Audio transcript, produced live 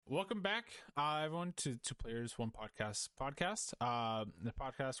welcome back, everyone, to Two Players One Podcast. The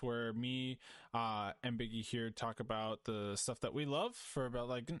podcast where me and Biggie here talk about the stuff that we love for about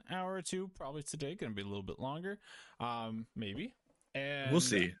like an hour or two. Probably today, gonna be a little bit longer, maybe. We'll And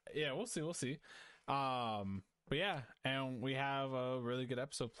see. yeah, we'll see. But yeah, and we have a really good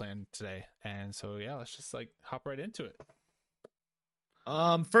episode planned today, and so yeah, let's just like hop right into it.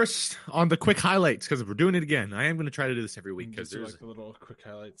 First on the quick highlights because we're doing it again. I am going to try to do this every week because Just do, there's like the little quick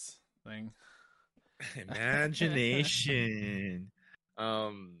highlights thing. imagination.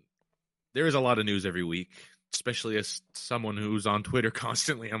 There is a lot of news every week, especially as someone who's on Twitter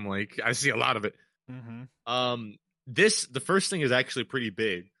constantly. I'm like, I see a lot of it. Mm-hmm. The first thing is actually pretty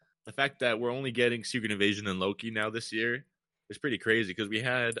big. The fact that we're only getting Secret Invasion and Loki now this year is pretty crazy because we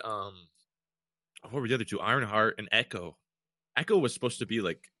had what were the other two? Ironheart and Echo. Echo was supposed to be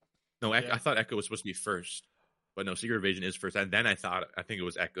like, no, I thought Echo was supposed to be first, but no, Secret Invasion is first, and then I think it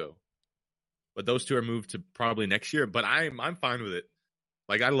was Echo, but those two are moved to probably next year. But I'm fine with it.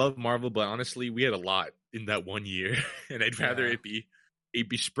 Like I love Marvel, but honestly, we had a lot in that one year, and I'd rather it be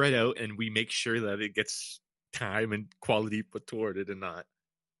spread out, and we make sure that it gets time and quality put toward it, and not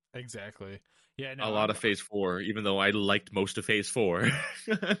Exactly. Yeah, no, a lot of Phase 4. Even though I liked most of Phase 4.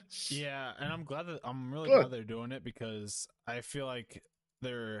 yeah, and I'm really Good. glad they're doing it because I feel like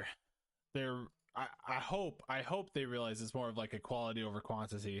they're I hope they realize it's more of like a quality over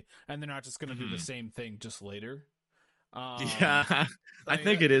quantity, and they're not just gonna do the same thing just later. Yeah, I Like,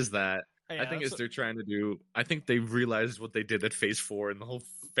 think it is that. I yeah, think it's they're trying to do. I think they realized what they did at Phase 4, and the whole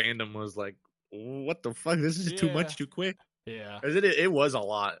fandom was like, "What the fuck? This is too much, too quick." yeah, 'Cause it was a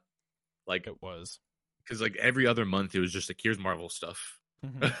lot. Like, it was. because like every other month, it was just like, "Here's Marvel stuff."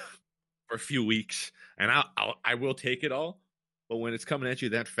 Mhm. For a few weeks, and I will take it all. But when it's coming at you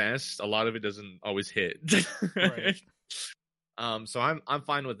that fast, a lot of it doesn't always hit. Right. So I'm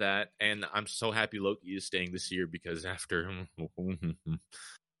fine with that, and I'm so happy Loki is staying this year because after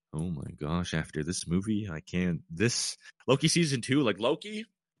oh my gosh, after this movie, I can't. This Loki season 2, like Loki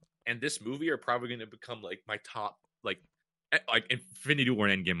and this movie are probably going to become like my top, like Infinity War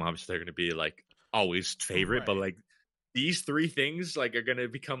and Endgame. Obviously, they're going to be like always favorite, but Right. like these three things like are going to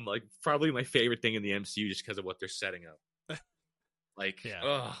become like probably my favorite thing in the MCU just because of what they're setting up. Like, Yeah.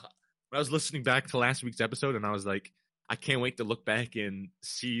 when I was listening back to last week's episode, and I was like, I can't wait to look back and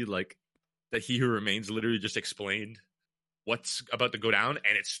see like that He Who Remains literally just explained what's about to go down,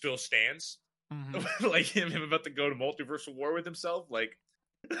 and it still stands. Mhm. Like him about to go to multiversal war with himself. Like,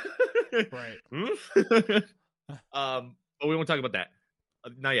 Right. But we won't talk about that.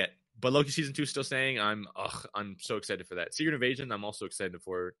 Not yet. But Loki season 2 is still staying. I'm so excited for that. Secret Invasion, I'm also excited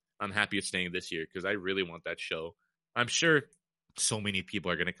for. I'm happy it's staying this year because I really want that show. I'm sure so many people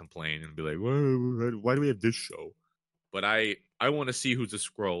are gonna complain and be like, why do we have this show? But I want to see who's a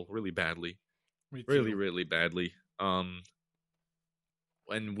Skrull really badly, Me too. really, really badly. And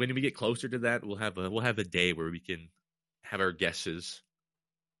when we get closer to that, we'll have a day where we can have our guesses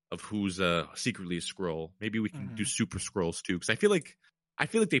of who's secretly a Skrull. Maybe we can do Super Skrulls too, because I feel like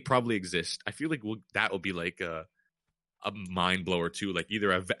they probably exist. I feel like that will be like a mind blower too. Like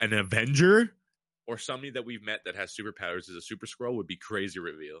either an Avenger or somebody that we've met that has superpowers as a Super Skrull would be crazy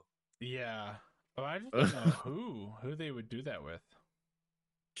reveal. Yeah. Oh, I just don't know who they would do that with.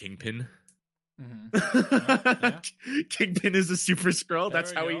 Kingpin. Mm-hmm. Yeah. Kingpin is a Super Skrull. There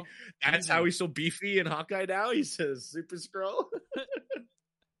That's we how go. That's Easy. how he's so beefy in Hawkeye now. He's a Super Skrull.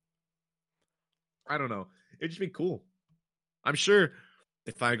 I don't know. It'd just be cool. I'm sure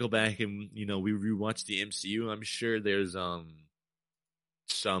if I go back and we rewatch the MCU, I'm sure there's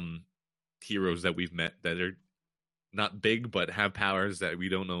some heroes that we've met that are not big but have powers that we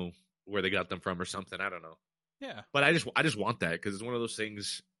don't know where they got them from or something. I don't know. Yeah. But I just want that because it's one of those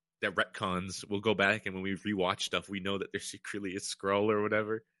things that retcons. We'll go back and when we rewatch stuff, we know that they're secretly a Skrull or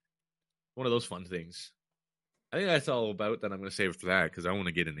whatever. One of those fun things. I think that's all about that. I'm going to save it for that because I want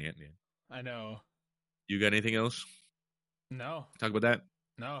to get in Ant-Man. I know. You got anything else? No. Talk about that?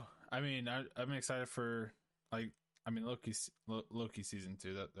 No. I mean, I'm excited for Loki season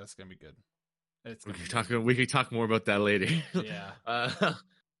 2. That's gonna be good. We can talk more about that later. Yeah.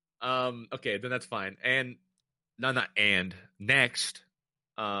 Okay, then that's fine. And next,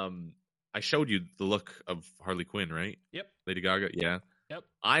 I showed you the look of Harley Quinn, right? Yep. Lady Gaga, yeah. Yep.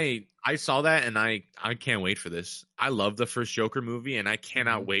 I saw that and I can't wait for this. I love the first Joker movie and I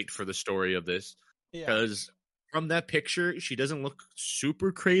cannot wait for the story of this. Because from that picture, she doesn't look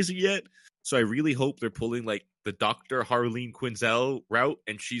super crazy yet. So I really hope they're pulling like the Dr. Harleen Quinzel route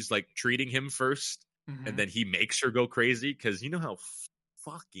and she's like treating him first and then he makes her go crazy. Because you know how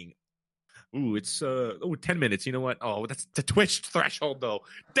fucking Ooh, it's 10 minutes. You know what? Oh, that's the Twitch threshold though.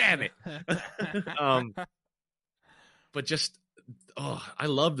 Damn it. um, but just I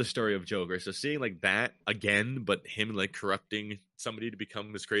love the story of Joker. So seeing like that again, but him like corrupting somebody to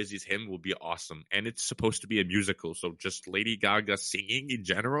become as crazy as him will be awesome. And it's supposed to be a musical, so just Lady Gaga singing in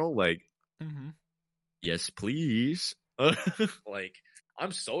general, like Mm-hmm. yes, please. Like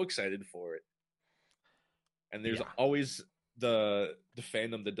I'm so excited for it. And there's Yeah. always the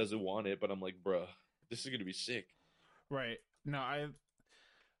fandom that doesn't want it, but I'm like, bruh, this is gonna be sick. Right. No,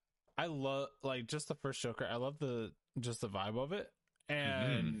 I love like just the first Joker. I love the just the vibe of it,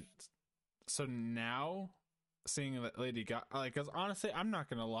 Mm-hmm. and so now seeing that Lady Gaga, like, because honestly, I'm not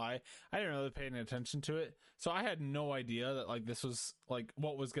gonna lie, I didn't really pay any attention to it, so I had no idea that like this was like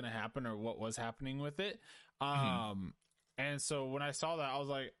what was gonna happen or what was happening with it. Mm-hmm. And so when I saw that, I was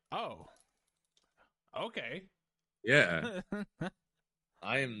like, oh, okay. Yeah.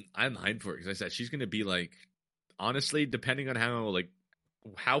 I'm hyped for it because I said she's gonna be like honestly, depending on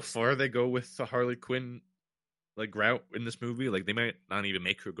how far they go with the Harley Quinn like route in this movie, like they might not even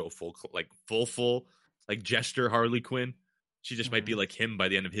make her go full like jester Harley Quinn. She just might Mm-hmm. be like him by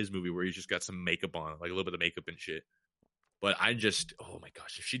the end of his movie where he's just got some makeup on, like a little bit of makeup and shit. But I just, oh my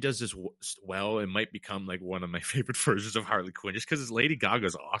gosh, if she does this well, it might become like one of my favorite versions of Harley Quinn just because Lady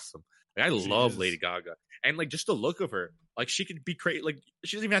Gaga's awesome. Like, I She love Lady is. Gaga. And like just the look of her, like she could be crazy. Like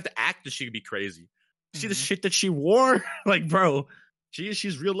she doesn't even have to act that she could be crazy. See the Mm-hmm. shit that she wore? Like, bro,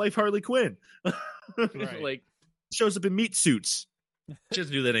 she's real life Harley Quinn. Right. Like, shows up in meat suits. She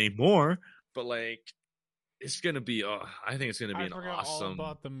doesn't do that anymore, but like, it's gonna be. Oh, I think it's gonna be I an forgot all awesome.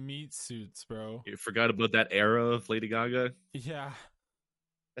 about the meat suits, bro. You forgot about that era of Lady Gaga. Yeah.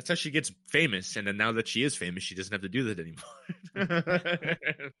 That's how she gets famous, and then now that she is famous, she doesn't have to do that anymore.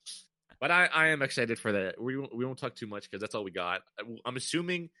 But I am excited for that. We won't talk too much because that's all we got. I'm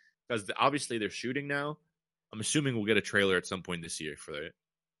assuming because obviously they're shooting now. I'm assuming we'll get a trailer at some point this year for it,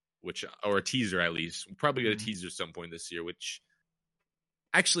 which or a teaser at least. We'll probably get a Mm-hmm. teaser at some point this year. Which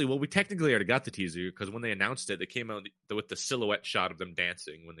actually, well, we technically already got the teaser because when they announced it, they came out with the silhouette shot of them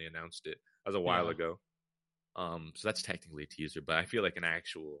dancing when they announced it. That was a while Yeah. ago. So that's technically a teaser, but I feel like an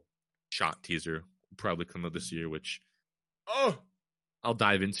actual shot teaser will probably come out this year, which I'll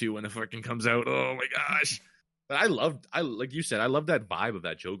dive into when it fucking comes out. Oh my gosh. But I like you said, I love that vibe of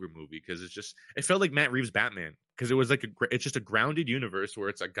that Joker movie because it felt like Matt Reeves' Batman because it was like it's just a grounded universe where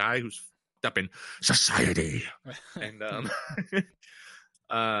it's a guy who's fucked up in society, and and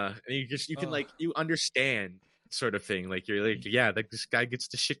you can Oh, like you understand sort of thing. Like you're like, yeah, like this guy gets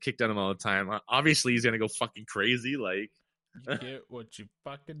the shit kicked out of him all the time. Obviously, he's gonna go fucking crazy. Like, you get what you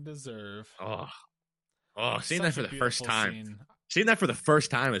fucking deserve. oh, oh, seeing that Such for a the first beautiful time,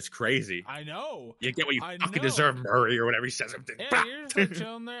 scene. is crazy. I know. You get what you I fucking know. deserve, Murray, or whatever he says. Yeah, you're just like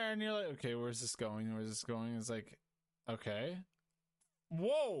chilling there, and you're like, okay, where's this going? Where's this going? It's like, okay,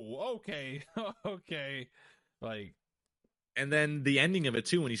 whoa, okay, okay, like, And then the ending of it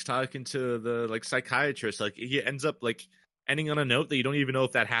too, when he's talking to the like psychiatrist, like he ends up like ending on a note that you don't even know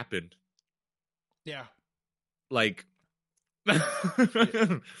if that happened. yeah, Like,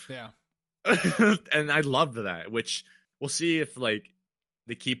 yeah, and I loved that. Which we'll see if like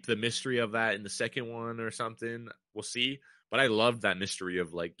they keep the mystery of that in the second one or something. We'll see. But I love that mystery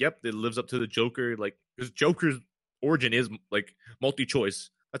of like, yep, it lives up to the Joker. Like, because Joker's origin is like multi-choice.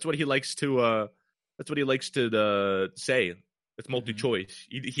 That's what he likes to. That's what he likes to say. It's mm-hmm. multi-choice.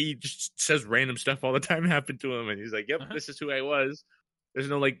 He just says random stuff all the time happened to him, and he's like, "Yep, Uh-huh. this is who I was." There's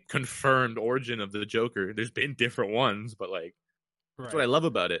no like confirmed origin of the Joker. There's been different ones, but like that's what I Right, love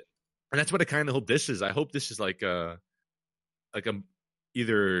about it, and that's what I kind of hope this is. I hope this is like a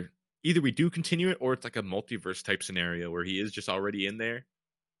either either we do continue it or it's like a multiverse type scenario where he is just already in there,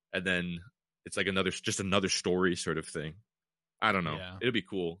 and then it's like another story sort of thing. I don't know. yeah, It'll be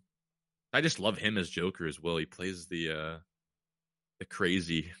cool. I just love him as Joker as well. He plays the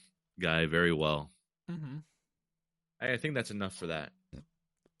crazy guy very well. mm-hmm. I think that's enough for that.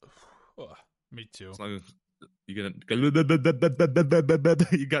 Oh, me too. As long as you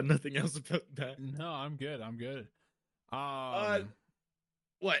you got nothing else about that. No, I'm good. I'm good. Uh,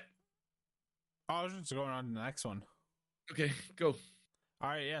 what? I was just going on to the next one. Okay, go. All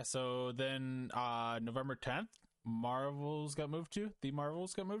right, yeah. So then, November 10th, The Marvels got moved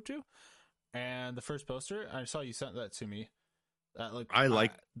to, and the first poster. I saw you sent that to me. That looked. That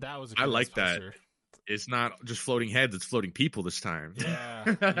was a I good ass like that. poster. It's not just floating heads; it's floating people this time. Yeah,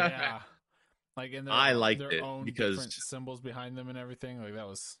 yeah. Like in I liked their it own because different symbols behind them and everything. Like that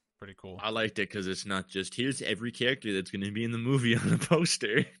was pretty cool. I liked it because it's not just here's every character that's going to be in the movie on the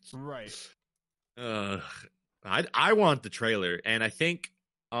poster. Right. Uh, I want the trailer, and I think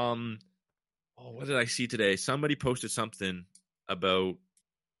Oh, what did I see today? Somebody posted something about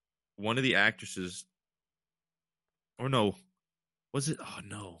one of the actresses, or no, was it? Oh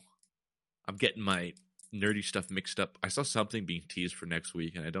no, I'm getting my nerdy stuff mixed up. I saw something being teased for next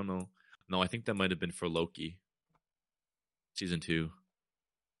week, and I don't know. No, I think that might have been for Loki season 2.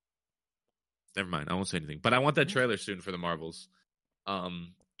 Never mind, I won't say anything. But I want that trailer soon for the Marvels.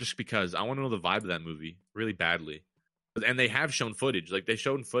 Just because I want to know the vibe of that movie really badly. And they have shown footage, like they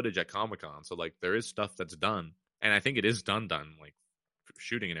showed footage at Comic-Con, so like there is stuff that's done, and I think it is done, like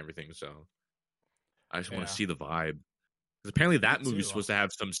shooting and everything. So I just want to Yeah, see the vibe. Because apparently me that movie's too. supposed to have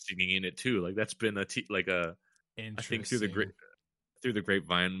some singing in it too. Like that's been like a I think Interesting. through the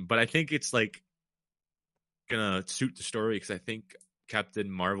grapevine, but I think it's like gonna suit the story because I think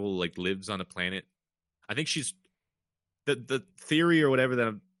Captain Marvel like lives on a planet. I think she's the theory or whatever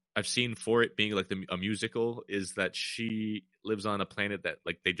that I've seen for it being like a musical is that she lives on a planet that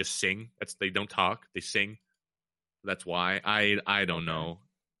like they just sing. They don't talk, they sing. That's why I don't Okay. know.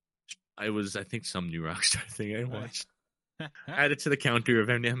 I think some new Rockstar thing I Right. watched. Add it to the counter of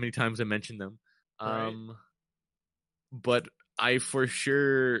how many times I mentioned them. Right. But I for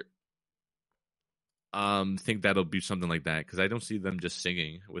sure think that'll be something like that because I don't see them just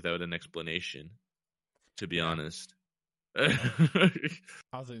singing without an explanation. To be Yeah. honest, I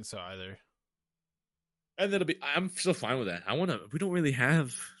don't think so either. and that'll be. I'm still fine with that. We don't really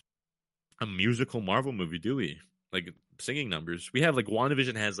have a musical Marvel movie, do we? Like singing numbers. We have like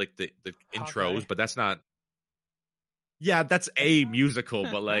WandaVision has like the Hawkeye. intros, but that's not. Yeah, that's a musical,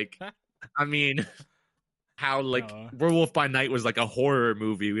 but like, I mean, how like No. Werewolf by Night was like a horror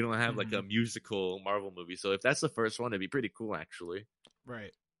movie. We don't have like a Mhm. musical Marvel movie. So if that's the first one, it'd be pretty cool actually.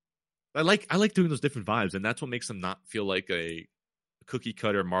 Right. I like doing those different vibes, and that's what makes them not feel like a cookie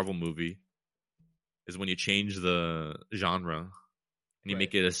cutter Marvel movie. Is when you change the genre and you Right.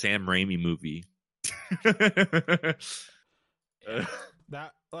 make it a Sam Raimi movie. Yeah.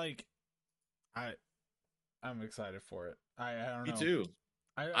 That like I I'm excited for it. I don't Me know. too.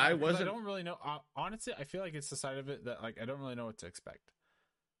 I I because I wasn't don't really know. Honestly, I feel like it's the side of it that like I don't really know what to expect.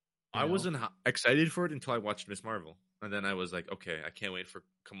 You I know? wasn't excited for it until I watched Miss Marvel, and then I was like, okay, I can't wait for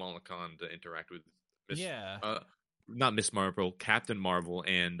Kamala Khan to interact with Miss, Yeah. not Miss Marvel, Captain Marvel,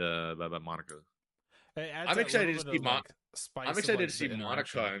 and Monica. It adds I'm that little excited to bit see of like I'm spice of excited to like see the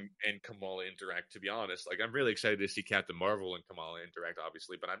Monica interaction. and Kamala interact. To be honest, like I'm really excited to see Captain Marvel and Kamala interact,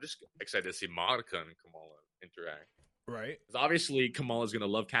 obviously, but I'm just excited to see Monica and Kamala interact. Right. Because obviously Kamala's gonna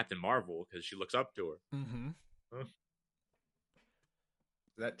love Captain Marvel because she looks up to her. Mm-hmm. Huh.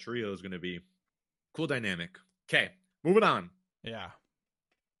 That trio is gonna be cool dynamic. Okay, moving on. Yeah.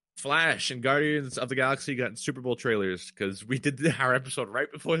 Flash and Guardians of the Galaxy got Super Bowl trailers because we did our episode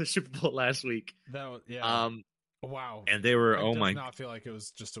right before the Super Bowl last week. That was, yeah. Um, Wow. and they were It oh does my not feel like it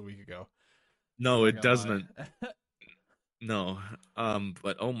was just a week ago. I'm no, not it gonna lie. doesn't. No,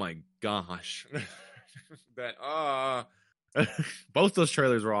 but oh my gosh, that both those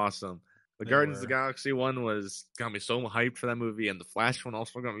trailers were awesome. The They Guardians of the were. Galaxy one was got me so hyped for that movie, and the Flash one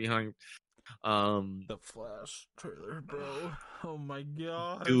also got me hyped. The Flash trailer, bro. Oh my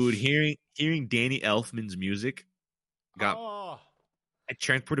Dude, gosh. hearing Danny Elfman's music got Oh, I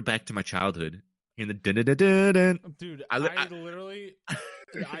transported back to my childhood. In the dun dun dun dun. dude, I, I I literally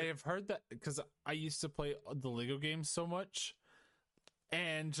I have heard that because I used to play the Lego games so much,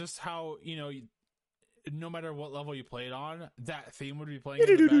 and just how no matter what level you played on, that theme would be playing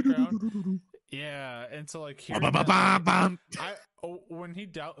in the background. Yeah, and so like hearing that, like when he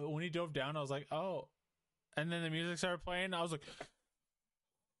dove down, I was like, oh, and then the music started playing. I was like,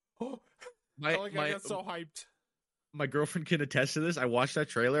 oh, my like I my got so hyped. my girlfriend can attest to this. I watched that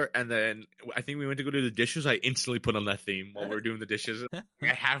trailer, and then I think we went to go do the dishes. I instantly put on that theme while we were doing the dishes. I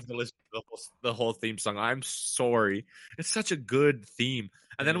have to listen to the whole theme song. I'm sorry, it's such a good theme.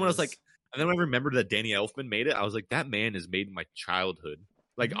 And It then when I was like, is. and then when I remembered that Danny Elfman made it, I was like, that man has made my childhood.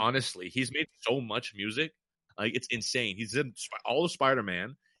 Like Mm-hmm. honestly, he's made so much music. Like it's insane. He's in all of Spider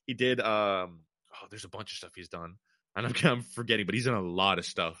Man. He did oh, there's a bunch of stuff he's done. And I'm forgetting, but he's done a lot of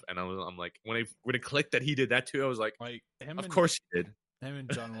stuff. And I'm like, when it clicked that he did that too, I was like, Like of course he did. him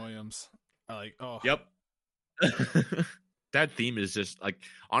and John Williams. I like, oh Yep. That theme is just like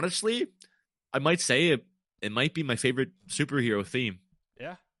honestly, I might say it might be my favorite superhero theme.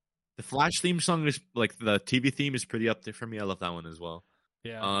 yeah, The Flash theme song is like the TV theme is pretty up there for me. I love that one as well.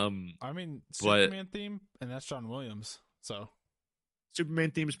 yeah. Um, I mean, but Superman theme, and that's John Williams. So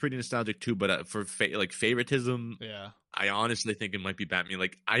Superman theme is pretty nostalgic too. But for like favoritism, yeah, I honestly think it might be Batman.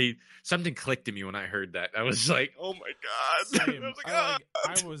 Like something clicked in me when I heard that. I was like, oh my god! I same. was like, ah!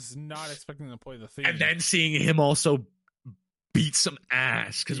 I was not expecting to play the theme. And then seeing him also beat some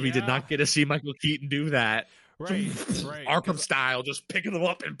ass because we did Yeah. not get to see Michael Keaton do that. Right. Arkham style, just picking them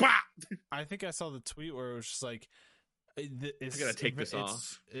up and bop. I think I saw the tweet where it was just like, I gotta take this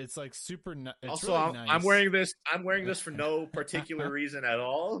off. It's like super. It's Also, really I'm nice. wearing this. I'm wearing this for no particular reason at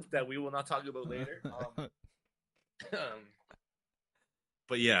all that we will not talk about later.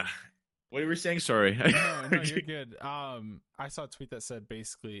 But yeah, what were you saying? Sorry. No, you're good. I saw a tweet that said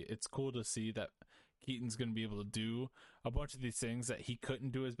basically it's cool to see that Keaton's going to be able to do a bunch of these things that he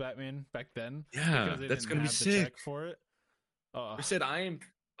couldn't do as Batman back then. Yeah, that's gonna be sick. Check for it. I said I'm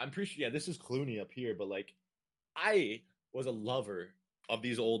pretty sure. Yeah, this is Clooney up here, but like, I was a lover of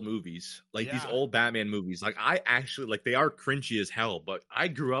these old movies, like these old Batman movies. Like, I actually like they are cringy as hell, but I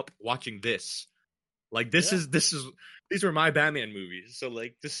grew up watching this. Like, this is these were my Batman movies. So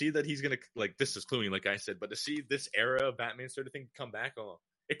like to see that he's gonna like this is Clooney, like I said, but to see this era of Batman sort of thing come back on,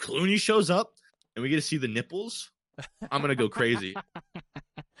 if Clooney shows up and we get to see the nipples, I'm gonna go crazy.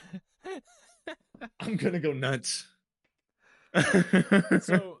 I'm gonna go nuts.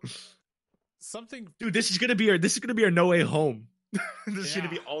 So something, dude, this is gonna be our No Way Home. This is gonna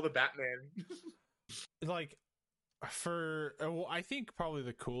be all the Batman. Like, I think probably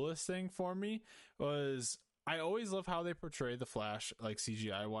the coolest thing for me was I always love how they portray the Flash, like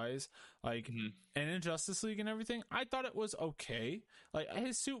CGI wise, like, and in Justice League and everything. I thought it was okay. Like,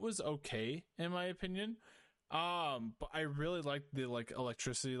 his suit was okay in my opinion. But I really liked the like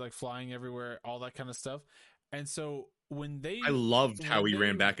electricity, like flying everywhere, all that kind of stuff. And so I loved how he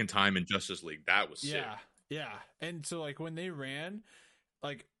ran back in time in Justice League. That was sick. Yeah. And so like when they ran,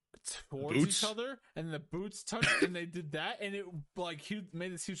 like, towards each other and the boots touched and they did that and it like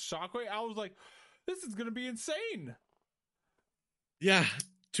made this huge shockwave. I was like, this is gonna be insane. Yeah,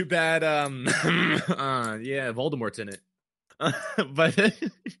 too bad yeah, Voldemort's in it. But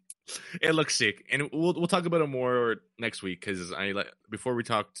it looks sick, and we'll talk about it more next week, because before we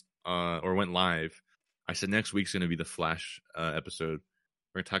talked or went live, I said next week's gonna be the Flash episode.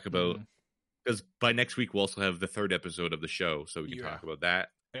 We're gonna talk about, because by next week we'll also have the third episode of the show, so we can talk about that.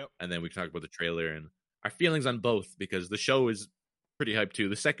 Yep. And then we can talk about the trailer and our feelings on both, because the show is pretty hyped too.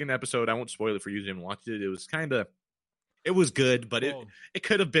 The second episode, I won't spoil it for you who didn't watch it. It was it was good, but it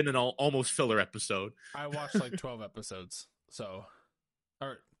could have been an almost filler episode. I watched like 12 episodes, or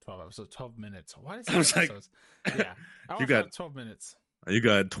 12 episodes, 12 minutes. Why did I say episodes? Yeah, I watched like 12 minutes. You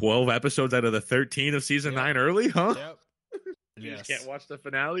got 12 episodes out of the 13 of season 9 early, huh? Yep. You just can't watch the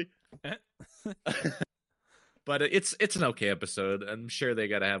finale. But it's an okay episode. I'm sure they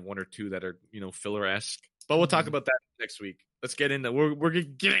got to have one or two that are, filler-esque. But we'll talk about that next week. Let's get into we're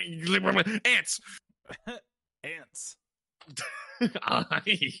getting ants. Ants.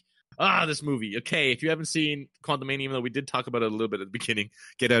 This movie. Okay, if you haven't seen Quantumania, even though we did talk about it a little bit at the beginning,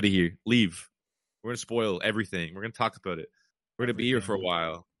 get out of here. Leave. We're gonna spoil everything. We're gonna talk about it. We're gonna be here for a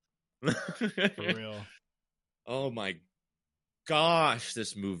while. For real. Oh my gosh,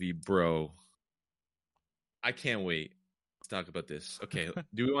 this movie, bro. I can't wait to talk about this. Okay,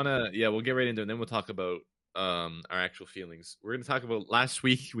 do we want to? Yeah, we'll get right into it, and then we'll talk about our actual feelings. We're going to talk about last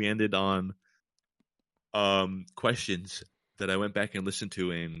week. We ended on questions that I went back and listened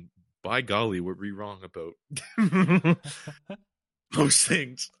to, and by golly, were we wrong about most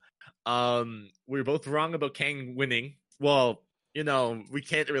things. We were both wrong about Kang winning. Well, we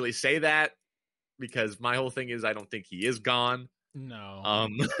can't really say that, because my whole thing is I don't think he is gone. No,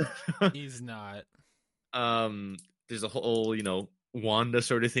 he's not. There's a whole, Wanda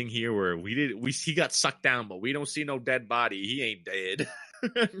sort of thing here where he got sucked down, but we don't see no dead body. He ain't dead.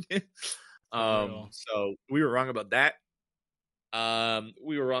 So we were wrong about that.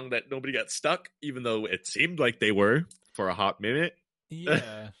 We were wrong that nobody got stuck, even though it seemed like they were for a hot minute.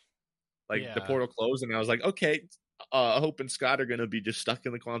 Yeah. The portal closed, and I was like, okay, Hope and Scott are gonna be just stuck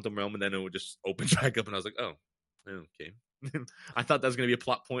in the quantum realm, and then it would just open back up, and I was like, oh, okay. I thought that was gonna be a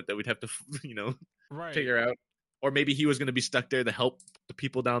plot point that we'd have to, figure out, or maybe he was gonna be stuck there to help the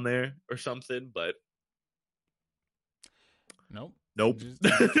people down there or something. But nope.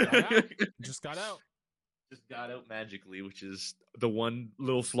 Just got out magically, which is the one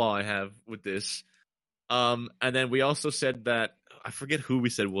little flaw I have with this. And then we also said that, I forget who we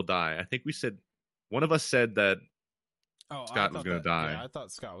said will die. I think we said, one of us said that Scott was going to die. Yeah, I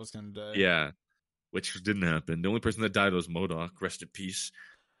thought Scott was going to die. Yeah, which didn't happen. The only person that died was MODOK. Rest in peace.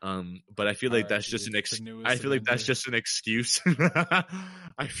 But I feel like that's just an I feel like that's just an excuse.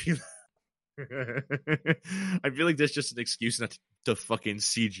 I feel like that's just an excuse not to fucking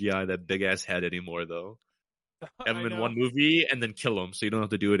CGI that big ass head anymore, though. Have him in one movie and then kill him, so you don't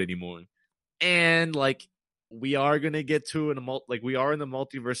have to do it anymore. And we are gonna get to we are in the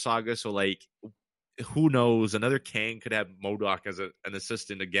multiverse saga, so who knows? Another Kang could have MODOK as an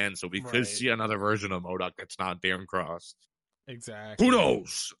assistant again, so we could Right. see another version of MODOK that's not Darren Cross. Who Exactly.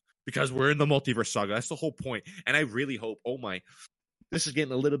 knows? Because we're in the multiverse saga. That's the whole point. And I really hope. Oh my, this is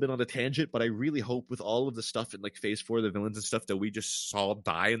getting a little bit on a tangent, but I really hope with all of the stuff in like Phase 4, the villains and stuff that we just saw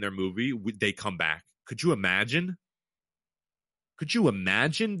die in their movie, they come back. Could you imagine? Could you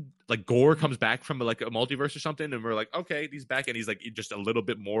imagine like Gore comes back from like a multiverse or something, and we're like, okay, he's back, and he's like just a little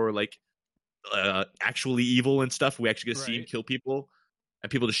bit more like actually evil and stuff. We actually get to see him Right. kill people,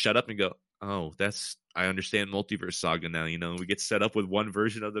 and people just shut up and go, "Oh, that's I understand multiverse saga now." You know, we get set up with one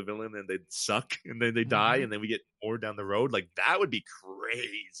version of the villain, and they suck, and then they die, Mm-hmm. and then we get more down the road. Like that would be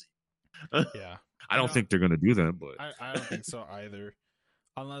crazy. Yeah. I I don't know. think they're gonna do that, but I don't think so either,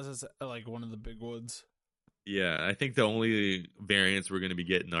 unless it's like one of the big ones. yeah, I think the only variants we're gonna be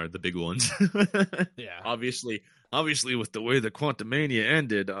getting are the big ones. Yeah. obviously, obviously, with the way the Quantumania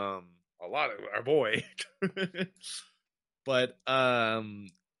ended, a lot of our boy. But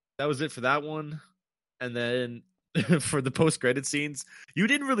that was it for that one. And then for the post credit scenes, you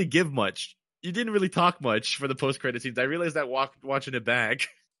didn't really give much. You didn't really talk much for the post credit scenes. I realized that watching it back,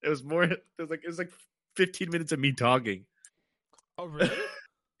 it was more. It was like 15 minutes of me talking. Oh, really?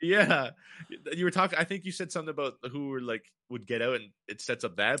 Yeah, you were talking. I think you said something about who were like would get out, and it sets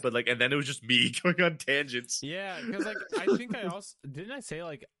up that. But like, and then it was just me going on tangents. Yeah, because like I think I also didn't I say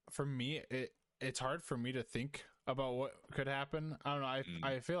like for me it's hard for me to think about what could happen. I don't know.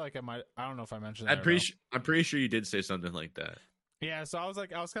 I feel like I don't know if I mentioned that or no. I'm pretty sure you did say something like that. Yeah, so I was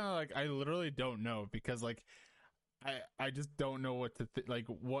kind of like I literally don't know because like I just don't know what to like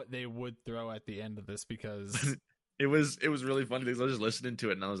what they would throw at the end of this because It was really funny because I was just listening to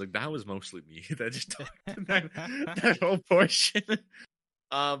it and I was like, that was mostly me that just talked that whole portion.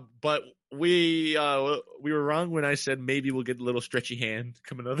 But we were wrong when I said maybe we'll get a little stretchy hand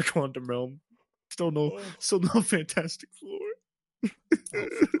coming out of the quantum realm. Still no Fantastic Four.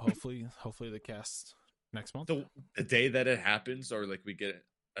 hopefully the cast next month. The day that it happens, or like we get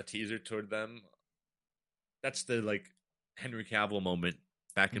a teaser toward them, that's the like Henry Cavill moment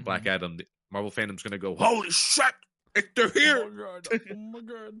back in Black Adam. Marvel fandom's gonna go, holy shit! They're here. Oh my god! Oh my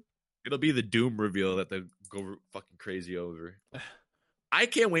god! It'll be the Doom reveal that they go fucking crazy over. I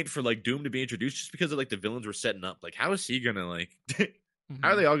can't wait for like Doom to be introduced just because of like the villains we're setting up. Like, how is he gonna like?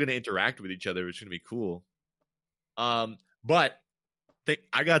 How are they all gonna interact with each other? It's gonna be cool. But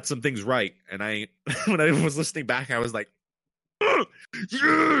I got some things right, and I when I was listening back, I was like,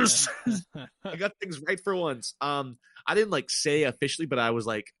 yes, I got things right for once. I didn't like say officially, but I was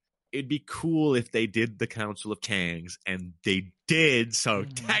like, it'd be cool if they did the Council of Kangs, and they did. So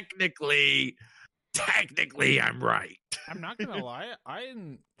technically, I'm right. I'm not gonna lie,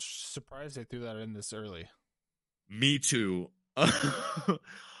 I'm surprised they threw that in this early. Me too.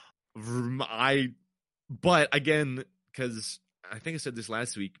 But again, because I think I said this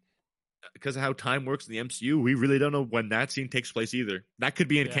last week, because of how time works in the MCU, we really don't know when that scene takes place either. That could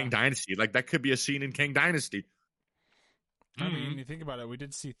be in Kang Dynasty. Like, that could be a scene in Kang Dynasty. I mean, you think about it, we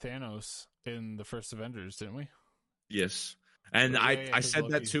did see Thanos in the first Avengers, didn't we? Yes. And I said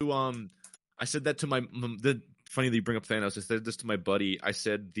that to I said that to funny that you bring up Thanos. I said this to my buddy. I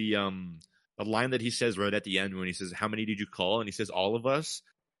said the line that he says right at the end when he says, "How many did you call?" and he says, "All of us,"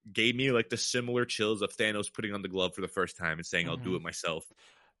 gave me like the similar chills of Thanos putting on the glove for the first time and saying, "I'll do it myself."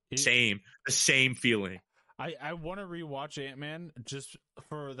 The same feeling. I want to rewatch Ant-Man just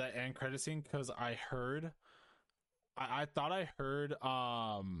for that end credit scene because I thought I heard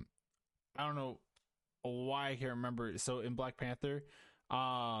I don't know why I can't remember. So in Black Panther,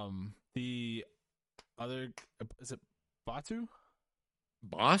 the other is it Batu?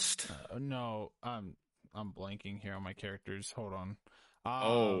 Bast? No, I'm blanking here on my characters. Hold on.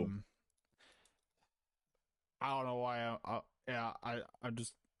 Oh, I don't know why.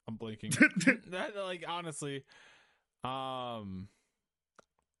 I'm blanking. That, like, honestly, let's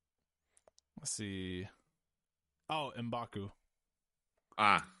see. Oh, M'Baku.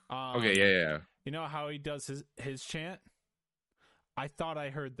 Okay, yeah. You know how he does his chant? I thought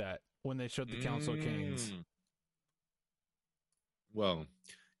I heard that when they showed the Council of Kings. Well,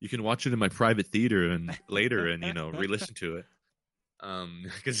 you can watch it in my private theater and later, and re-listen to it.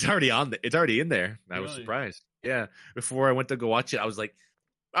 Because it's already on. It's already in there. I was surprised. Yeah, before I went to go watch it, I was like,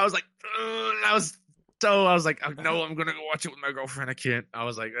 no, I'm gonna go watch it with my girlfriend. I can't. I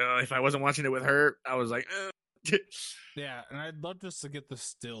was like, if I wasn't watching it with her, I was like, yeah, and I'd love just to get the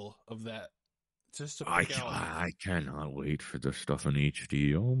still of that. Just to I cannot wait for the stuff in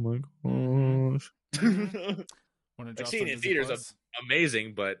HD. Oh my gosh. Like, seeing it in theaters is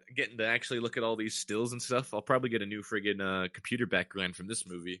amazing, but getting to actually look at all these stills and stuff, I'll probably get a new friggin' computer background from this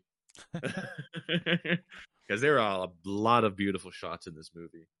movie. Because there are a lot of beautiful shots in this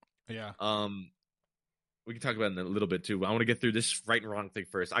movie. Yeah. We can talk about it in a little bit too. I want to get through this right and wrong thing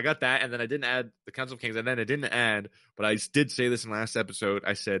first. I got that, and then I didn't add the Council of Kings, and then I didn't add, but I did say this in last episode.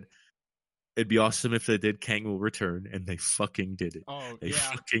 I said it'd be awesome if they did Kang Will Return, and they fucking did it. Oh They yeah.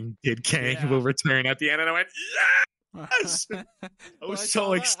 fucking did Kang Yeah. Will Return at the end, and I went, yes! I was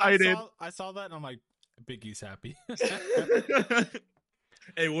so excited. I saw that and I'm like, Biggie's happy.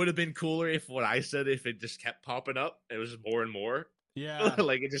 It would have been cooler if what I said, if it just kept popping up, it was more and more. Yeah.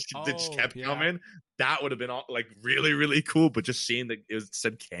 Like it just kept yeah. coming. That would have been all, like really, really cool. But just seeing that it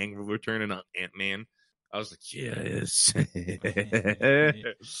said Kang will return and not Ant-Man, I was like, yes.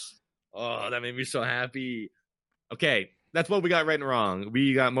 Oh, that made me so happy. Okay, that's what we got right and wrong.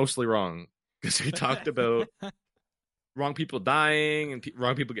 We got mostly wrong because we talked about wrong people dying and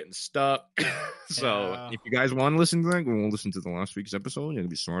wrong people getting stuck. So if you guys want to listen to that, we'll listen to the last week's episode. You're gonna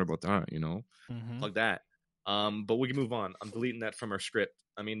be smart about that, you know. Plug that. But we can move on. I'm deleting that from our script.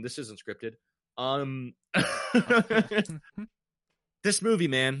 I mean, this isn't scripted. This movie,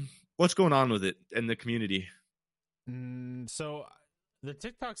 man, what's going on with it in the community? So the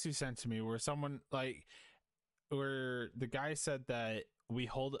TikToks you sent to me were where the guy said that we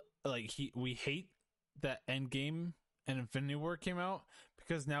hate that Endgame and Infinity War came out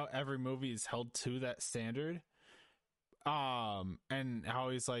because now every movie is held to that standard. And how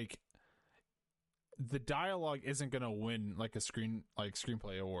he's like, the dialogue isn't gonna win like a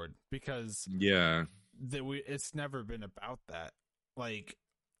screenplay award because it's never been about that. Like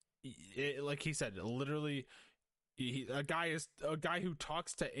he said, literally, a guy who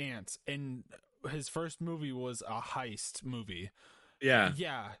talks to ants, and his first movie was a heist movie.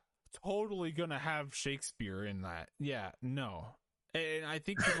 Yeah, totally gonna have Shakespeare in that. Yeah, no, and I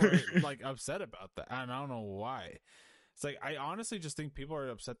think people are like upset about that, and I don't know why. It's like, I honestly just think people are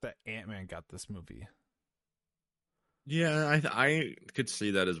upset that Ant-Man got this movie. Yeah, I could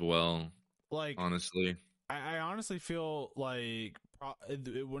see that as well. Like, honestly, I honestly feel like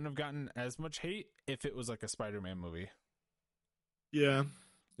it wouldn't have gotten as much hate if it was like a Spider-Man movie. Yeah,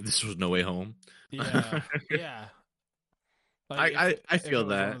 this was No Way Home. Yeah, yeah. Like, I feel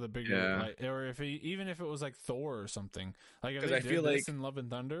that. One of the bigger, or even if it was like Thor or something. Like, if they did this in Love and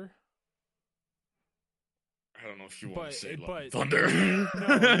Thunder. I don't know if you want to say Love and Thunder.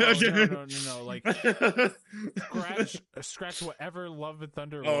 No. Like, scratch whatever Love and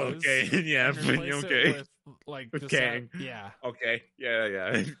Thunder was. Oh, okay. Yeah, okay. With Kang. Yeah. Okay.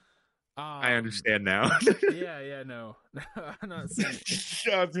 Yeah. I understand now. Yeah, no. I'm not saying.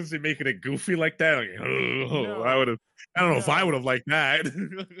 I was just making it goofy like that. Like, no, I don't know if I would have liked that.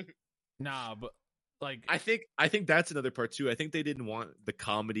 Nah, but like, I think that's another part too. I think they didn't want the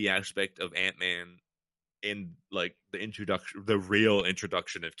comedy aspect of Ant-Man in like the real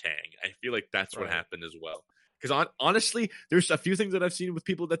introduction of Kang. I feel like that's what happened as well. Because honestly, there's a few things that I've seen with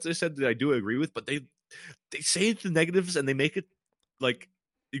people that they said that I do agree with, but they say the negatives and they make it like,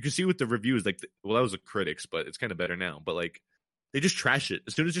 you can see with the reviews, like, well, that was the critics, but it's kind of better now. But like, they just trash it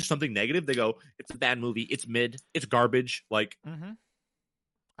as soon as there's something negative. They go, "It's a bad movie. It's mid. It's garbage." Like,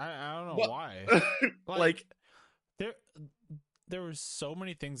 I don't know why. Like there were so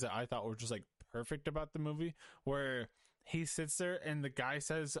many things that I thought were just like perfect about the movie, where he sits there and the guy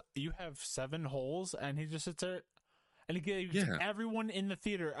says, "You have 7 holes," and he just sits there and he gives everyone in the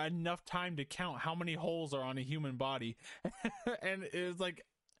theater enough time to count how many holes are on a human body. And it was like,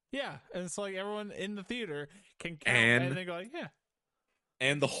 yeah, and it's like everyone in the theater can count, and they go like, yeah.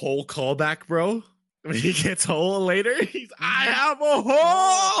 And the whole callback, bro. When he gets hole later, I have a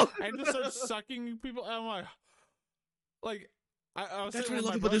hole, and just starts sucking people. And I'm like I was. That's what I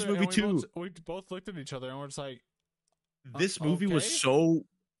love about this movie too. We both looked at each other and we're just like, this movie was so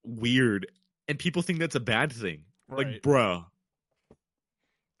weird, and people think that's a bad thing. Right. Like, bruh,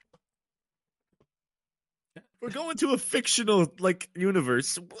 we're going to a fictional like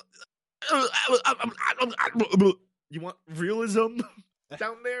universe. You want realism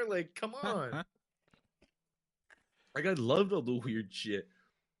down there? Like, come on. Like, I loved all the weird shit.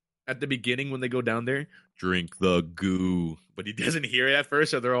 At the beginning, when they go down there, drink the goo. But he doesn't hear it at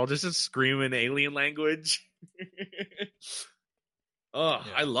first, so they're all just screaming alien language.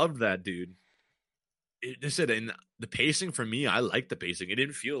 I loved that, dude. And the pacing for me, I liked the pacing. It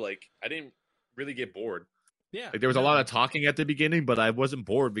didn't feel like, I didn't really get bored. Yeah. Like, there was a lot of talking at the beginning, but I wasn't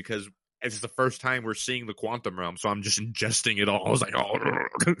bored because it's the first time we're seeing the quantum realm, so I'm just ingesting it all. I was like, oh.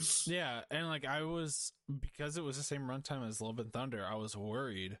 Yeah, and like, because it was the same runtime as Love and Thunder, I was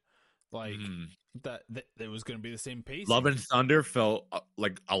worried like that it was going to be the same pace. Love and Thunder felt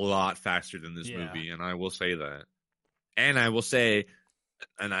like a lot faster than this movie, and I will say that. And I will say,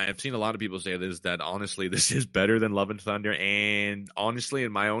 and I have seen a lot of people say this, that honestly, this is better than Love and Thunder, and honestly,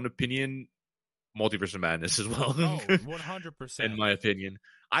 in my own opinion, Multiverse of Madness as well. Oh, In 100%. my opinion,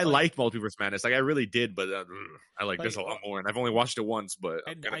 I Like, liked Multiverse Madness, like I really did, but I like this like, a lot more, and I've only watched it once, but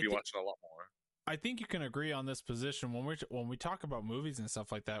I'm and gonna be watching a lot more. I think you can agree on this position when we talk about movies and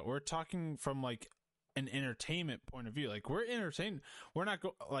stuff like that. We're talking from like an entertainment point of view. Like we're entertained. We're not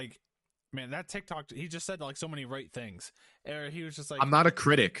like, man, that TikTok. He just said like so many right things. Or he was just like, I'm not a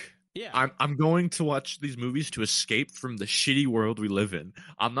critic. yeah, I'm going to watch these movies to escape from the shitty world we live in.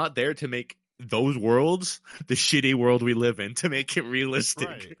 I'm not there to make those worlds the shitty world we live in, to make it realistic.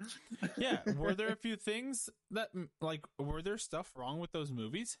 right. Yeah, were there a few things that like were there stuff wrong with those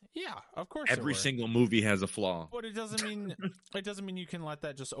movies? Yeah, of course there Every were. single movie has a flaw. But it doesn't mean you can let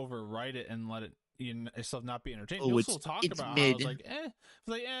that just override it and let it yourself not be entertained. Oh, You'll still talk it's about how mid. I was like,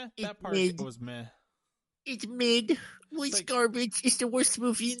 It's that part mid. was meh. It's mid. Well, it's Like, garbage. It's the worst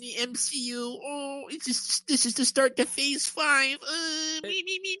movie in the MCU. Oh, it's just this is the start to Phase 5. and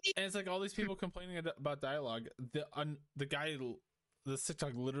it's like all these people complaining about dialogue. The guy, the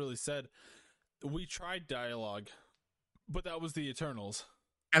TikTok literally said, "We tried dialogue, but that was the Eternals."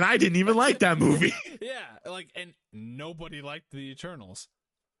 And I didn't even like that movie. Yeah, like, and nobody liked the Eternals.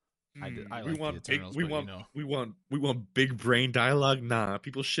 I did. I we like want the big. Eternals, We but want. you know. We want big brain dialogue. Nah,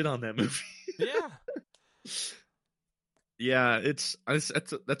 people shit on that movie. Yeah. Yeah, that's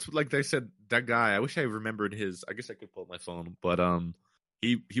like I said. That guy. I wish I remembered his. I guess I could pull up my phone, but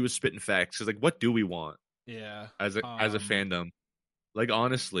he was spitting facts. Cause like, what do we want Yeah. as a fandom? Like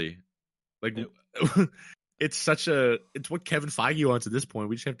honestly, like It- it's what Kevin Feige wants at this point.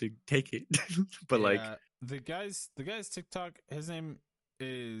 We just have to take it. But like, yeah, the guy's TikTok, his name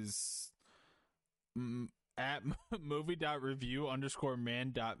is at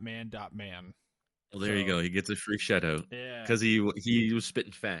movie.review_man.man.man. well, there you go. He gets a free shout out Yeah. because he was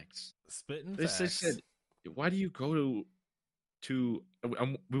spitting facts. Spitting They facts. said, why do you go to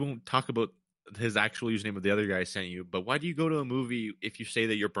we won't talk about his actual username of the other guy I sent you, but why do you go to a movie if you say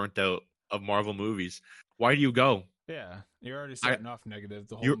that you're burnt out of Marvel movies? Why do you go? Yeah, you're already starting off negative.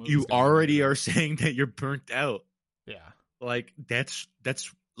 The whole You already are saying that you're burnt out. Yeah. Like that's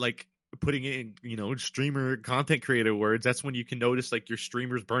like putting in, streamer content creator words. That's when you can notice like your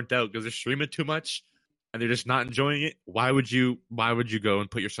streamer's burnt out because they're streaming too much and they're just not enjoying it. Why would you go and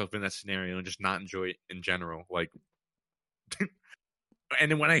put yourself in that scenario and just not enjoy it in general? Like, and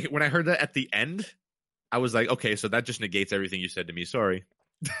then when I heard that at the end, I was like, okay, so that just negates everything you said to me. Sorry.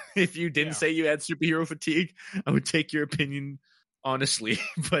 If you didn't say you had superhero fatigue, I would take your opinion honestly.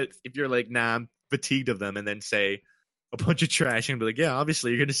 But if you're like, nah, I'm fatigued of them, and then say a bunch of trash and be like, yeah,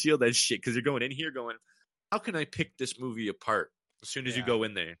 obviously you're gonna seal that shit because you're going in here going, how can I pick this movie apart as soon as you go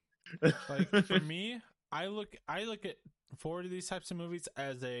in there? Like for me, I look at forward to these types of movies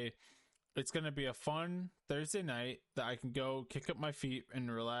as it's gonna be a fun Thursday night that I can go kick up my feet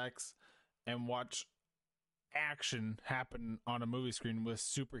and relax and watch action happen on a movie screen with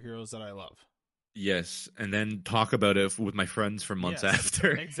superheroes that I love. Yes, and then talk about it with my friends for months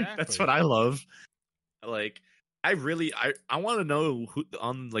after. Exactly. That's what I love. Like, I want to know who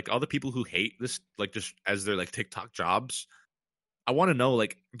on like all the people who hate this, like just as their like TikTok jobs. I want to know,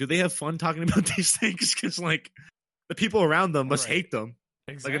 like, do they have fun talking about these things? Because like the people around them must hate them,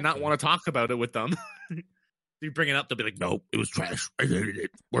 exactly. like, and not want to talk about it with them. You bring it up, they'll be like, "No, it was trash. I hated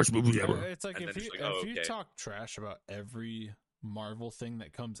it. Worst movie ever." It's like if you talk trash about every Marvel thing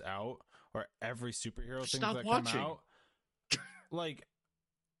that comes out or every superhero thing that come out, like,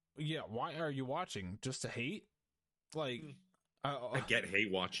 yeah, why are you watching? Just to hate? Like, I get hate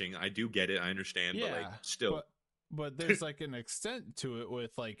watching. I do get it. I understand, but like, still. But there's like an extent to it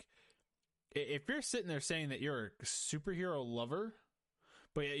with like, if you're sitting there saying that you're a superhero lover,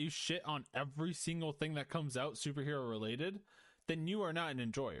 but yet you shit on every single thing that comes out superhero related, then you are not an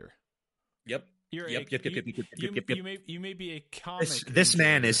enjoyer. Yep. You may be a comic. This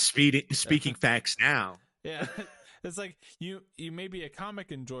man is speaking facts now. Yeah, it's like you may be a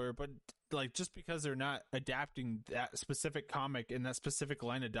comic enjoyer, but like just because they're not adapting that specific comic in that specific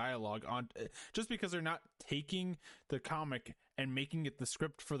line of dialogue on, just because they're not taking the comic and making it the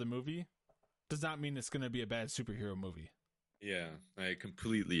script for the movie, does not mean it's going to be a bad superhero movie. Yeah, I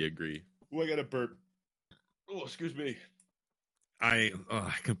completely agree. Oh, I got a burp. Oh, excuse me. I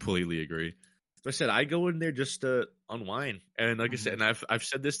completely agree. As I said, I go in there just to unwind, and like I said, and I've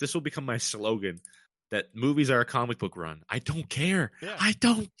said this will become my slogan: that movies are a comic book run. I don't care. Yeah. I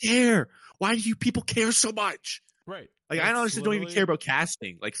don't care. Why do you people care so much? Right. Like, I honestly don't even care about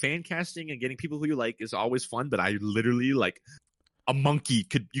casting. Like, fan casting and getting people who you like is always fun, but I literally like a monkey.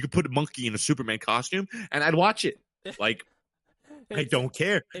 You could put a monkey in a Superman costume, and I'd watch it. Like. I don't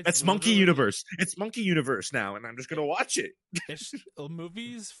care. it's That's Monkey literally Universe. It's Monkey Universe now, and I'm just gonna watch it. it's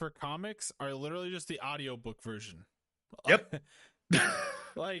movies for comics are literally just the audiobook version. Yep.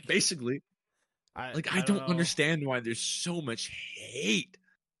 Like Basically, like I I don't don't know. understand why there's so much hate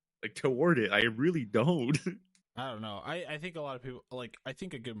like toward it. I really don't. I don't know. I think a lot of people like I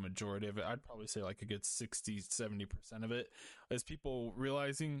think a good majority of it, I'd probably say like a good 60-70% of it is people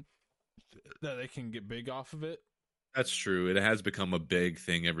realizing that they can get big off of it. That's true. It has become a big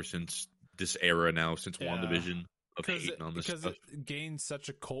thing ever since this era now, since Yeah. WandaVision, of hating on this Because stuff. it gains such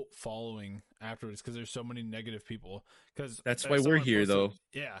a cult following afterwards because there's so many negative people. Because That's why if we're someone here, posts a though.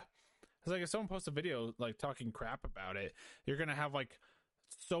 yeah, it's like if someone posts a video like talking crap about it, you're gonna have like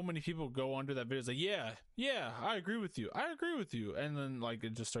so many people go under that video. It's like yeah, I agree with you, and then like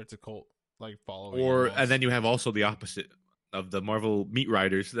it just starts a cult like following And almost. then you have also the opposite of the Marvel meat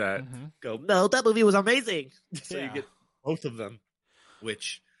riders that Mm-hmm. go, "No, that movie was amazing." So you Yeah, get both of them,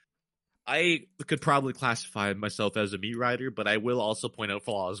 which I could probably classify myself as a meat rider, but I will also point out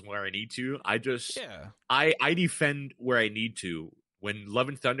flaws where I need to. yeah, I defend where I need to. When Love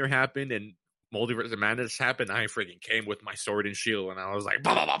and Thunder happened and Multiverse of Madness happened, I freaking came with my sword and shield, and I was like,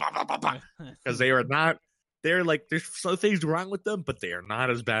 because they are not. They're like, there's some things wrong with them, but they are not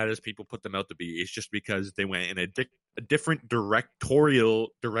as bad as people put them out to be. It's just because they went in a different directorial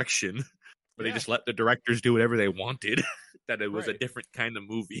direction, where they yeah, just let the directors do whatever they wanted. That it was a right. different kind of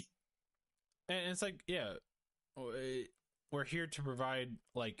movie. And it's like yeah, we're here to provide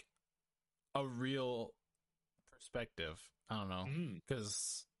like a real perspective. I don't know Mm.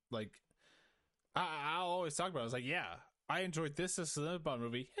 because like I'll always talk about it. It's like, yeah, I enjoyed this is about a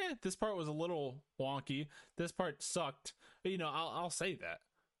movie. This part was a little wonky. This part sucked. But, I'll say that.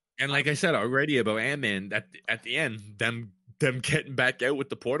 And like I said already about Ant-Man, at the end, them getting back out with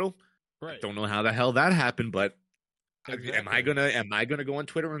the portal. I Right. don't know how the hell that happened, but Exactly. am I gonna go on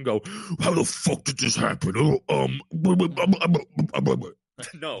Twitter and go, how the fuck did this happen?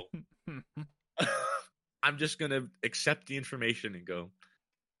 No. I'm just gonna accept the information and go,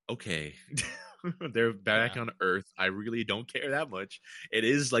 okay. They're back Yeah. on Earth. I really don't care that much. It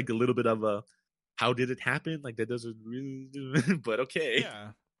is like a little bit of a how did it happen? Like that doesn't really but okay.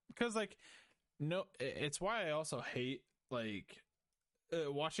 Yeah. Because like no, it's why I also hate like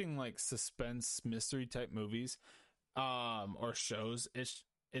watching like suspense mystery type movies, or shows.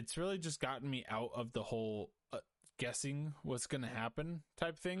 It's really just gotten me out of the whole guessing what's gonna happen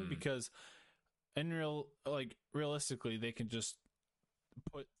type thing Mm, because realistically they can just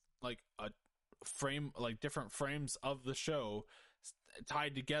put like a frame like different frames of the show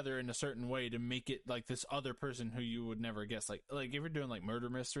tied together in a certain way to make it like this other person who you would never guess like if you're doing like murder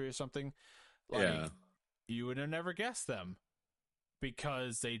mystery or something yeah. like you would have never guessed them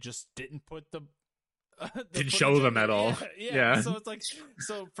because they just didn't put the the Didn't footage show in them there. at all. Yeah. Yeah. So it's like,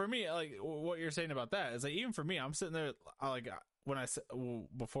 so for me, like what you're saying about that is like, even for me, I'm sitting there, like when I said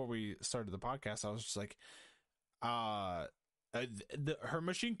before we started the podcast, I was just like, her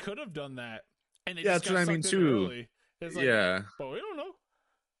machine could have done that, and they Yeah, just that's what got I mean sucked in too. early. It's like, Yeah. but we don't know.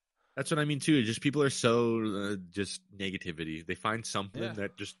 That's what I mean too. Just people are so just negativity. They find Yeah. something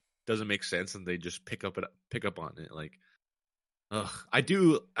that just doesn't make sense and they just pick up on it. Like, ugh. I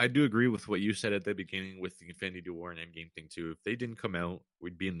do agree with what you said at the beginning with the Infinity War and Endgame thing too. If they didn't come out,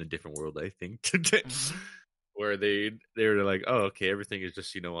 we'd be in a different world, I think. Mm-hmm. Where they're like, oh, okay, everything is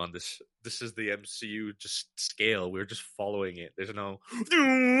just on this is the MCU just scale. We're just following it. There's no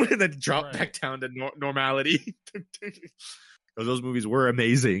and then drop Right. back down to normality. Those movies were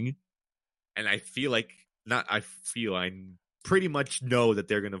amazing, and I feel like not. I pretty much know that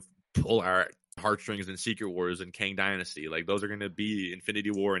they're gonna pull our heartstrings in Secret Wars and Kang Dynasty. Like those are gonna be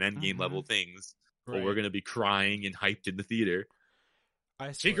Infinity War and Endgame Mm-hmm. level things. But we're Right. gonna be crying and hyped in the theater. I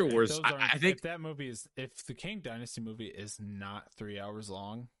swear, Secret if Wars, those aren't, I think if the King Dynasty movie is not 3 hours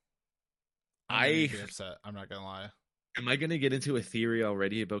long, I'm gonna I be upset. I'm not gonna lie. am I gonna get into a theory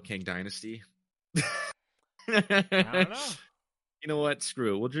already about Kang Dynasty? I don't know. You know what?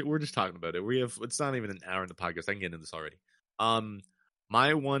 Screw it. We're just talking about it. It's not even an hour in the podcast. I can get into this already.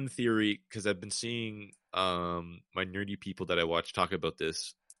 My one theory, because I've been seeing my nerdy people that I watch talk about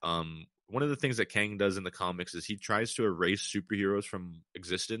this. One of the things that Kang does in the comics is he tries to erase superheroes from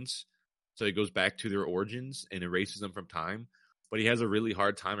existence. So he goes back to their origins and erases them from time. But he has a really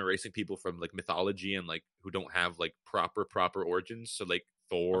hard time erasing people from like mythology and like who don't have like proper origins. So like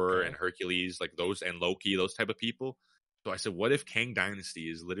Thor and Okay. Hercules, like those, and Loki, those type of people. So I said, what if Kang Dynasty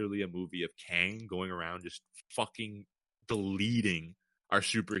is literally a movie of Kang going around just fucking deleting our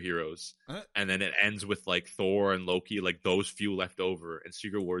superheroes? Uh, And then it ends with like Thor and Loki, like those few left over, and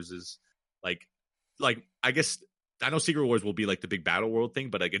Secret Wars is like I guess I know Secret Wars will be like the big Battle World thing,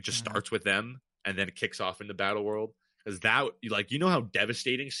 but like it just Mhm. starts with them and then it kicks off into Battle World. Because that, like, you know how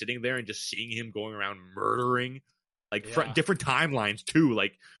devastating sitting there and just seeing him going around murdering, like Yeah. different timelines too.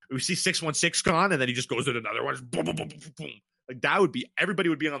 Like we see 616 gone, and then he just goes to another one. Boom, boom, boom, boom, boom. Like that would be everybody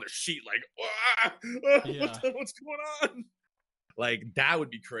would be on their seat, like, Yeah. what's going on? Like that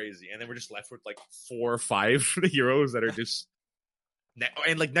would be crazy. And then we're just left with like 4 or 5 heroes that are just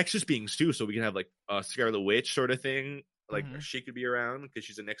and like Nexus beings too, so we can have like a Scarlet Witch sort of thing. Like Mhm. she could be around because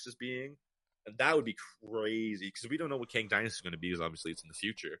she's a Nexus being, and that would be crazy because we don't know what Kang Dynasty is going to be. Because obviously it's in the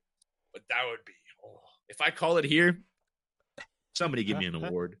future, but that would be. Oh, if I call it here, somebody give me an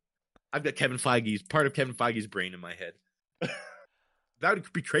award. I've got part of Kevin Feige's brain in my head. That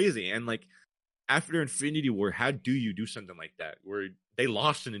would be crazy. And like after Infinity War, how do you do something like that? Where they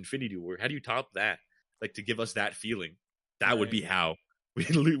lost in Infinity War, how do you top that? Like to give us that feeling, that would Right. be how we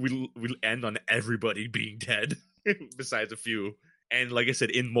end on everybody being dead, besides a few. And like I said,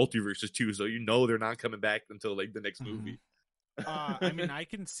 in multiverses too, so you know they're not coming back until like the next Mhm. movie. I mean, I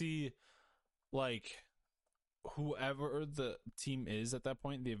can see like whoever the team is at that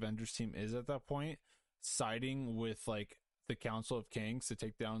point, the Avengers team is at that point, siding with like the Council of Kings to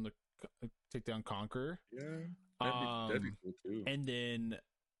take down Conqueror. Yeah, that'd be cool too. And then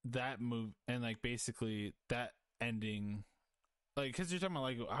that move and like basically that ending, like because you're talking about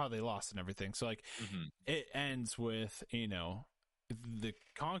like how they lost and everything. So like Mm-hmm. it ends with the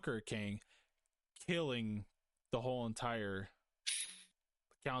Conqueror King killing the whole entire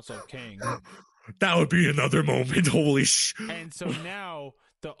Council of Kings. That would be another moment. Holy sh! And so now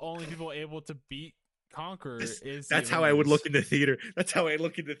the only people able to beat Conqueror is That's how I would look in the theater. That's how I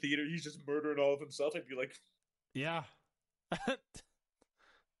look in the theater. He's just murdering all of himself. I'd be like, yeah.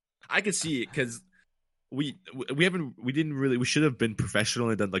 I could see it because we should have been professional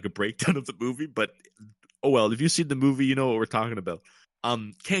and done like a breakdown of the movie. But oh well, if you've seen the movie, you know what we're talking about.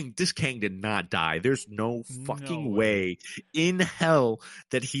 Kang did not die. There's no fucking way in hell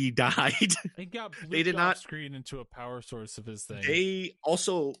that he died. He got They did off not. screen into a power source of his thing. They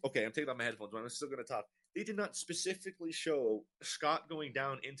also okay. I'm taking off my headphones, but I'm still going to talk. They did not specifically show Scott going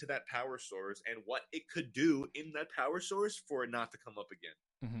down into that power source and what it could do in that power source for it not to come up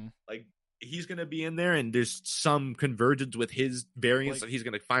again. Mm-hmm. Like he's going to be in there, and there's some convergence with his variants Like, that he's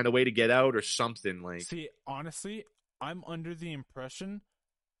going to find a way to get out or something. Like, see, honestly, I'm under the impression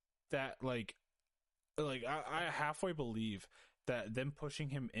that like I halfway believe that them pushing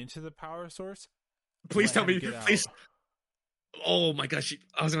him into the power source. please tell me, please. Oh my gosh!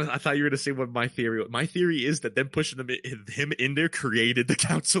 I thought you were going to say what my theory was. My theory is that them pushing him in there created the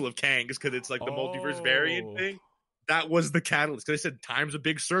Council of Kangs because it's like the multiverse variant thing. That was the catalyst. Because I said time's a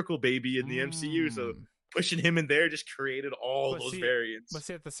big circle, baby, in the MCU. So pushing him in there just created all those variants. But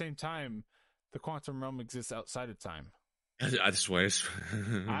see, at the same time, the quantum realm exists outside of time. I swear.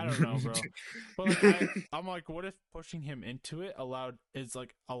 I don't know, bro. But like, I'm like, what if pushing him into it is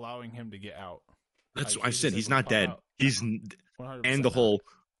like allowing him to get out? That's like, what I said. He's not dead. He's 100% and the whole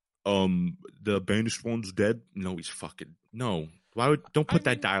the banished one's dead. No, he's fucking no. Don't put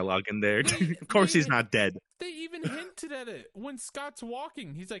that dialogue in there? Of course, he's not dead. They even hinted at it when Scott's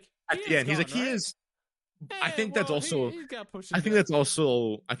walking. He's like, at the end, he's like, he is. I think that's also. I think that's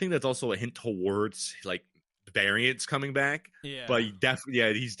also a hint towards like variants coming back. Yeah, but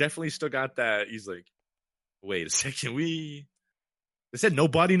he's definitely still got that. He's like, wait a second, they said no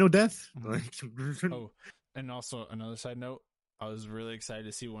body, no death. Oh, and also another side note, I was really excited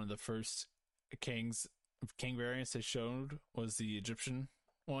to see one of the first King variants they showed was the Egyptian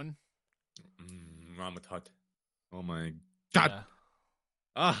one. Ramatot. Oh my god.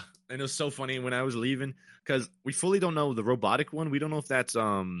 Yeah. And it was so funny when I was leaving because we fully don't know the robotic one. We don't know if that's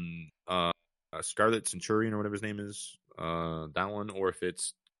Scarlet Centurion or whatever his name is, that one, or if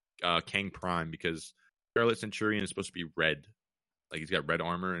it's Kang Prime, because Scarlet Centurion is supposed to be red. Like he's got red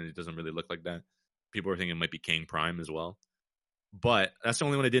armor and it doesn't really look like that. People are thinking it might be Kang Prime as well. But that's the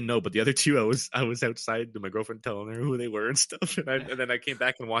only one I didn't know. But the other two, I was outside to my girlfriend telling her who they were and stuff. And then I came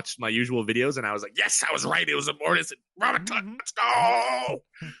back and watched my usual videos and I was like, yes, I was right. It was Immortus and Ramatot. Let's go.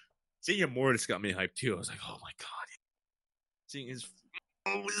 Seeing Immortus got me hyped too. I was like, oh my god. Seeing his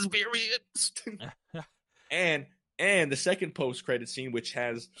variants. and the second post-credit scene, which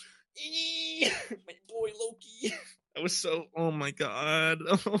has my boy Loki. I was so, oh my god.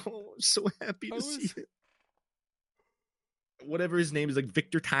 Oh, I'm so happy to see it. Whatever his name is, like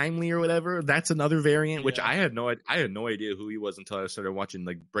Victor Timely or whatever. That's another variant, which I had no idea who he was until I started watching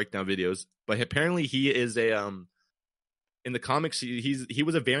like breakdown videos. But apparently he is a in the comics, he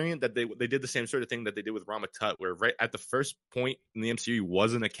was a variant that they did the same sort of thing that they did with Rama Tut, where right at the first point in the MCU, he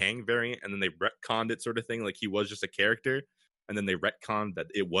wasn't a Kang variant, and then they retconned it, sort of thing, like he was just a character, and then they retconned that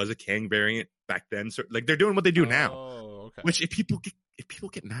it was a Kang variant back then. So like they're doing what they do now, Oh, okay. which if people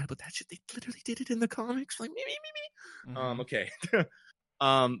get mad about that shit, they literally did it in the comics. Like me. Okay.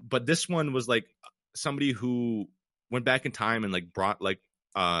 But this one was like somebody who went back in time and like brought like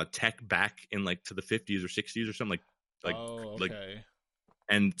tech back in like to the 50s or 60s or something like Oh, like okay.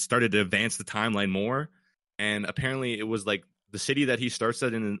 and started to advance the timeline more. And apparently it was like the city that he starts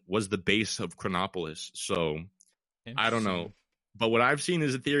at in was the base of Chronopolis. So I don't know. Interesting. But what I've seen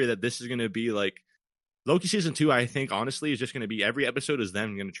is a theory that this is going to be like Loki season 2. I think honestly is just going to be every episode is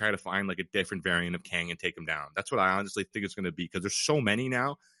them going to try to find like a different variant of Kang and take him down. That's what I honestly think it's going to be, because there's so many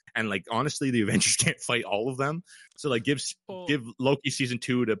now, and like honestly the Avengers can't fight all of them. So like give Loki season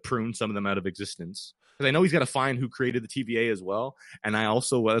 2 to prune some of them out of existence, because I know he's got to find who created the TVA as well. And I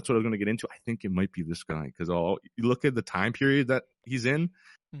also, well, that's what I was going to get into. I think it might be this guy, because you look at the time period that he's in,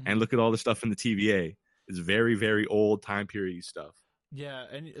 and look at all the stuff in the TVA. It's very, very old time period stuff. Yeah,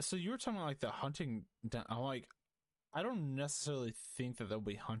 and so you were talking about like the hunting down. I'm like, I don't necessarily think that they'll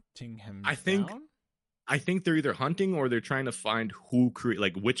be hunting him down. I think they're either hunting or they're trying to find who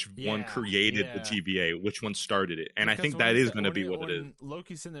which one created the Yeah. TVA, which one started it, and Because I think that is going to be what it is. When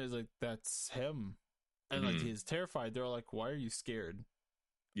Loki's in there, he's like, "That's him," and like he's terrified. They're like, "Why are you scared?"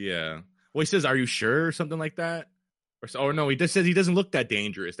 Yeah. Well, he says, "Are you sure?" or something like that. Or no, he just says he doesn't look that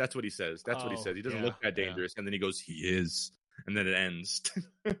dangerous. That's what he says. What he says. He doesn't look that dangerous, and then he goes, "He is," and then it ends.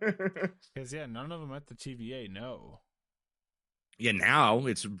 Because none of them at the TVA know. Yeah, now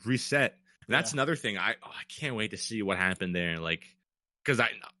it's reset. That's another thing. I can't wait to see what happened there. Like, because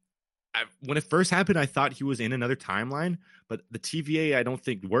I when it first happened, I thought he was in another timeline, but the TVA I don't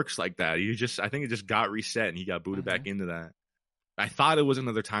think works like that. I think it just got reset and he got booted back into that. I thought it was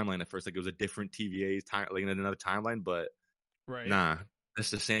another timeline at first, like it was a different TVA time, like in another timeline, but nah, that's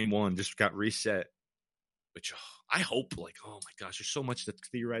the same one, just got reset. Which I hope, like, oh my gosh, there's so much to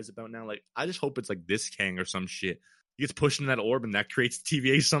theorize about now. Like, I just hope it's like this Kang or some shit. He gets pushed in that orb and that creates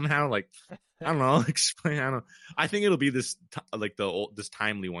TVA somehow. Like, I don't know. Explain. I don't. I think it'll be this this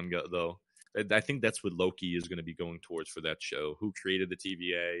timely one though. I think that's what Loki is going to be going towards for that show. Who created the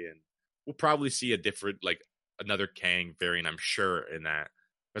TVA, and we'll probably see a different, like another Kang variant. I'm sure in that,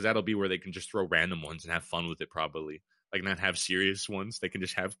 because that'll be where they can just throw random ones and have fun with it. Probably like not have serious ones. They can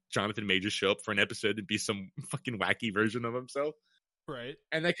just have Jonathan Majors show up for an episode and be some fucking wacky version of himself. Right.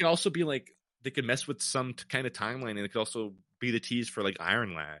 And that could also be like they could mess with some kind of timeline, and it could also be the tease for like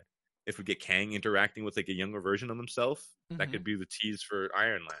Iron Lad. If we get Kang interacting with like a younger version of himself, that could be the tease for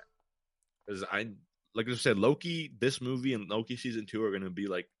Iron Lad. Because like I said, Loki, this movie and Loki season 2 are going to be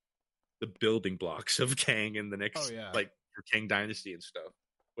like the building blocks of Kang in the next, like for Kang Dynasty and stuff,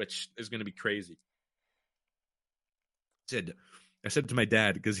 which is going to be crazy. I said to my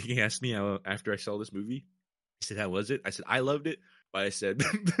dad, because he asked me after I saw this movie, he said, "How was it?" I said, "I loved it." But I said,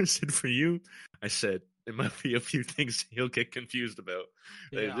 for you, I said, there might be a few things he'll get confused about.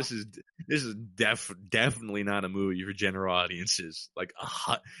 Yeah. This is definitely not a movie for general audiences. Like,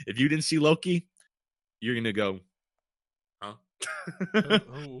 if you didn't see Loki, you're gonna go, huh?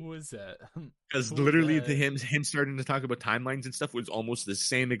 Who is that? Because literally, him starting to talk about timelines and stuff was almost the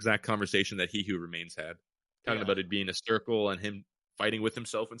same exact conversation that He Who Remains had, talking about it being a circle and him fighting with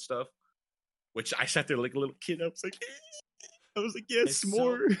himself and stuff. Which I sat there like a little kid. I was like, yes, it's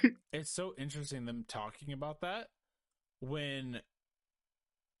more. It's so interesting them talking about that when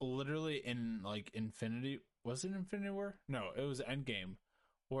literally in like Infinity, was it Infinity War? No, it was Endgame,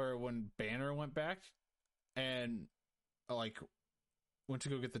 where when Banner went back and like went to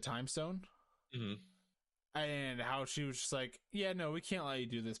go get the Time Stone, and how she was just like, yeah, no, we can't let you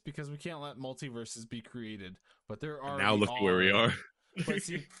do this because we can't let multiverses be created. But there are now look at where we are. But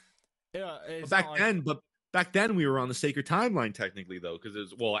see, back then we were on the sacred timeline technically though,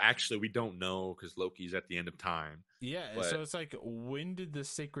 because actually we don't know because Loki's at the end of time. Yeah, so it's like, when did the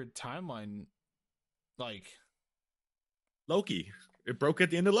sacred timeline, like Loki? It broke at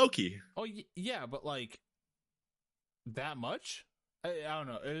the end of Loki. Oh yeah, but like that much? I don't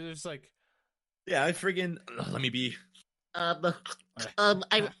know. It's like, yeah, I friggin' let me be. I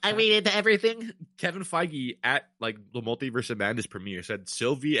read into everything. Kevin Feige at like the Multiverse of Madness premiere said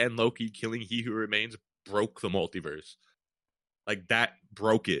Sylvie and Loki killing He Who Remains broke the multiverse. Like that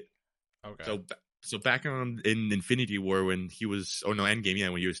broke it. Okay. So back on in Infinity War when he was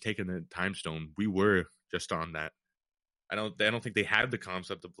Endgame, when he was taking the Time Stone, we were just on that. I don't think they had the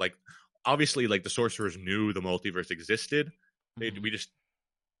concept of like, obviously like the sorcerers knew the multiverse existed. They just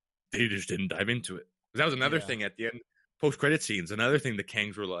didn't dive into it. That was another thing at the end. post credit scenes, another thing the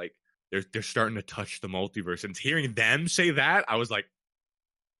Kangs were like, they're starting to touch the multiverse, and hearing them say that, I was like,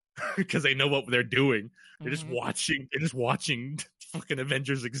 because they know what they're doing. They're just Mm-hmm. watching. They're just watching fucking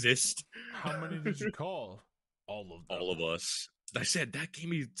Avengers exist. How many did you call? All of All them. of us. I said that gave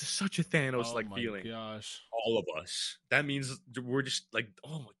me such a Thanos Oh like my feeling. gosh. All of us. That means we're just like,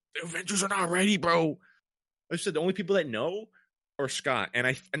 oh, the Avengers are not ready, bro. I said the only people that know are Scott, and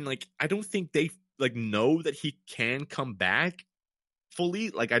I don't think they like know that he can come back fully.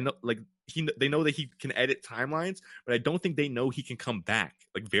 Like I know, like they know that he can edit timelines, but I don't think they know he can come back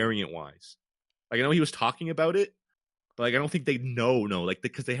like variant wise. Like I know he was talking about it, but like I don't think they know, like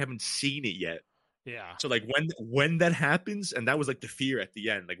because they haven't seen it yet. Yeah. So like when that happens, and that was like the fear at the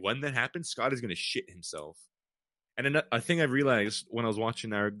end. Like when that happens, Scott is gonna shit himself. And then a thing I realized when I was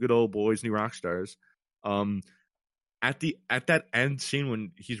watching our good old boys, New Rockstars, um, at that end scene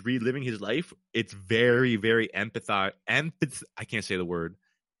when he's reliving his life, it's very very I can't say the word.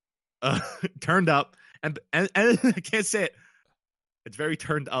 Turned up and I can't say it. It's very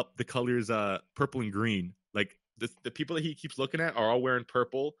turned up. The colors purple and green. Like the people that he keeps looking at are all wearing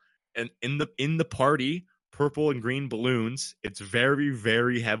purple, and in the party, purple and green balloons. It's very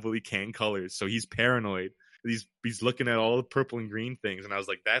very heavily can colors. So he's paranoid. He's looking at all the purple and green things, and I was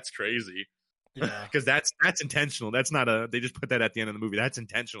like, that's crazy. Yeah. Because that's intentional. That's not they just put that at the end of the movie. That's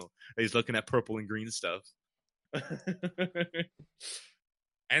intentional. He's looking at purple and green stuff.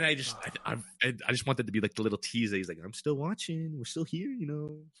 And I just want that to be like the little tease that he's like, I'm still watching. We're still here,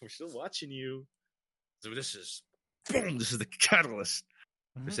 We're still watching you. So this is boom. This is the catalyst.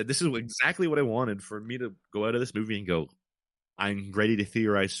 Mm-hmm. I said this is exactly what I wanted for me to go out of this movie and go, I'm ready to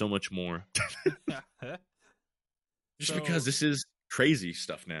theorize so much more. Just because this is crazy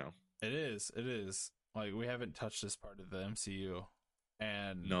stuff now. It is. It is. Like, we haven't touched this part of the MCU.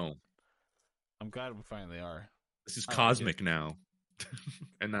 And no, I'm glad we finally are. This is cosmic now.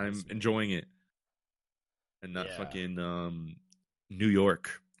 And I'm enjoying it. And not fucking New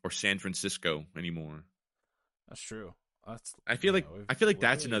York or San Francisco anymore. That's true. I feel like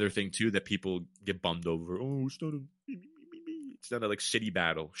that's another thing too that people get bummed over. Oh, it's not a like city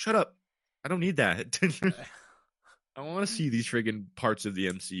battle. Shut up. I don't need that. I want to see these friggin' parts of the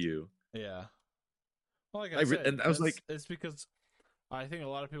MCU. Yeah. Well, like I said, and I was like, it's because I think a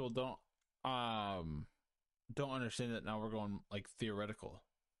lot of people don't understand that now we're going like theoretical.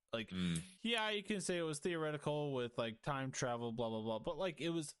 Like, yeah, you can say it was theoretical with like time travel, blah blah blah, but like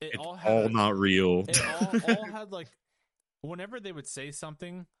it's all not real. It all had like, whenever they would say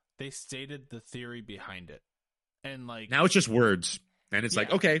something, they stated the theory behind it, and like now it's just words, and it's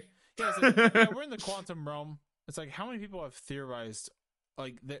like, okay, yeah, it's like, we're in the quantum realm. It's like, how many people have theorized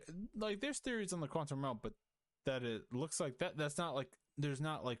like there's theories on the quantum realm, but that it looks like that's not like, there's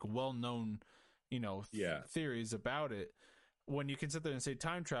not like well known theories about it. When you can sit there and say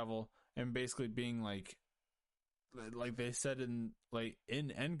time travel and basically being like they said in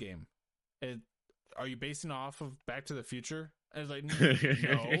Endgame, are you basing off of Back to the Future? And it's like,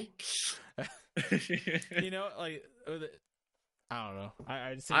 no. Like, I don't know.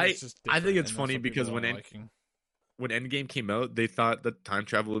 I think it's funny because when Endgame came out, they thought that time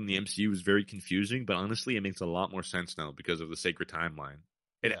travel in the MCU was very confusing, but honestly, it makes a lot more sense now because of the sacred timeline.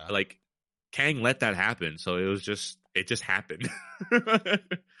 Like Kang let that happen, so it just happened.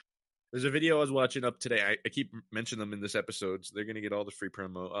 There's a video I was watching up today. I keep mentioning them in this episode, so they're gonna get all the free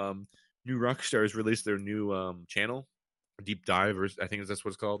promo. New Rockstars released their new channel, Deep Dive, or I think that's what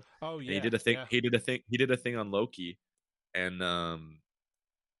it's called. Oh yeah, and he did a thing. Yeah. He did a thing on Loki, and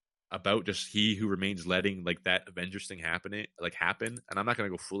about just he who remains letting like that Avengers thing happen. And I'm not gonna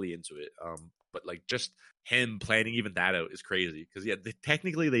go fully into it. But like just him planning even that out is crazy because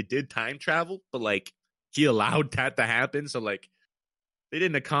technically they did time travel, but like he allowed that to happen, so like they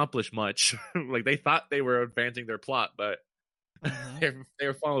didn't accomplish much. Like they thought they were advancing their plot, but they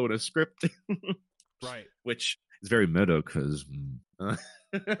were following a script, right? Which is very meta because,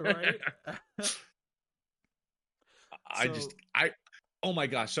 right. Oh my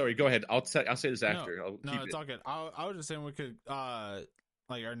gosh! Sorry, go ahead. I'll say this after. No, it's all good. I was just saying we could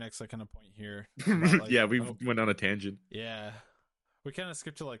like our next kind of point here. About, yeah, we went on a tangent. Yeah, we kind of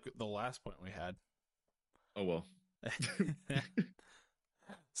skipped to like the last point we had. Oh well.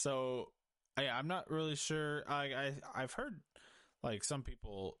 So, I'm not really sure. I've heard like some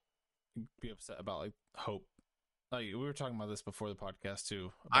people be upset about like Hope. Like we were talking about this before the podcast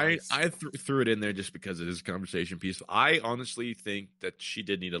too. I threw it in there just because it is a conversation piece. I honestly think that she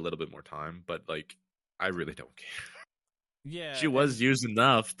did need a little bit more time, but like I really don't care. Yeah, she was used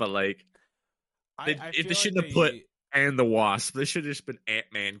enough, but like they shouldn't have put and the Wasp. This should have just been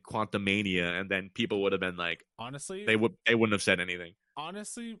Ant-Man Quantumania, and then people would have been like, Honestly, they wouldn't have said anything.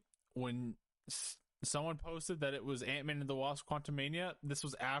 honestly, when someone posted that it was Ant-Man and the Wasp Quantumania, this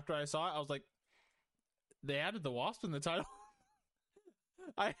was after I saw it. I was like, they added the Wasp in the title.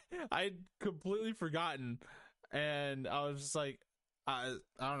 I'd completely forgotten, and I was just like, I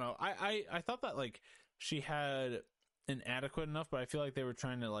don't know. I thought that like she had an adequate enough, but I feel like they were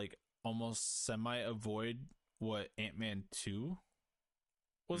trying to like almost semi avoid what Ant-Man 2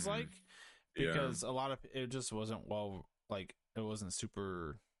 was Mhm. like, Yeah. because a lot of it just wasn't well, like it wasn't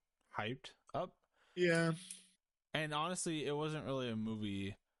super hyped up, Yeah. and honestly, it wasn't really a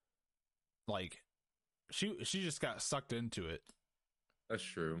movie. Like she just got sucked into it, That's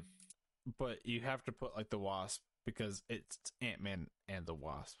true. but you have to put like the Wasp because it's Ant-Man and the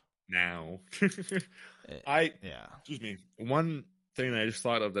Wasp. Now. It, I yeah. excuse me. One thing that I just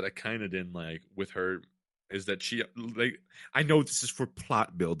thought of that I kind of didn't like with her is that she like I know this is for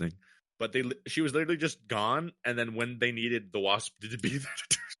plot building, but she was literally just gone, and then when they needed the Wasp to be there to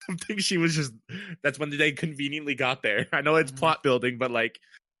do something, she was just that's when they conveniently got there. I know it's Mm-hmm. plot building, but like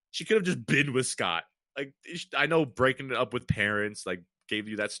she could have just been with Scott. Like I know breaking it up with parents like gave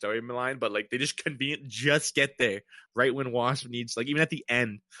you that storyline, but like they just convenient just get there right when Wasp needs like even at the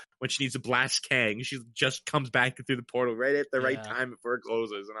end when she needs to blast Kang, she just comes back through the portal right at the right Yeah. time before it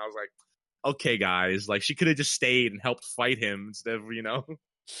closes, and I was like, okay, guys, like she could have just stayed and helped fight him instead of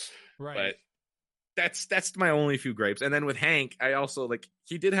Right. But that's my only few gripes. And then with Hank, I also like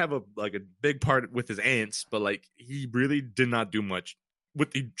he did have a big part with his ants, but like he really did not do much.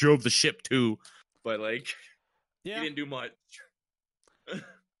 He drove the ship too, but like he Yeah. didn't do much. Didn't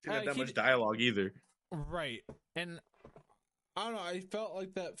have that He much dialogue either. right. And I don't know. I felt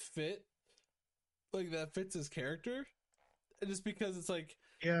like that fits his character, just because it's like,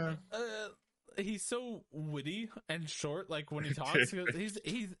 Yeah. he's so witty and short. Like when he talks,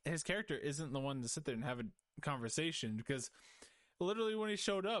 his character isn't the one to sit there and have a conversation. Because literally when he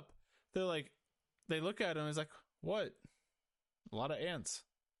showed up, they're like, they look at him. It's like, what? A lot of ants.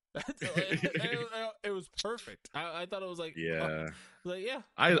 It was perfect. I thought it was like, Yeah. like yeah,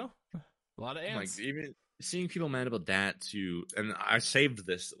 I a lot of like ants. even seeing people mad about that too, and I saved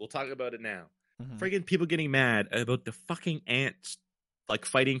this. We'll talk about it now. Mm-hmm. Friggin' people getting mad about the fucking ants like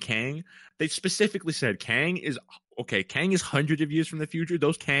fighting Kang. They specifically said Kang is okay. Kang is hundreds of years from the future.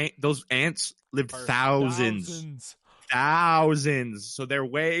 Those ants lived thousands. Thousands. So they're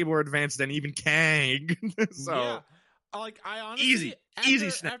way more advanced than even Kang. Yeah, So like I honestly, easy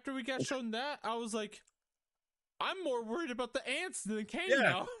snap. after we got shown that, I was like, I'm more worried about the ants than Kang Yeah,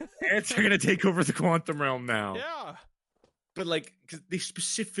 now. ants are gonna take over the quantum realm now. Yeah, But like, 'cause they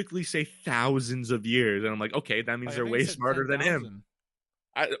specifically say thousands of years, and I'm like, okay, that means like, I they're think it way said smarter than him. 10,000.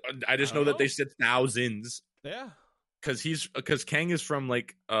 I I just don't know that they know. said thousands Yeah, because Kang is from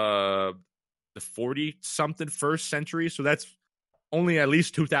like the 40 something first century, so that's only at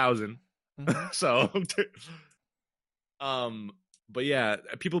least 2000. mm-hmm. So um but yeah,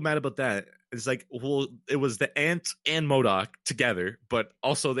 people mad about that. It's like, well, it was the ant and MODOK together, but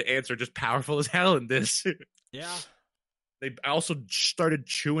also the ants are just powerful as hell in this. Yeah, They also started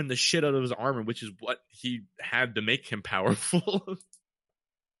chewing the shit out of his armor, which is what he had to make him powerful.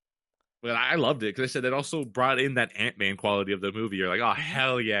 But I loved it because I said it also brought in that Ant-Man quality of the movie. You're like, oh, mm-hmm.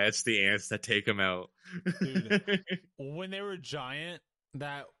 hell yeah, it's the ants that take him out. Dude. When they were giant,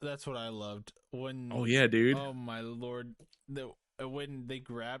 that's what I loved. When Oh yeah, dude. oh my lord, when they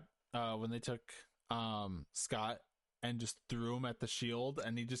grabbed when they took Scott and just threw him at the shield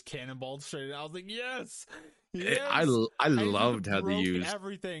and he just cannonballed straight. I was like, yes, I yes. I And he loved how they broke used.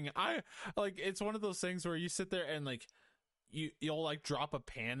 everything. I like it's one of those things where you sit there and like you'll like drop a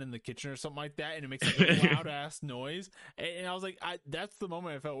pan in the kitchen or something like that, and it makes like a loud ass noise. And I was like, that's the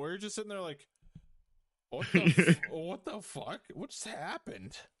moment I felt where you're just sitting there like, what the fuck? What just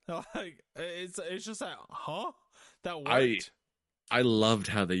happened? Like it's just that, huh? That worked. I loved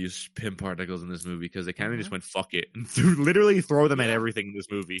how they used pin particles in this movie because they kind of Mm-hmm. just went fuck it and literally throw them at Yeah. everything in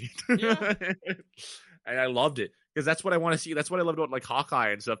this movie. Yeah. And I loved it because that's what I want to see. That's what I loved about like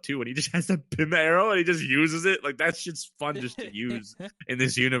Hawkeye and stuff too. When he just has that pin arrow and he just uses it, like that's just fun just to use in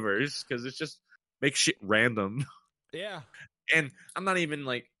this universe because it's just makes shit random. Yeah. And I'm not even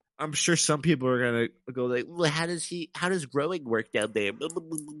like, I'm sure some people are gonna go like, well, how does growing work down there?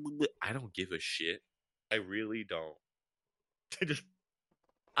 I don't give a shit. I really don't.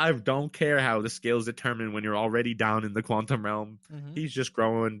 I don't care how the scale is determined when you're already down in the quantum realm. Mm-hmm. He's just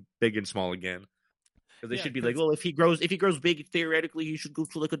growing big and small again. Because they Yeah, should be like, well, if he grows big, theoretically, he should go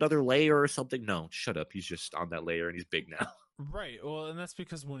to like another layer or something. No, shut up. He's just on that layer and he's big now. Right. Well, and that's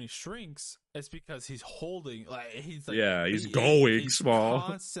because when he shrinks, it's because he's holding, like he's like Yeah, he's going he's small.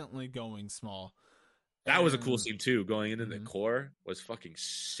 constantly going small. That was a cool And scene too. Going into the mhm. core was fucking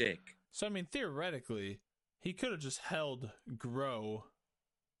sick. So I mean, theoretically, he could have just held grow,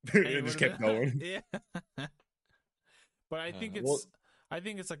 and he It would just have kept been going. yeah. But Well, I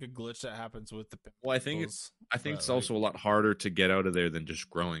think it's like a glitch that happens with the pin well, particles. I think But it's like, also a lot harder to get out of there than just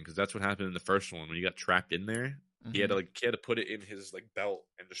growing because that's what happened in the first one when he got trapped in there. mhm. He had to put it in his like belt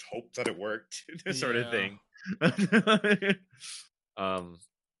and just hope that it worked, sort of Yeah. thing. um,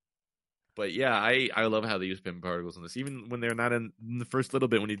 but yeah, I love how they use pin particles in this, even when they're not in the first little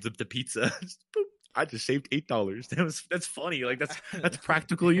bit when he dipped the pizza. Boop, I just saved $8. That's funny. Like that's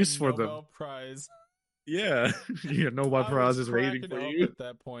practical use And for them. Nobel Prize. Yeah, you know what I was prize is waiting cracking for up you. at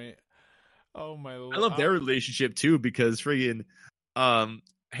that point. Oh my I lord! love their relationship too because friggin'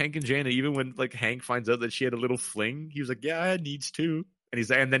 Hank and Janet, even when like Hank finds out that she had a little fling, he was like, "Yeah, I had needs too." And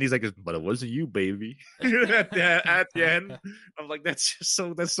then he's like, "But it wasn't you, baby." At the end, I'm like, that's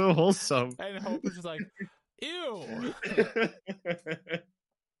so wholesome. And Hope is just like, ew.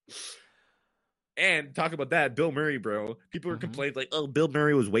 And talk about that, Bill Murray, bro. People are hmm complaining like, "Oh, Bill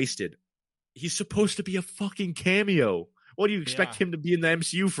Murray was wasted." He's supposed to be a fucking cameo. What do you expect Yeah. him to be in the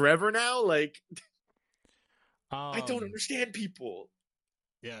MCU forever now? Like, I don't Um. understand people.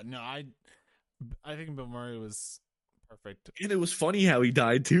 Yeah. No. I think Bill Murray was perfect. And it was funny how he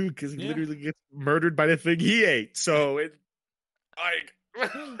died too, because he Yeah. literally gets murdered by the thing he ate. So it like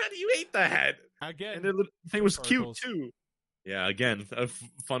how do you eat that? And Again, the thing pin was cute particles. too. Yeah, again, a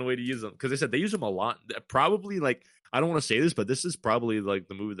fun way to use them because they said they use them a lot. Probably like I don't want to say this, but this is probably like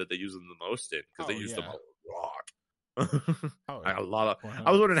the movie that they use them the most in because they Oh used them yeah. a lot. Oh A yeah. lot of. One I was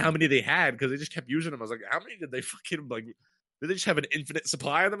hundred wondering how percent. many they had because they just kept using them. I was like, how many did they fucking like? Did they just have an infinite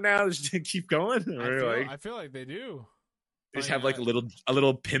supply of them now? Just keep going, or like I feel like they do. they just Like have like a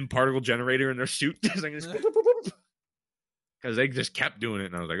little pin particle generator in their suit because they just kept doing it,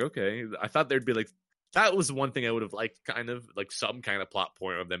 and I was like, okay. I thought there'd be like that was the one thing I would have liked, kind of like some kind of plot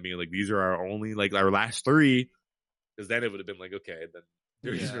point of them being like these are our only like our last three, because then it would have been like okay, then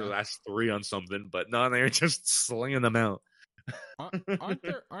these are the yeah. last three on something, but no, they're just slinging them out.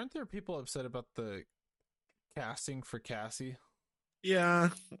 Aren't there people upset about the casting for Cassie? Yeah,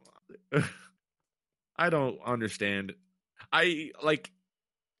 I don't understand. I like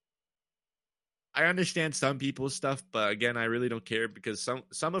I understand some people's stuff, but again, I really don't care because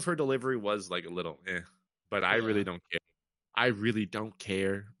some of her delivery was like a little but I really Yeah. don't care. I really don't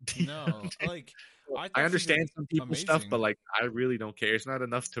care. No. Like I I thought she did understand some people's stuff, but amazing. like I really don't care. It's not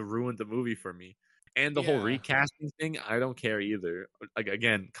enough to ruin the movie for me. And the whole Yeah. recasting thing, I don't care either. Like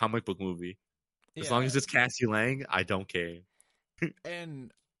again, comic book movie. As long Yeah. as it's Cassie Lang, I don't care.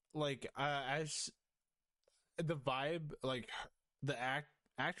 And like as the vibe, like the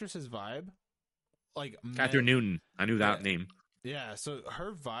actress's vibe, like Catherine met. Newton, I knew Yeah. that name. Yeah. So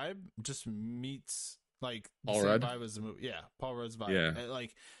her vibe just meets like the Paul same Rudd. vibe as the movie. Yeah. Paul Rudd's vibe. Yeah,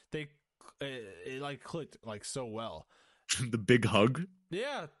 Like they, it like clicked like so well. the big hug.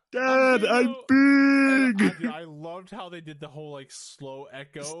 Yeah, I'm Dad, big I'm though. And big. I loved how they did the whole like slow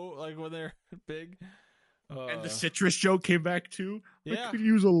echo, like when they're big. And the Uh, citrus joke came back too. I yeah. could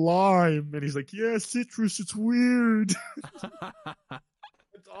use a lime, and he's like, "Yeah, citrus. It's weird."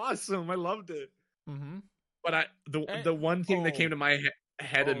 It's awesome. I loved it. mm-hmm. But And, the one thing that came oh, to my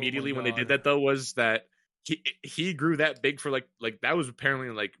head oh my immediately when they did god. that though was that he grew that big for like that was apparently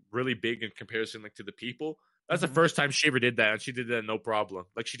like really big in comparison like to the people. That's the Mm-hmm. first time she ever did that, and she did that no problem.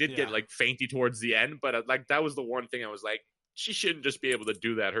 Like she did get Yeah, like fainty towards the end, but like that was the one thing I was like, she shouldn't just be able to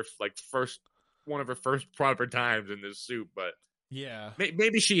do that. Her like first one of her first proper times in this suit, but yeah.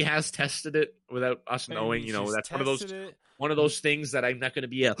 maybe she has tested it without us knowing. Maybe You know, she's that's tested it. one of those things that I'm not going to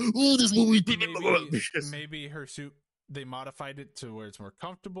be a oh this movie because Maybe her suit they modified it to where it's more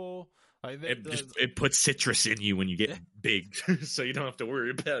comfortable. Like it puts citrus in you when you get big, so you don't have to worry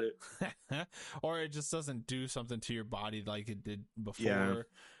about it. or it just doesn't do something to your body like it did Yeah, before.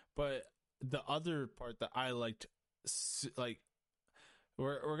 But the other part that I liked, like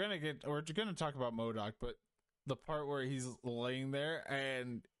we're gonna talk about Modoc, but the part where he's laying there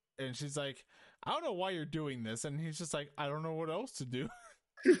and she's like, I don't know why you're doing this, and he's just like, I don't know what else to do.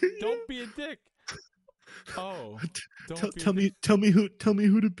 Don't be a dick. Oh, don't be a dick. tell me who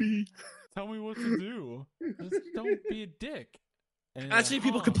to be. Tell me what to do. Just don't be a dick. And you're I've like, seen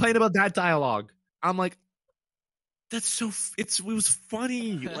people huh? complain about that dialogue. I'm like, that's so. It was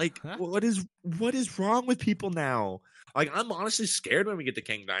funny. Like, what is wrong with people now? Like, I'm honestly scared when we get to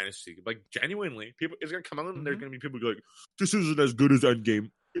Kang Dynasty. Like, genuinely, people it's gonna come out and there's Mm-hmm. gonna be people who go like, this isn't as good as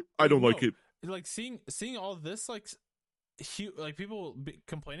Endgame. I Like don't like no, it. like seeing all this, like like people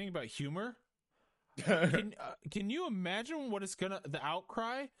complaining about humor. Can you imagine what it's gonna the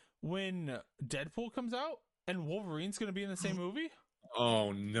outcry when Deadpool comes out and Wolverine's gonna be in the same movie?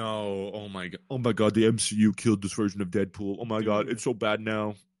 Oh no! Oh my god! Oh my god! The MCU killed this version of Deadpool. Oh my god! Dude, It's so bad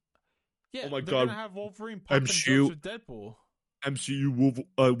now. yeah, Oh my they're gonna god! have Wolverine popping jokes MCU with Deadpool.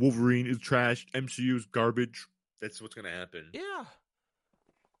 Wolverine is trash. MCU is garbage. That's what's gonna happen. Yeah.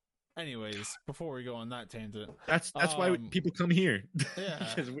 Anyways, before we go on that tangent, That's why people come here yeah,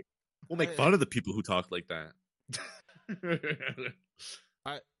 because we'll make fun of the people who talk like that.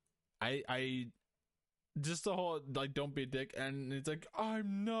 I just the whole like don't be a dick, and it's like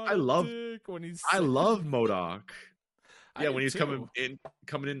I'm not I a love dick when he's. I love MODOK. I Yeah, do when he's too.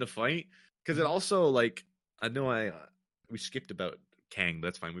 coming in to fight, because it Mhm. also like I know we skipped about Kang. But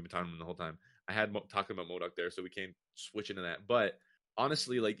that's fine. We've been talking about him the whole time. I had talking about MODOK there, so we can't switch into that. But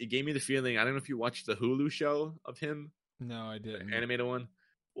honestly, like it gave me the feeling. I don't know if you watched the Hulu show of him, No, I the didn't. animated one.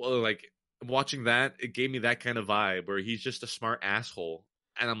 Well, like watching that, it gave me that kind of vibe where he's just a smart asshole,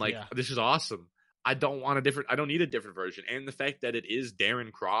 and I'm like, Yeah. this is awesome. I don't need a different version. And the fact that it is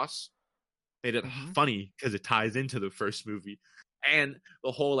Darren Cross made it Mhm. funny because it ties into the first movie. And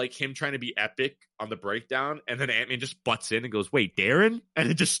the whole like him trying to be epic on the breakdown, and then Ant-Man just butts in and goes, "Wait, Darren?" and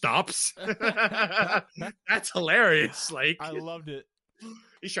it just stops. That's hilarious. Like I loved it.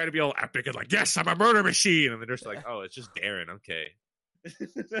 he's trying to be all epic and like, "Yes, I'm a murder machine," and they're just like, "Oh, it's just Darren." Okay,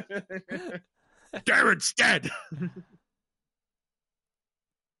 Darren's dead.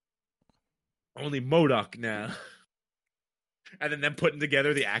 Only MODOK now. And then them putting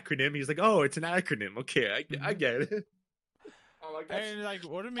together the acronym. He's like, "Oh, it's an acronym. Okay, I get it." Oh, like that's And like,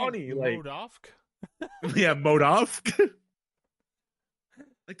 what do you mean, funny. Like, Modofk? yeah, MODOK.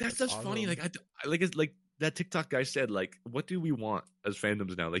 Like that's funny. Awesome. Like like it's like that TikTok guy said. Like, what do we want as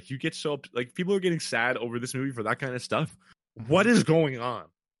fandoms now? Like, you get so like people are getting sad over this movie for that kind of stuff. What is going on?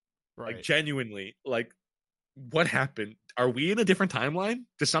 Like, Right. genuinely, like, what happened? Are we in a different timeline?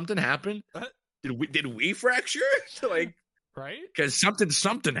 Did something happen? Did we fracture? Like, Right? because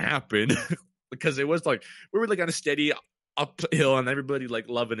something happened. Because it was like we were like on a steady uphill and everybody like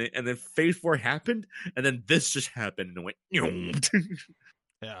loving it, and then phase 4 happened, and then this just happened and it went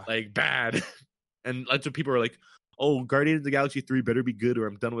Yeah. like bad. And lots of people are like, "Oh, Guardians of the Galaxy 3 better be good or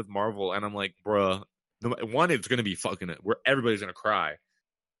I'm done with Marvel." And I'm like, bruh, one, it's gonna be fucking it where everybody's gonna cry.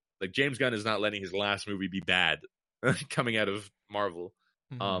 Like, James Gunn is not letting his last movie be bad coming out of Marvel.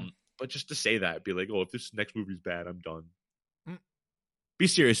 Mm-hmm. But just to say that, be like, "Oh, if this next movie's bad, I'm done." Mm. Be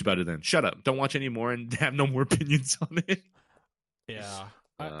serious about it then. Shut up. Don't watch anymore and have no more opinions on it. Yeah.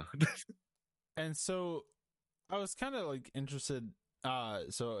 Uh, And so I was kind of like interested.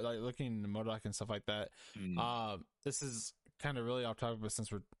 So like looking into Modoc and stuff like that. This is kind of really off topic, but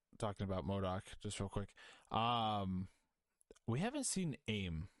since we're talking about Modoc, just real quick, we haven't seen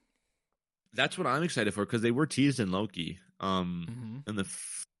AIM. That's what I'm excited for because they were teased in Loki. In the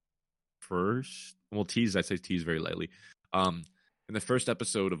first, well, I say tease very lightly. In the first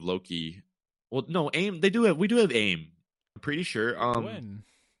episode of Loki, well, no, AIM. We do have AIM. I'm pretty sure. When?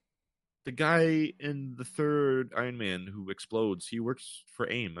 The guy in the third Iron Man who explodes, he works for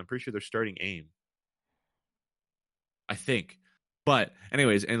AIM. I'm pretty sure they're starting AIM. I think. But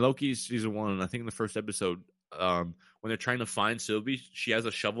anyways, in Loki season 1, I think in the first episode, when they're trying to find Sylvie, she has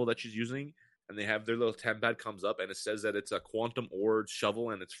a shovel that she's using, and they have their little tempad comes up, and it says that it's a quantum ore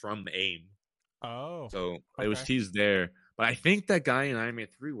shovel, and it's from AIM. Oh, So okay. it was teased there. But I think that guy in Iron Man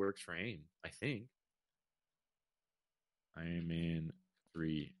 3 works for AIM. I think. Iron Man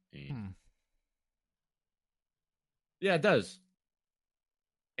 3 AIM. Yeah, it does.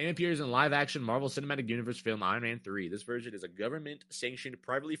 AIM appears in live-action Marvel Cinematic Universe film Iron Man 3. This version is a government-sanctioned,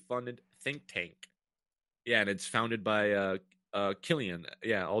 privately funded think tank. Yeah, and it's founded by Killian.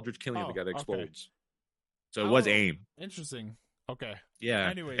 Yeah, Aldrich Killian, the guy that explodes. Okay. So it was AIM. Interesting. Okay. Yeah.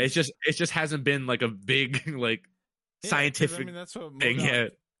 Anyways, it just hasn't been like a big like scientific that's what thing MODOK,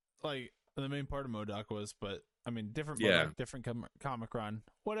 yet. like the main part of MODOK was, but I mean, different Yeah. MODOK, different comic run,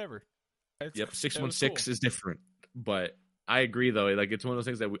 whatever. Yep, 616 is different, but I agree though. Like, it's one of those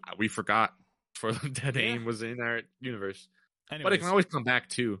things that we forgot for that AIM was in our universe. Anyways. But it can always come back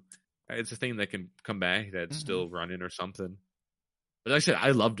too. It's a thing that can come back that's still running or something. But like I said,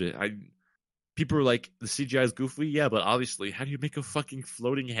 I loved it. People were like, the CGI is goofy. Yeah, but obviously, how do you make a fucking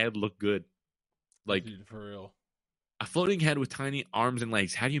floating head look good? Like, dude, for real. A floating head with tiny arms and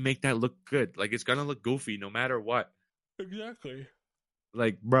legs. How do you make that look good? Like, it's gonna look goofy no matter what. Exactly.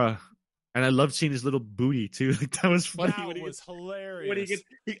 Like, bruh. And I loved seeing his little booty too. Like, that was funny. That was hilarious.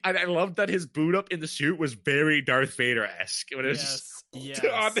 I loved that his boot up in the suit was very Darth Vader esque. When it was yes.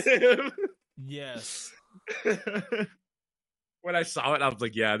 on him. Yes. when I saw it, I was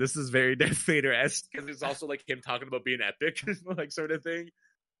like, yeah, this is very Darth Vader-esque because it's also like him talking about being epic, like sort of thing.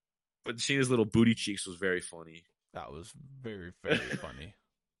 But seeing his little booty cheeks was very funny. That was very, very funny.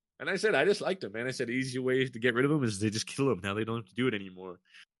 And I said, I just liked him, man. I said, the easy way to get rid of him is they just kill him. Now they don't have to do it anymore.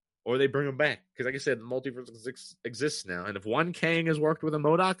 Or they bring him back. Because like I said, the multiverse exists now. And if one Kang has worked with a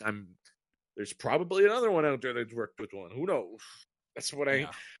MODOK, there's probably another one out there that's worked with one. Who knows? That's what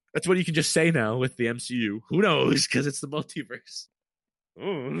That's what you can just say now with the MCU. Who knows? Because it's the multiverse.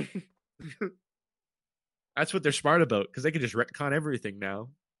 Oh. That's what they're smart about. Because they can just retcon everything now.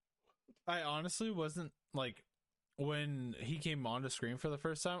 I honestly wasn't like, when he came onto screen for the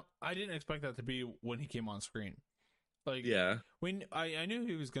first time, I didn't expect that to be when he came on screen. Like, yeah, when I knew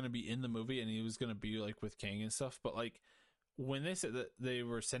he was going to be in the movie and he was going to be like with Kang and stuff, but like when they said that they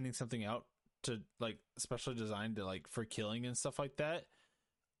were sending something out to like specially designed to like for killing and stuff like that,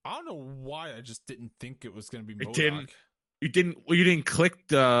 I don't know why I just didn't think it was going to be MODOK. You didn't click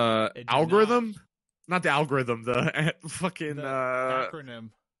the algorithm? Not the algorithm, the fucking acronym.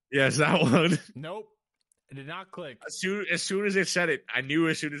 Yes, that one. Nope. It did not click. As soon as it said it, I knew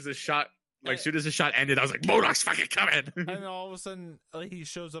as soon as the shot ended, I was like, MODOK's fucking coming. And all of a sudden, like, he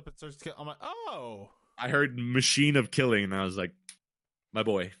shows up and starts to kill. I'm like, oh. I heard machine of killing, and I was like, my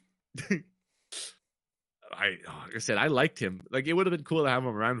boy. Like I said, I liked him. Like, it would have been cool to have him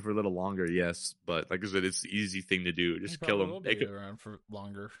around for a little longer, yes. But like I said, it's the easy thing to do. Just kill him. Will be around for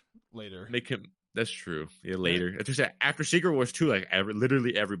longer later. Make him. That's true. Yeah, later. After Secret Wars 2, like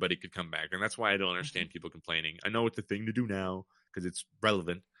literally everybody could come back, and that's why I don't understand people complaining. I know it's the thing to do now because it's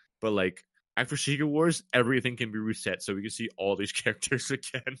relevant, but like after Secret Wars, everything can be reset, so we can see all these characters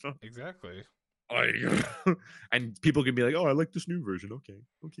again. Exactly. And people can be like, "Oh, I like this new version."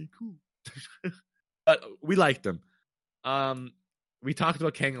 Okay, cool. But we liked them. We talked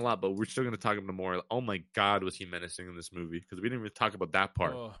about Kang a lot, but we're still going to talk about more. Oh my God, was he menacing in this movie? Because we didn't even talk about that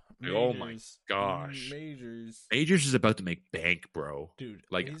part. Oh my gosh, Majors is about to make bank, bro. Dude,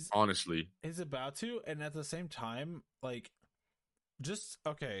 like honestly, he's about to, and at the same time, like, just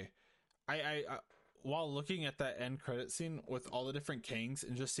okay. I while looking at that end credit scene with all the different Kangs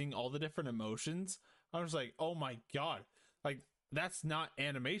and just seeing all the different emotions, I was like, oh my God, like that's not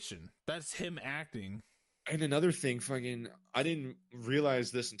animation. That's him acting. And another thing, I didn't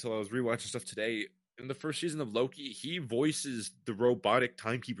realize this until I was rewatching stuff today. In the first season of Loki, he voices the robotic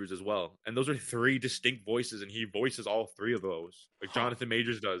timekeepers as well. And those are 3 distinct voices, and he voices all 3 of those, like Jonathan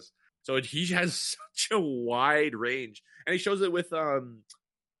Majors does. So he has such a wide range. And he shows it with, oh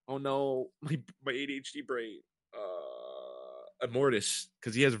no, my ADHD brain, Immortus,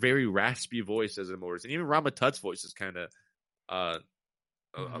 because he has a very raspy voice as Immortus. And even Rama Tut's voice is kind of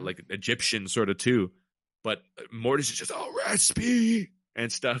like Egyptian sort of too. But Mortis is just all raspy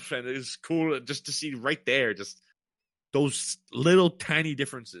and stuff, and it's cool just to see right there, just those little tiny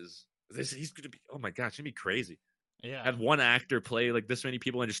differences. He's gonna be, oh my gosh, it's gonna be crazy. Yeah, have one actor play like this many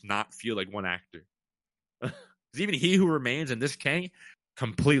people and just not feel like one actor. Even He Who Remains and this Kang,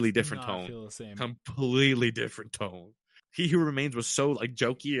 completely different tone. Feel the same. Completely different tone. He Who Remains was so like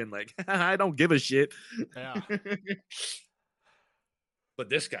jokey and like I don't give a shit. Yeah. But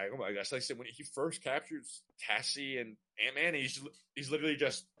this guy, oh my gosh! Like I said, when he first captures Cassie and Ant-Man, he's literally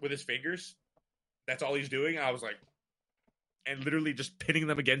just with his fingers. That's all he's doing. I was like, and literally just pinning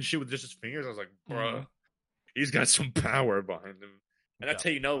them against you with just his fingers. I was like, bruh, he's got some power behind him. And that's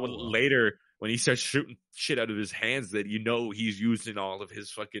how you know later when he starts shooting shit out of his hands that you know he's using all of his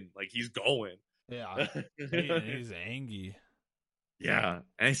fucking like he's going. Yeah, he's angry. Yeah,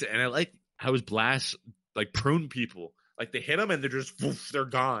 and I like how his blast like prune people. Like, they hit him and they're just, woof, they're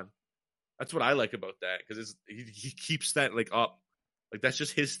gone. That's what I like about that, because he keeps that, like, up. Like, that's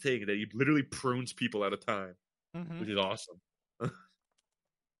just his thing, that he literally prunes people at a time, which is awesome.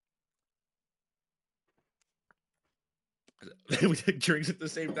 We took drinks at the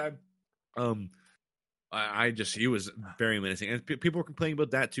same time. He was very menacing. And people were complaining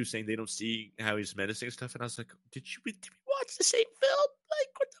about that, too, saying they don't see how he's menacing and stuff. And I was like, did we watch the same film? Like,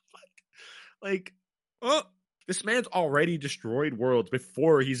 what the fuck? Like, oh. This man's already destroyed worlds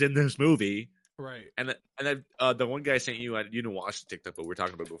before he's in this movie, right? And the one guy sent you didn't watch the TikTok, but we were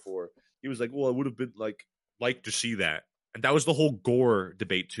talking about it before. He was like, "Well, I would have been like to see that," and that was the whole gore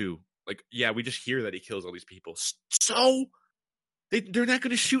debate too. Like, yeah, we just hear that he kills all these people, so they're not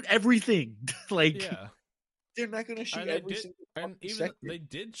going to shoot everything. Like, yeah. They're not going to shoot every single. And even they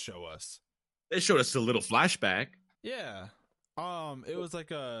did show us. They showed us a little flashback. Yeah, it was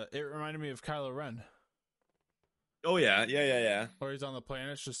like it reminded me of Kylo Ren. Oh, yeah. Or he's on the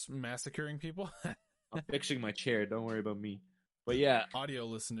planet just massacring people. I'm fixing my chair. Don't worry about me. But yeah. Audio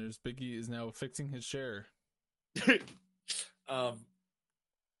listeners, Biggie is now fixing his chair. Um,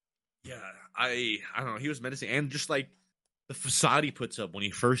 yeah, I don't know. He was menacing, and just like the facade he puts up when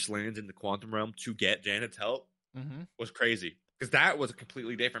he first lands in the quantum realm to get Janet's help Mm-hmm. was crazy because that was a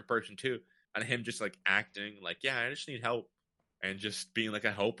completely different person too, and him just like acting like, yeah, I just need help, and just being like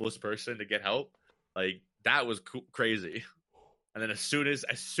a helpless person to get help, like that was crazy. And then as soon as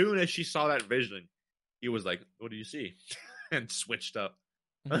she saw that vision, he was like, "What do you see?" and switched up.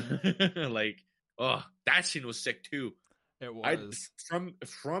 Mm-hmm. Like, oh, that scene was sick too. It I was.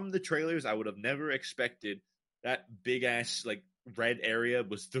 from the trailers, I would have never expected that big ass like red area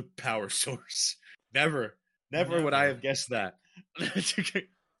was the power source. Never, never would I Never. have guessed that.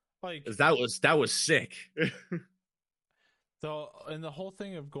 Like, That was sick. and the whole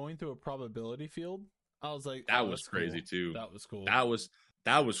thing of going through a probability field, I was like, That oh, was that's crazy cool. too. That was cool. That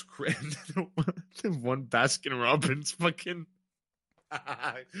was crazy. One Baskin Robbins fucking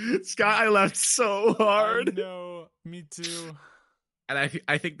Scott, I laughed so I hard. know. Me too. And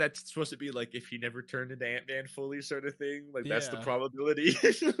I think that's supposed to be like if he never turned into Ant-Man fully sort of thing. Like that's the Yeah. probability.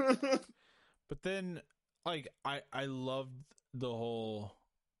 But then, like, I loved the whole,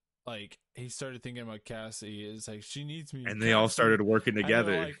 like, he started thinking about Cassie. It's like, she needs me, And they all Cassie. started working And they're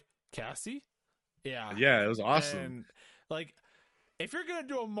together. like, Cassie? Yeah. Yeah, it was awesome. And, like, if you're going to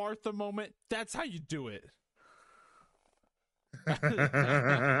do a Martha moment, that's how you do it.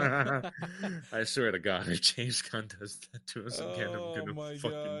 I swear to God, if James Gunn does that to us again, I'm Oh gonna my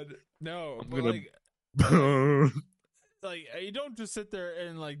fucking, god. No, I'm but gonna. like you don't just sit there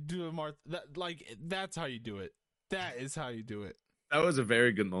and like do a Martha. That like that's how you do it. That is how you do it. That was a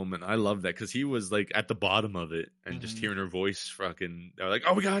very good moment. I love that because he was like at the bottom of it, and just Mm-hmm. hearing her voice, fucking, they're like,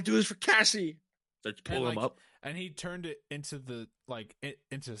 "Oh, we gotta do this for Cassie." Let's And pull him like, up. and he turned it into the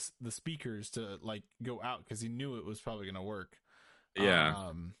into the speakers to like go out because he knew it was probably gonna work.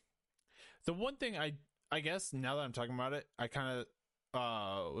 Yeah, The one thing I guess now that I'm talking about it, I kind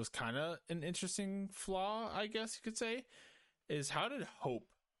of was kind of an interesting flaw, I guess you could say, is how did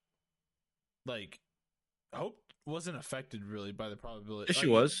like Hope wasn't affected really by the probability. yes, she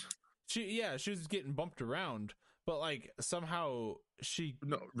Like was. she was getting bumped around, but like somehow she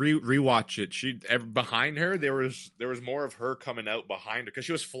No, rewatch it. Behind her, there was more of her coming out behind her because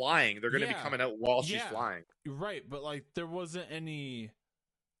she was flying. They're gonna be yeah coming out while she's yeah flying. you're right, but like there wasn't any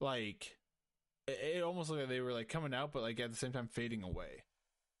like it almost looked like they were like coming out, but like at the same time fading away.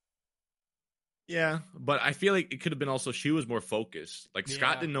 Yeah, but I feel like it could have been also she was more focused. Like Yeah,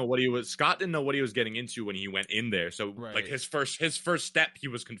 Scott didn't know what he was getting into when he went in there. So like right. his first step, he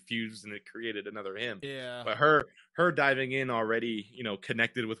was confused and it created another him. Yeah, But her diving in already,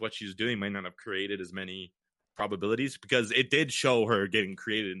 connected with what she's doing might not have created as many probabilities because it did show her getting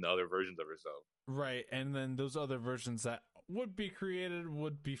created in the other versions of herself. right. And then those other versions that would be created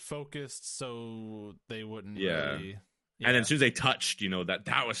would be focused, so they wouldn't Yeah. really. And then Yeah, as soon as they touched,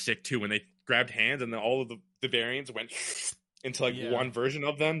 that was sick too. When they grabbed hands and then all of the variants went into like yeah. one version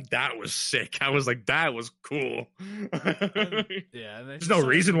of them, that was sick. I was like, that was cool. And yeah, and they There's just no started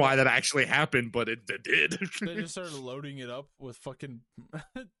reason why that actually happened, but it did. they just started loading it up with fucking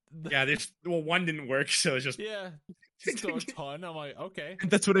Yeah, one didn't work, so it's just yeah, just throw a ton. I'm like, okay,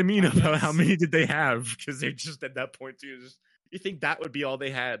 that's what I mean I about how guess. many did they have because they're just at that point too. You think that would be all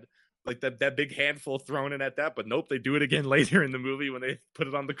they had, like that big handful thrown in at that, but nope, they do it again later in the movie when they put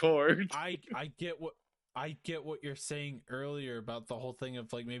it on the cord. I get what you're saying earlier about the whole thing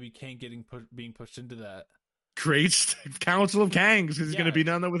of like maybe Kang being pushed into that. Creates Council of Kangs because he's going to Yeah, be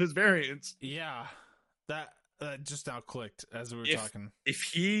down there with his variants. yeah, that just now clicked as we were If talking. if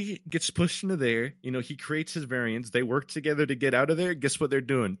he gets pushed into there, he creates his variants. They work together to get out of there. Guess what they're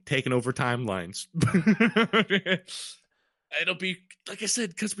doing? Taking over timelines. It'll be like I said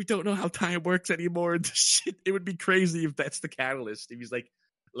because we don't know how time works anymore. Shit, it would be crazy if that's the catalyst. If he's like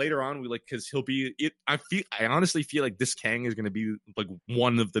later on, we like because he'll be. I honestly feel like this Kang is going to be like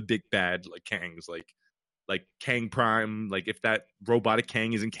one of the big bad like Kangs, like Kang Prime. Like if that robotic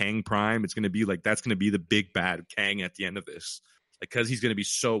Kang is in Kang Prime, it's gonna be like that's gonna be the big bad Kang at the end of this. Like because he's gonna be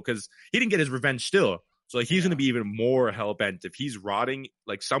because he didn't get his revenge still, so like he's Yeah. gonna be even more hell bent if he's rotting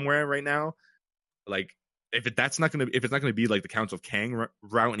like somewhere right now. Like if it's not gonna be like the Council of Kang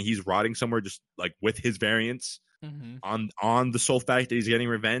route and he's rotting somewhere just like with his variants Mm-hmm. on the sole fact that he's getting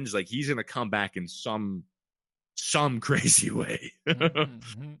revenge, like he's gonna come back in some crazy way.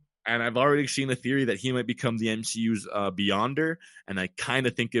 Mm-hmm. And I've already seen a theory that he might become the MCU's Beyonder, and I kind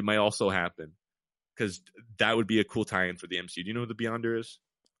of think it might also happen because that would be a cool tie-in for the MCU. Do you know who the Beyonder is?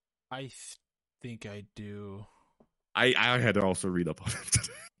 I think I do. I had to also read up on him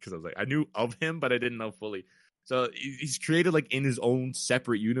today because I was like, I knew of him, but I didn't know fully. So he's created like in his own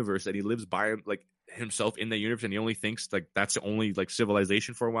separate universe that he lives by. Like himself in the universe, and he only thinks like that's the only like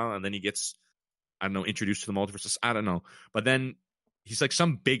civilization for a while, and then he gets, I don't know, introduced to the multiverse. I don't know, but then he's like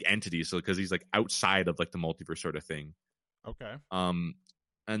some big entity, so because he's like outside of like the multiverse sort of thing. Okay. Um,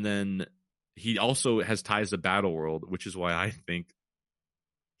 and then he also has ties to Battle World, which is why I think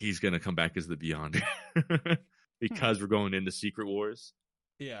he's gonna come back as the Beyonder Hmm. because we're going into Secret Wars.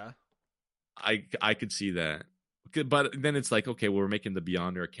 Yeah. I could see that. But then it's like, okay, well, we're making the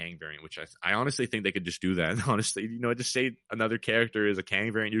Beyonder a Kang variant, which I honestly think they could just do that. Honestly, just say another character is a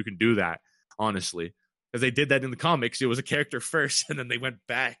Kang variant. You can do that, honestly. Because they did that in the comics. It was a character first, and then they went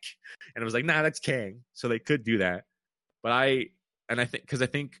back. And it was like, nah, that's Kang. So they could do that. But I think, because I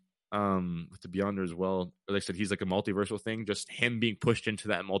think with the Beyonder as well, like I said, he's like a multiversal thing. Just him being pushed into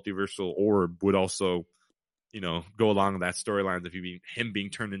that multiversal orb would also, go along with that storyline of him being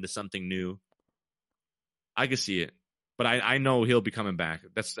turned into something new. I could see it, but I know he'll be coming back.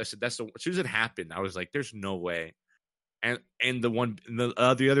 That's as soon as it happened, I was like, "There's no way." And the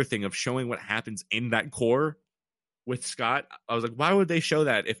other thing of showing what happens in that core with Scott, I was like, why would they show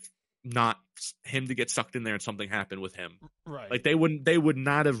that if not him to get sucked in there and something happened with him? Right. Like they would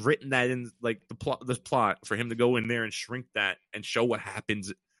not have written that in like the plot for him to go in there and shrink that and show what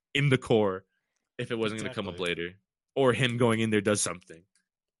happens in the core if it wasn't going to come up Exactly. later, or him going in there does something.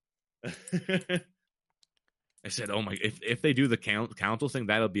 I said, "Oh my! If they do the council thing,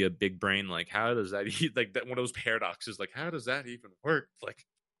 that'll be a big brain. Like, how does that like that one of those paradoxes? Like, how does that even work? Like,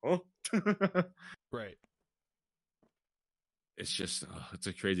 oh, Right. it's just it's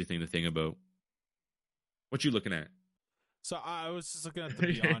a crazy thing to think about. What you looking at? So I was just looking at the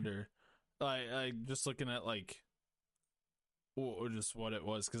Beyonder, like just looking at like, or just what it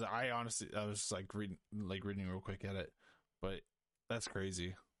was, because I honestly I was just reading real quick at it, but that's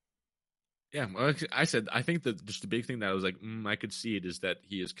crazy. Yeah, well, I said I think that just the big thing that I was like, I could see it is that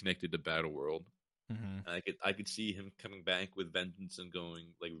he is connected to Battle World. Mm-hmm. I could see him coming back with vengeance and going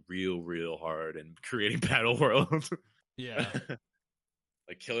like real hard and creating Battle World, Yeah.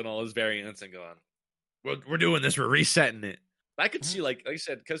 like killing all his variants and going, we're doing this, we're resetting it. I could Mm-hmm. see like I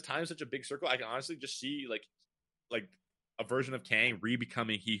said, because time's such a big circle, I can honestly just see like a version of Kang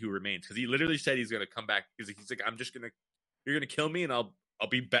re-becoming He Who Remains, because he literally said he's gonna come back because he's like, you're gonna kill me and I'll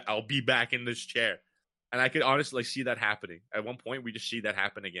be back in this chair, and I could honestly like see that happening. At one point, we just see that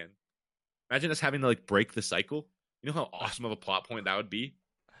happen again. Imagine us having to like break the cycle. You know how awesome of a plot point that would be.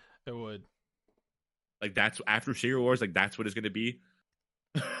 It would. Like that's after Secret Wars, like that's what it's gonna be.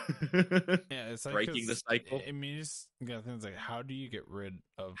 Yeah, it's like Breaking the because cycle. I mean, you just got things like, how do you get rid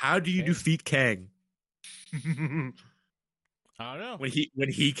of How do you Kang? defeat Kang? I don't know. When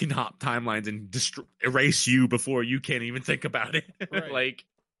he can hop timelines and erase you before you can't even think about it. Right. Like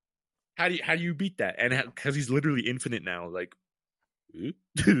how do you beat that? And because he's literally infinite now, like.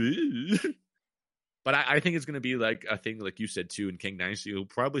 But I think it's gonna be like a thing, like you said too, in King Dynasty. You'll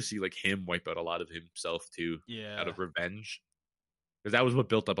probably see like him wipe out a lot of himself too, out Yeah. of revenge, because that was what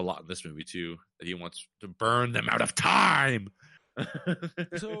built up a lot in this movie too. That he wants to burn them out of time.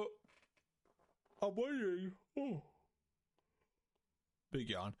 So I'm wondering. Oh, big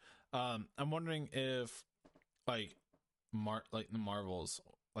yawn. I'm wondering if like like the Marvels,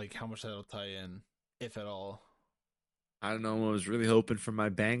 like how much that'll tie in, if at all. I don't know. I was really hoping for my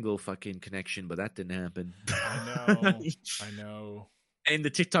Bangle fucking connection, but that didn't happen. I know. I know. And the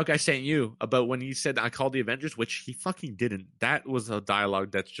TikTok I sent you about when he said I called the Avengers, which he fucking didn't. That was a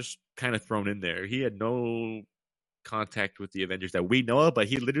dialogue that's just kind of thrown in there. He had no contact with the Avengers that we know of, but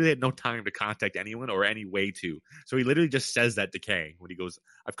he literally had no time to contact anyone or any way to. So he literally just says that to Kang when he goes,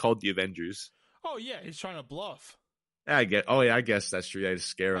 "I've called the Avengers." Oh yeah, he's trying to bluff. I get. Oh yeah, I guess that's true. I just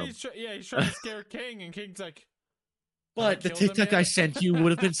scare him. He's trying to scare King, and King's like, "Have I But the killed him TikTok I yet?" sent you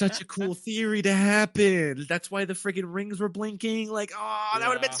would have been such a cool theory to happen. That's why the freaking rings were blinking. Like, oh, that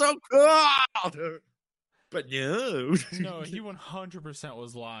would have been Yeah. so cool. But no. No, he 100%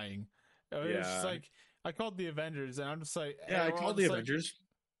 was lying. It was just Yeah. like, I called the Avengers, and I'm just like, Yeah, and I we're all called the just like, Avengers.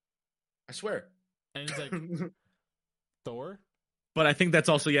 I swear. and he's like, Thor. But I think that's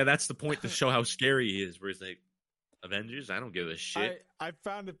also, yeah, that's the point to show how scary he is. Where he's like, Avengers, I don't give a shit. I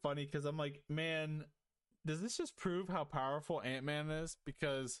found it funny because I'm like, man, does this just prove how powerful Ant-Man is?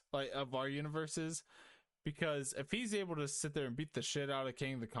 Because like of our universes, because if he's able to sit there and beat the shit out of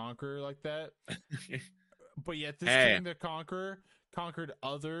King the Conqueror like that, but yet this Hey, King the Conqueror conquered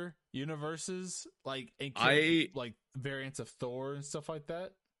other universes, like and killed I like variants of Thor and stuff like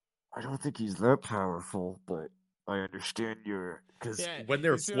that. I don't think he's that powerful, but I understand your because Yeah, when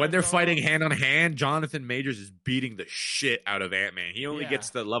you see what they're I'm talking fighting about? hand on hand, Jonathan Majors is beating the shit out of Ant-Man. He only Yeah,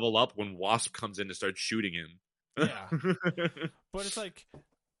 gets to level up when Wasp comes in to start shooting him. yeah. But it's like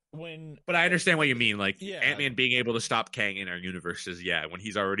when But I understand what you mean. Like yeah, Ant-Man being able to stop Kang in our universes, yeah, when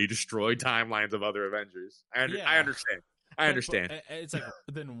he's already destroyed timelines of other Avengers. I yeah, understand. I but understand. it's like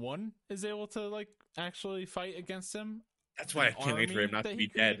then one is able to like actually fight against him, That's why an I can't wait for him army not that to he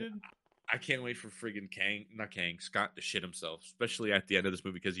be dead. created. I can't wait for friggin' not Kang, Scott to shit himself, especially at the end of this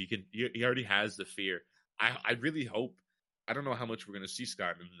movie because he already has the fear. I really hope. I don't know how much we're gonna see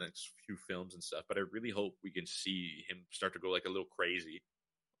Scott in the next few films and stuff, but I really hope we can see him start to go like a little crazy,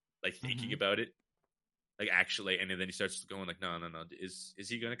 like thinking Mm-hmm. about it, like actually, and then he starts going like, no, is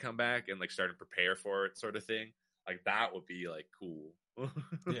he gonna come back and like start to prepare for it, sort of thing. Like that would be like cool.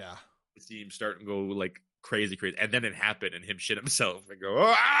 Yeah, To see him start and go like crazy, and then it happened and him shit himself and go,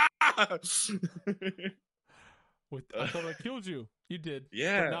 ah! I thought I killed you. You did, but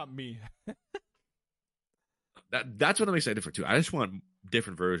Yeah, not me. that's what I'm excited for too. I just want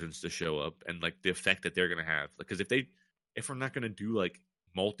different versions to show up and like the effect that they're gonna have. Because if we're not gonna do like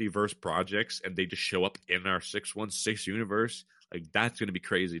multiverse projects and they just show up in our 616 universe, like that's gonna be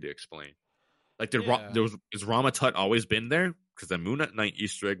crazy to explain. Like Yeah, has Rama Tut always been there? Because the Moon Knight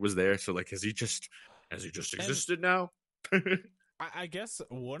Easter egg was there. So like, has he just and existed now? I guess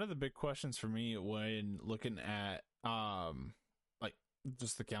one of the big questions for me when looking at like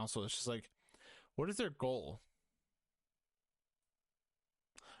just the council is just like, what is their goal?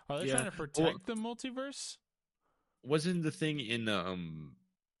 Are they trying Yeah. to Well, protect the multiverse? wasn't the thing in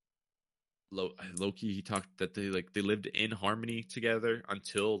Loki, he talked that they lived in harmony together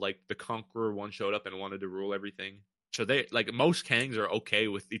until like the Conqueror one showed up and wanted to rule everything. So they like most Kangs are okay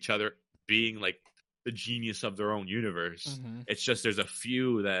with each other being like the genius of their own universe. Mm-hmm. It's just there's a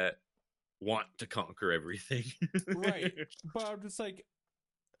few that want to conquer everything. Right, but I'm just like,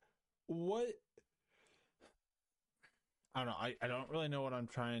 what? I don't know. I don't really know what I'm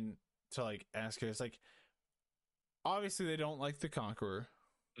trying to like ask here. It's like obviously they don't like the Conqueror,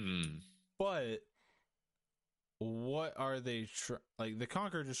 Mm. but what are they like? The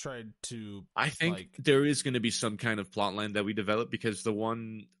Conqueror just tried to I think like. there is going to be some kind of plot line that we develop because I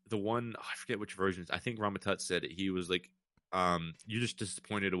forget which versions. I think Ramatut said it. He was like, you're just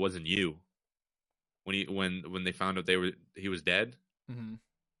disappointed it wasn't you when they found out he was dead. Mm-hmm.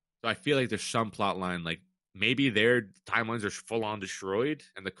 So I feel like there's some plot line like maybe their timelines are full on destroyed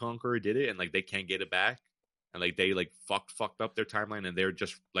and the Conqueror did it and like they can't get it back and like they like fucked up their timeline and they're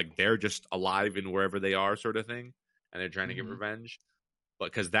just alive in wherever they are sort of thing and they're trying to get Mm-hmm. revenge. But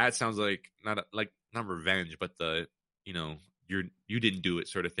because that sounds like not revenge, but the you know you didn't do it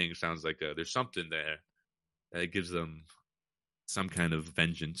sort of thing sounds like there's something there that gives them some kind of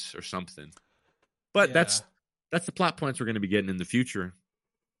vengeance or something. But Yeah, that's the plot points we're going to be getting in the future.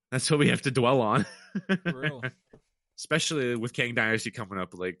 That's what we have to dwell on, for real. especially with Kang Dynasty coming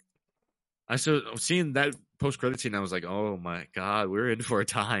up. Like I saw seeing that post credit scene, I was like, oh my god, we're in for a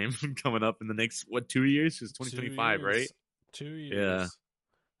time coming up in the next 2 years? It's 2025, right? 2 years. Yeah.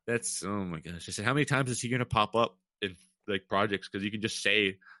 That's oh my gosh! I said, how many times is he going to pop up in like projects? Because you can just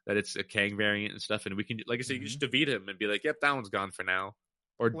say that it's a Kang variant and stuff, and we can, like I said, you can just defeat him and be like, "Yep, that one's gone for now,"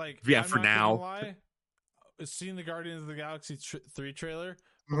 or Like yeah, I'm for not gonna now. lie, seeing the Guardians of the Galaxy 3 trailer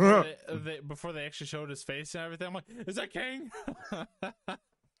before they actually showed his face and everything, I'm like, is that Kang?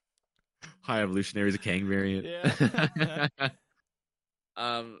 High Evolutionary is a Kang variant. Yeah.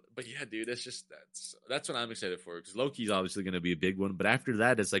 But yeah, dude, that's what I'm excited for because Loki's obviously going to be a big one. But after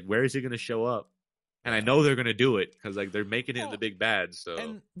that, it's like, where is he going to show up? And I Yeah. know they're going to do it because like they're making it in Well, the big bad. So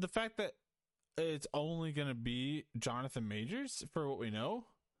and the fact that it's only gonna be Jonathan Majors for what we know,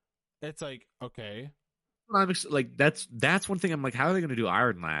 it's like okay, like that's one thing I'm like, how are they going to do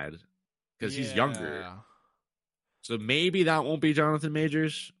Iron Lad? Because he's younger. yeah, So maybe that won't be Jonathan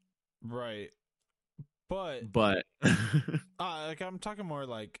Majors, right. But but like I'm talking more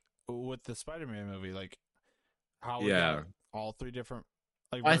like with the Spider-Man movie, like how we got yeah, all three different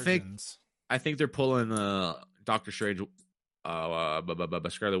like I think versions. I think they're pulling Doctor Strange,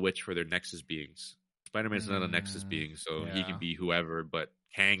 Scarlet Witch for their Nexus beings. Spider Man's not a Nexus being, so he can Yeah, be whoever. But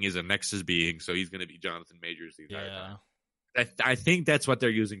Kang is a Nexus being, so he's going to be Jonathan Majors the entire yeah, time. I think that's what they're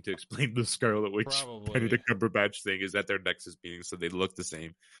using to explain the Scarlet Witch probably. Benedict Cumberbatch thing is that they're Nexus beings, so they look the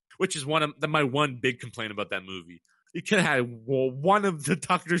same. Which is my one big complaint about that movie. You could have had one of the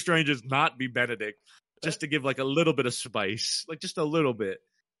Doctor Stranges not be Benedict, just to give like a little bit of spice, like just a little bit.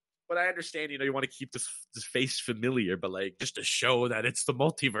 But I understand, you want to keep this face familiar, but like just to show that it's the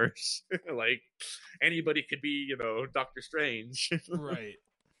multiverse, like anybody could be, Doctor Strange. Right.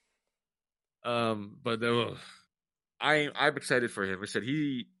 But I'm excited for him. I said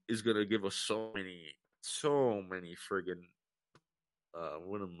he is gonna give us so many friggin'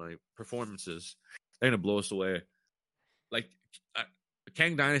 one of my performances. They're gonna blow us away. Like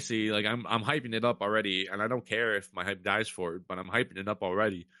Kang Dynasty, like I'm hyping it up already, and I don't care if my hype dies for it, but I'm hyping it up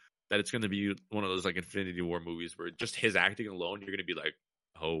already that it's going to be one of those like Infinity War movies where just his acting alone, you're going to be like,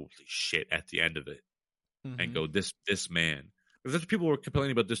 holy shit, at the end of it, and go this man. Because that's people were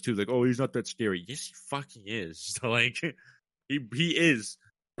complaining about this too, like, oh, he's not that scary. Yes, he fucking is. Like, he is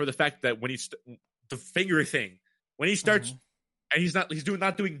for the fact that when the finger thing, when he starts and he's not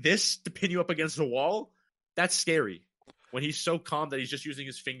doing this to pin you up against the wall, that's scary. When he's so calm that he's just using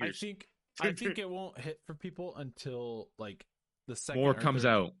his fingers. I think it won't hit for people until like the second more or comes third,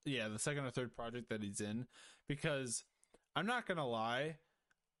 out. Yeah, the second or third project that he's in, because I'm not gonna lie,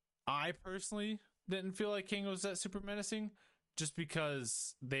 I personally didn't feel like King was that super menacing, just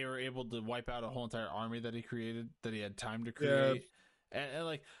because they were able to wipe out a whole entire army that he created, that he had time to create, and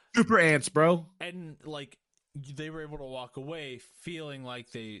like super ants, bro, and like they were able to walk away feeling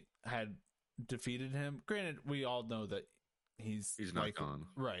like they had defeated him. Granted, we all know that he's not like, gone,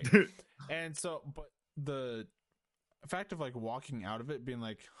 right? And so, but the fact of like walking out of it, being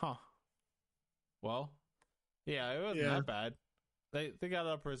like, huh, well, yeah, it wasn't that bad. They got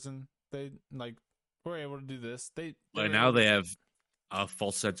out of prison. They like were able to do this. But now they have a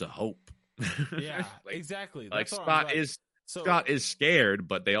false sense of hope. Yeah, like, exactly. Like That's Scott is scared,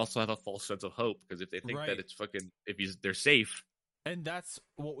 but they also have a false sense of hope because if they think that it's fucking they're safe. And that's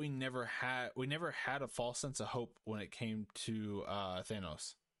what we never had. We never had a false sense of hope when it came to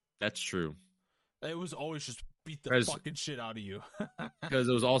Thanos. That's true. It was always just beat the fucking shit out of you. Because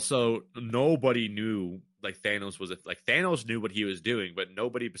it was also nobody knew like Thanos knew what he was doing, but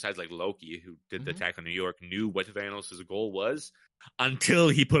nobody besides like Loki, who did the attack on New York, knew what Thanos' goal was until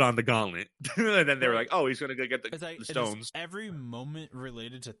he put on the gauntlet. And then they were like, "Oh, he's gonna go get the stones." Every moment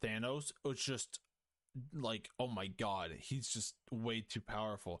related to Thanos was just like, oh my god, he's just way too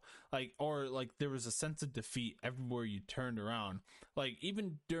powerful. Like, or like there was a sense of defeat everywhere you turned around. Like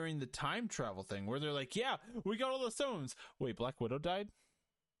even during the time travel thing where they're like, yeah, we got all the stones. Wait, Black Widow died?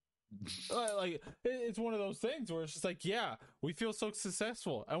 Like it's one of those things where it's just like, yeah, we feel so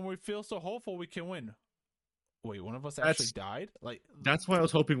successful and we feel so hopeful we can win. Wait, one of us actually died? Like that's why I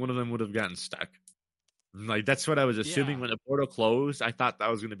was hoping one of them would have gotten stuck. Like that's what I was assuming when the portal closed. I thought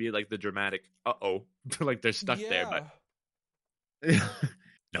that was going to be like the dramatic like they're stuck there, but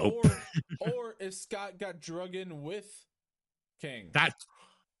nope. Or if Scott got drug in with King. That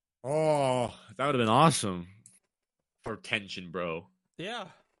would have been awesome for tension, bro. Yeah.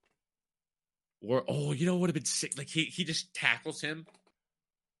 Or you know what would have been sick? Like he just tackles him.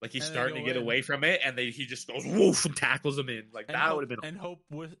 Like he's starting to get away from it, and he just goes woof and tackles him in. Like that would have been. And Hope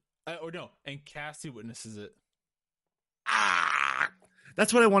with, and Cassie witnesses it.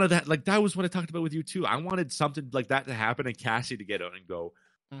 That's what I wanted. That was what I talked about with you too. I wanted something like that to happen, and Cassie to get out and go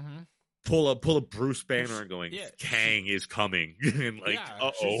pull a Bruce Banner and going, Kang is coming, and like,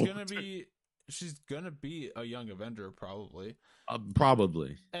 she's gonna be a young Avenger probably.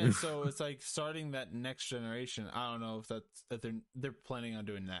 Probably. And so it's like starting that next generation. I don't know if they're planning on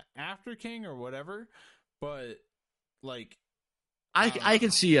doing that after King or whatever, but like I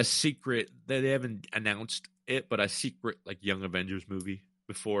can see a secret that they haven't announced it, but a secret like Young Avengers movie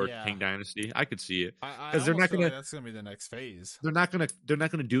before King Dynasty. I could see it because they're not gonna. That's gonna be the next phase. They're not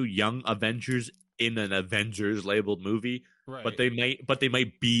gonna do Young Avengers in an Avengers labeled movie, right? But they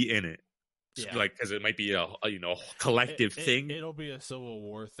might be in it. Yeah. Like because it might be a collective thing. It'll be a Civil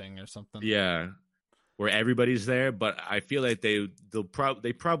War thing or something. Yeah, where everybody's there. But I feel like they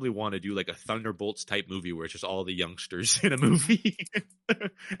probably want to do like a Thunderbolts type movie where it's just all the youngsters in a movie. And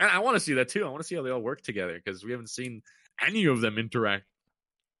I want to see that too. I want to see how they all work together because we haven't seen any of them interact.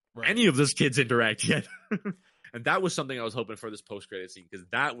 Right. Any of those kids interact yet. And that was something I was hoping for this post-credit scene because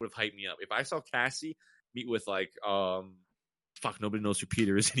that would have hyped me up. If I saw Cassie meet with like nobody knows who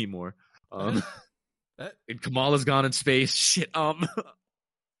Peter is anymore. And Kamala's gone in space. Shit.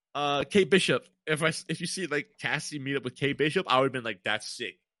 Kate Bishop. If you see like Cassie meet up with Kate Bishop, I would have been like, that's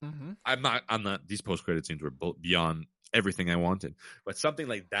sick. I'm not. These post-credit scenes were beyond everything I wanted, but something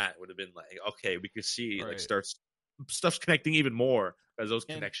like that would have been like, okay, we could see like stuff's connecting even more as those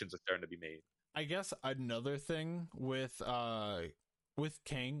connections are starting to be made. I guess another thing with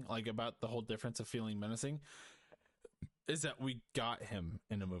King, like about the whole difference of feeling menacing, is that we got him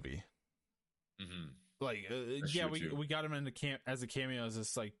in a movie. Like, we got him in the as a cameo as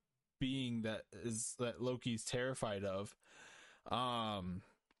this like being that Loki's terrified of. But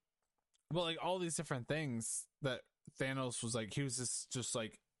like all these different things that Thanos was like, he was just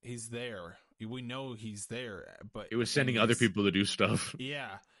like, he's there. We know he's there, but it was sending other people to do stuff.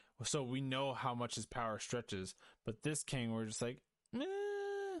 Yeah. So we know how much his power stretches, but this King, we're just like,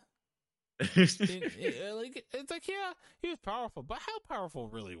 Like it's like yeah, he was powerful, but how powerful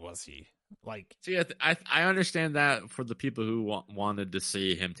really was he? Like See, I understand that for the people who wanted to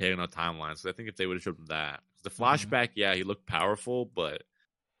see him taking on timelines. So I think if they would have showed him that, the flashback, yeah, he looked powerful, but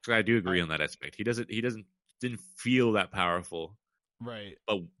so I do agree on that aspect. Didn't feel that powerful, right.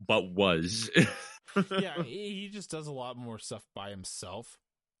 but was. Yeah, he just does a lot more stuff by himself,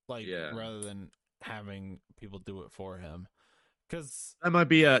 like Yeah. rather than having people do it for him. Because that might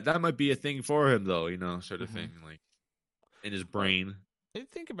be a thing for him though, sort of thing, like in his brain.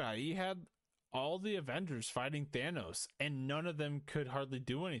 think about it, he had all the Avengers fighting Thanos, and none of them could hardly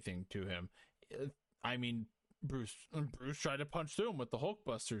do anything to him. I mean, Bruce tried to punch through him with the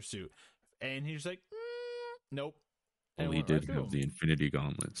Hulkbuster suit, and he's like, nope. And Well, he went right did through have him. the Infinity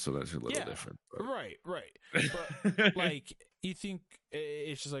Gauntlet, so that's a little different. But... Right. But like, you think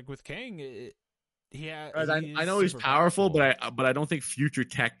it's just like with Kang, I know he's powerful, but I don't think future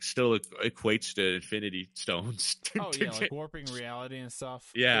tech still equates to Infinity Stones. Oh yeah, like warping reality and stuff.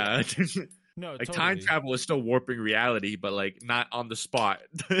 Yeah. No, like totally. time travel is still warping reality, but like not on the spot.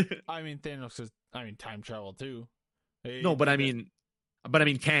 I mean, Thanos is. I mean, time travel too. No, but I mean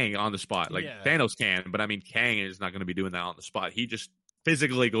Kang on the spot. Like yeah. Thanos can, but I mean Kang is not going to be doing that on the spot. He just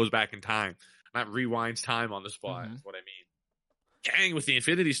physically goes back in time, not rewinds time on the spot. Is what I mean. Kang with the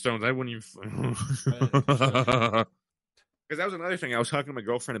Infinity Stones, I wouldn't even. Because that was another thing. I was talking to my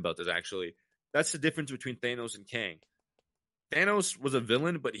girlfriend about this, actually. That's the difference between Thanos and Kang. Thanos was a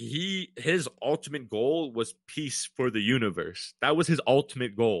villain, but his ultimate goal was peace for the universe. That was his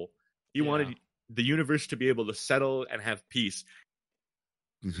ultimate goal. He wanted the universe to be able to settle and have peace.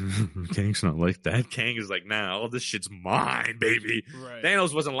 Kang's not like that. Kang is like, nah, all this shit's mine, baby. Right.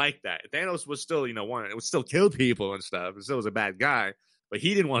 Thanos wasn't like that. Thanos was still, it would still kill people and stuff. He still was a bad guy, but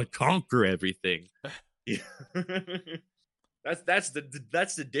he didn't want to conquer everything. That's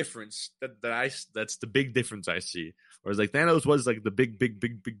the difference that's the big difference I see. Whereas like Thanos was like the big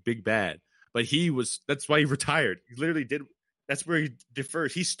bad, but that's why he retired. He literally did. That's where he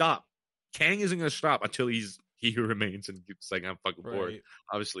defers. He stopped. Kang isn't gonna stop until he who remains, and it's like I'm fucking bored,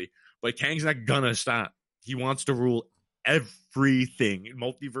 obviously. But Kang's not gonna stop. He wants to rule everything,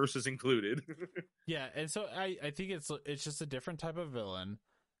 multiverses included. Yeah, and so I think it's just a different type of villain,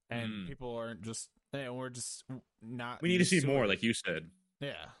 and people aren't just. We're just not. We need to see more, like you said.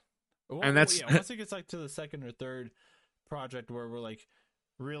 Yeah, well, and that's once it gets like to the second or third project where we're like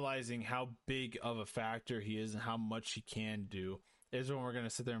realizing how big of a factor he is and how much he can do, is when we're gonna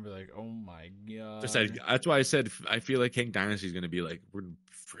sit there and be like, oh my god. That's why I said I feel like King Dynasty is gonna be like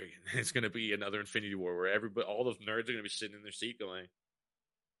it's gonna be another Infinity War where all those nerds are gonna be sitting in their seat going.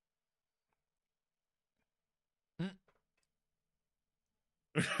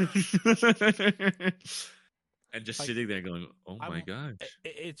 And just sitting there going, oh my gosh.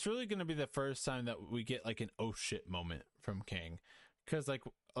 It's really going to be the first time that we get like an oh shit moment from King. Because like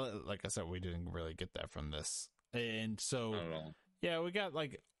I said, we didn't really get that from this. And so, yeah, we got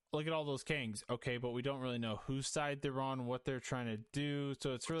like, look at all those Kangs. Okay, but we don't really know whose side they're on, what they're trying to do.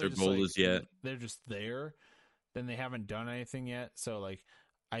 So it's really their just goal like, is yet. They're just there. Then they haven't done anything yet. So like,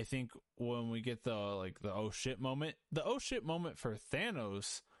 I think when we get the oh shit moment for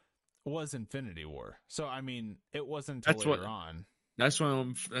Thanos was Infinity War. So I mean, it wasn't until later on. That's what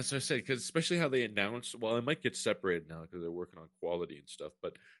I said, because especially how they announced. Well, it might get separated now because they're working on quality and stuff.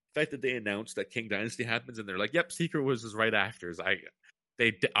 But the fact that they announced that King Dynasty happens and they're like, "Yep, Secret Wars is right after."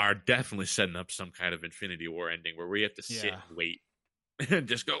 They are definitely setting up some kind of Infinity War ending where we have to sit and wait and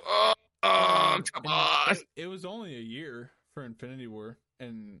just go, "Oh, come on!" It was only a year for Infinity War,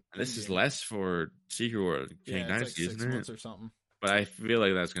 and this is less for Secret War King Dynasty, like 6 months or something. But I feel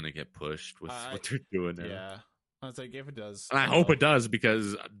like that's going to get pushed with what they're doing now. Yeah. I was like, if it does. And I hope it does,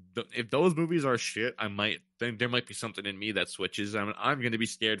 because if those movies are shit, there might be something in me that switches. I'm going to be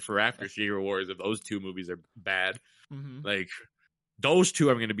scared for after Secret Wars if those two movies are bad. Mm-hmm. Like, those two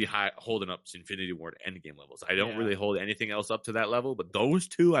I'm going to be holding up to Infinity War to Endgame levels. I don't really hold anything else up to that level, but those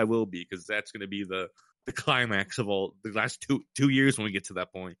two I will be, because that's going to be the climax of all the last two years when we get to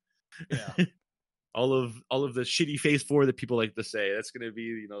that point. Yeah. all of the shitty Phase 4 that people like to say. That's going to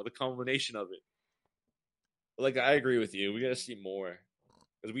be, the culmination of it. But like, I agree with you. We got to see more,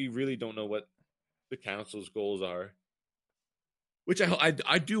 because we really don't know what the council's goals are. Which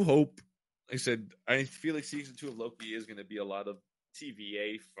I do hope. Like I said, I feel like season 2 of Loki is going to be a lot of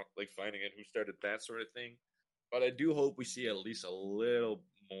TVA, like finding out who started that sort of thing. But I do hope we see at least a little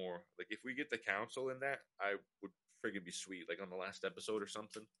more. Like, if we get the council in that, I would friggin' be sweet. Like on the last episode or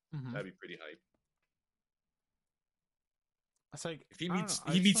something. Mm-hmm. That'd be pretty hype. It's like, if he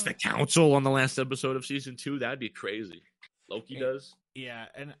meets the council on the last episode of season 2, that'd be crazy. Loki does. Yeah,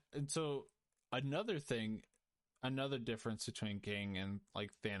 and so another thing, another difference between King and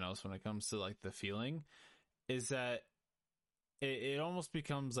like Thanos when it comes to like the feeling is that it almost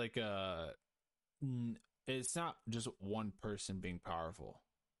becomes like it's not just one person being powerful.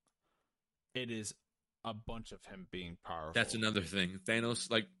 It is a bunch of him being That's powerful. another thing.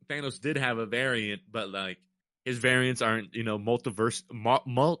 Thanos did have a variant, but like his variants aren't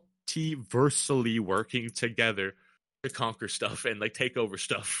multiversally working together to conquer stuff and like take over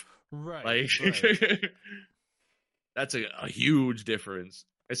stuff. Right, Like right. that's a huge difference.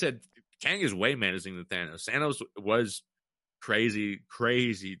 I said Kang is way menacing than Thanos. Thanos was crazy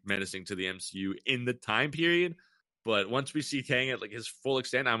menacing to the MCU in the time period. But once we see Kang at like his full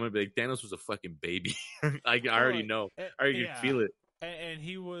extent, I'm gonna be like, Thanos was a fucking baby. I Well, already know. I already can yeah, feel it. and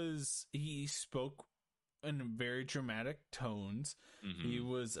he spoke in very dramatic tones. He Hmm.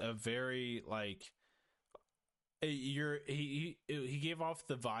 was a very like he gave off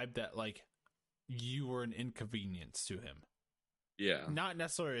the vibe that like you were an inconvenience to him, Yeah, not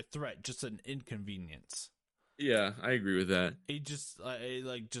necessarily a threat, just an inconvenience. yeah, I agree with that. He just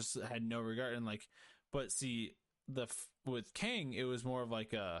like just had no regard and like, but see with Kang, it was more of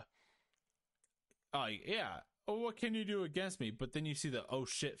like a yeah, oh, what can you do against me? But then you see the oh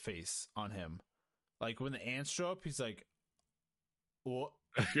shit face on him, like when the ants show up, he's like, what?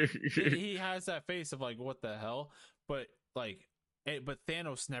 He has that face of like what the hell, but like. But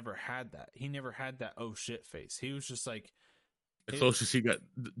Thanos never had that. He never had that oh shit face. He was just like, The it, closest he got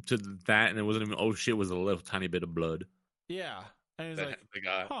to that, and it wasn't even oh shit, was a little tiny bit of blood. yeah. And he's That like, the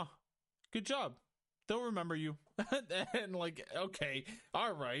guy. huh, good job. They'll remember you. And like, okay,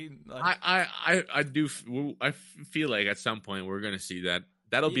 all right. Like, I do. I feel like at some point we're gonna see that.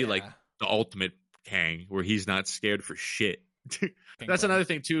 That'll be like yeah. the ultimate Kang, where he's not scared for shit. King That's Bang. another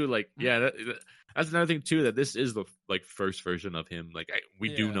thing too. Like, yeah, that's another thing too. That this is the like first version of him. Like,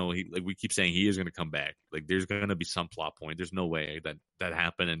 we do Yeah. know he. Like, we keep saying he is gonna come back. Like, there's gonna be some plot point. There's no way that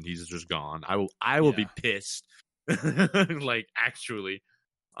happened and he's just gone. I will be Yeah. pissed. Like, actually,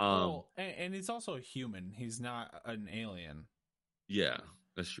 um, Well, and he's also a human. He's not an alien. yeah,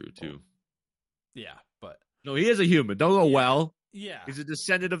 that's true Well, too. yeah, but No, he is a human. Don't go yeah, well. yeah. He's a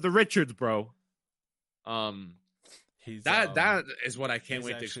descendant of the Richards, bro. Um, He's that is what I can't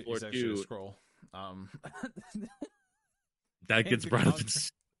wait to explore he's actually a too. scroll. Um, That and gets to brought up in conquer.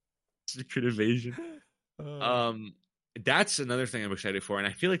 Secret Invasion. Uh, Um, that's another thing I'm excited for, and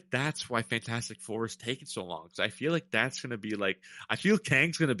I feel like that's why Fantastic Four is taking so long. Because I feel like that's gonna be like, I feel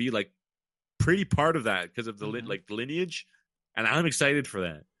Kang's gonna be like pretty part of that because of the mhm. like lineage, and I'm excited for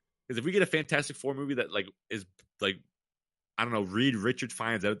that. Because if we get a Fantastic Four movie that like is like, I don't know, Reed Richards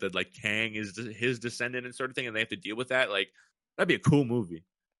finds out that like Kang is his descendant and sort of thing, and they have to deal with that, like that'd be a cool movie.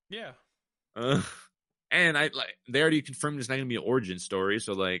 Yeah. Uh, and I like they already confirmed it's not gonna be an origin story,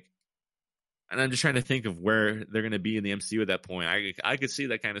 so like, and I'm just trying to think of where they're gonna be in the MCU at that point. I could see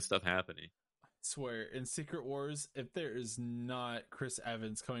that kind of stuff happening. Swear in Secret Wars, if there is not Chris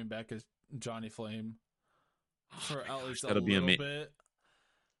Evans coming back as Johnny Flame Oh for my at gosh, least a that'll be little amazing. bit,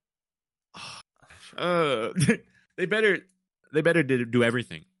 Uh, they better do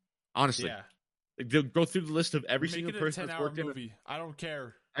everything. Honestly, yeah, like, they'll go through the list of every make single it a person that's 10-hour worked in movie. I don't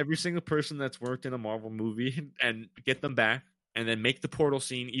care. every single person that's worked in a Marvel movie and get them back, and then make the portal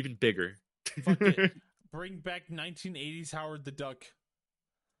scene even bigger. Fuck it. Bring back 1980s Howard the Duck.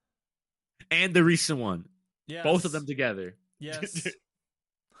 And the recent one, both of them Yes. together. Yes.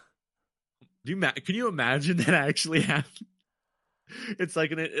 Can you imagine that actually happened? It's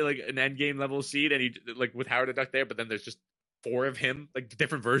like an end game level scene, and he like with Howard the Duck there, but then there's just four of him, like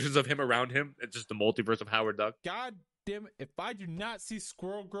different versions of him around him. It's just the multiverse of Howard Duck. God damn it. If I do not see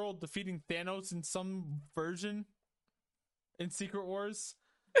Squirrel Girl defeating Thanos in some version in Secret Wars,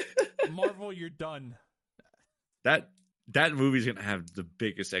 Marvel, you're done. That that movie's gonna have the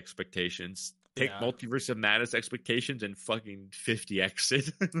biggest expectations. Take Yeah. Multiverse of Madness expectations and fucking 50x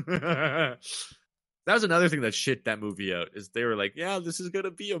it. That was another thing that shit that movie out, is they were like, yeah, this is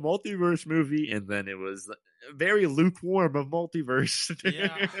gonna be a multiverse movie, and then it was very lukewarm of multiverse.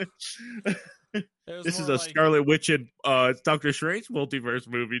 Yeah. It was This more is a like, Scarlet Witch and Doctor Strange multiverse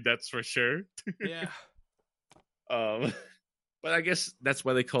movie, that's for sure. yeah. Um, but I guess that's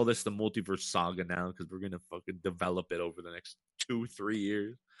why they call this the multiverse saga now, because we're gonna fucking develop it over the next 2-3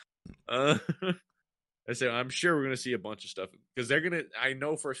 years. Uh, I say I'm sure we're gonna see a bunch of stuff because they're gonna. I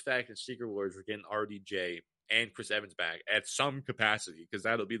know for a fact in Secret Wars we're getting RDJ and Chris Evans back at some capacity, because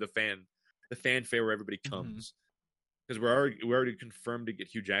that'll be the fanfare where everybody Mm-hmm. comes. Because we're already confirmed to get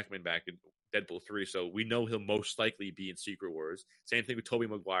Hugh Jackman back in Deadpool 3, so we know he'll most likely be in Secret Wars. Same thing with Tobey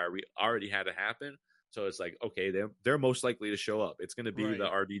Maguire. We already had it happen, So it's like, okay, they're most likely to show up. It's gonna be the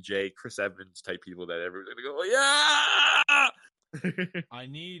Right. RDJ, Chris Evans type people that everyone's gonna go, yeah. I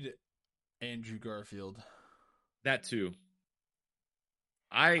need Andrew Garfield. That too.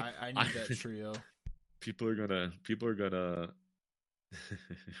 I need that trio. people are gonna people are gonna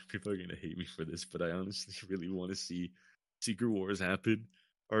people are gonna hate me for this, but I honestly really want to see Secret Wars happen.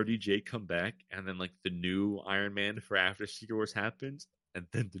 RDJ come back, and then like the new Iron Man for after Secret Wars happens, and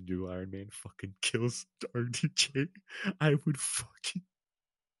then the new Iron Man fucking kills RDJ. I would fucking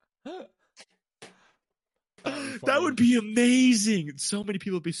that would be amazing. So many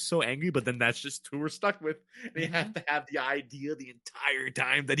people would be so angry, but then that's just who we're stuck with. They have to have the idea the entire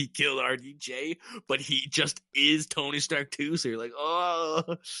time that he killed RDJ, but he just is Tony Stark too. So you're like, oh,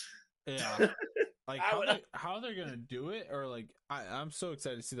 yeah. Like how they're gonna do it, or like I'm so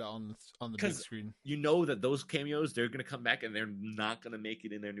excited to see that on the big screen. You know that those cameos, they're gonna come back and they're not gonna make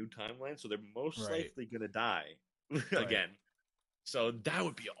it in their new timeline, so they're most likely gonna die again. So that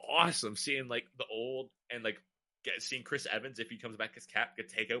would be awesome, seeing like the old and like seeing Chris Evans if he comes back as Cap get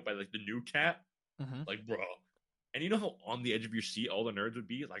taken out by like the new Cap, like bro. And you know how on the edge of your seat all the nerds would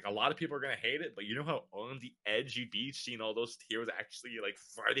be? Like a lot of people are gonna hate it, but you know how on the edge you'd be seeing all those heroes actually like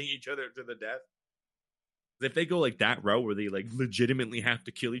fighting each other to the death. If they go like that route where they like legitimately have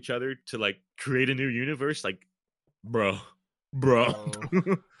to kill each other to like create a new universe, like bro.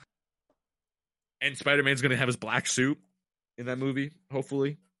 And Spider-Man's gonna have his black suit in that movie.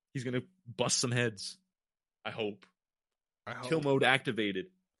 Hopefully, he's gonna bust some heads. I hope. Kill mode activated,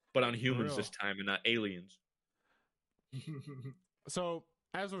 but on humans this time and not aliens. So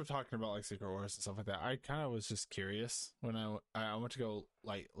as we're talking about like Secret Wars and stuff like that, I kind of was just curious when I went to go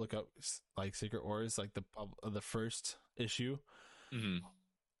like look up like Secret Wars, like the first issue. Mm-hmm.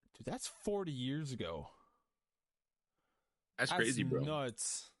 Dude, that's 40 years ago. That's crazy, bro.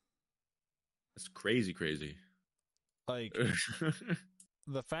 Nuts. That's crazy. Like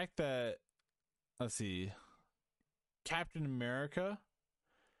the fact that, let's see, Captain America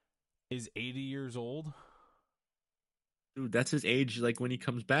is 80 years old. Dude, that's his age like when he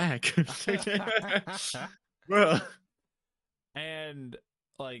comes back. Bro. And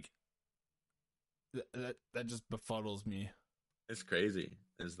like that just befuddles me. It's crazy.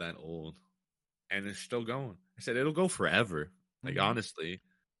 It's that old. And it's still going. I said it'll go forever. Like honestly.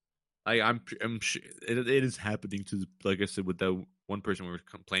 I'm sure it is happening to, like I said, with that one person we were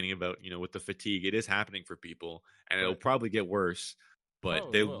complaining about, you know, with the fatigue. It is happening for people, and it'll probably get worse.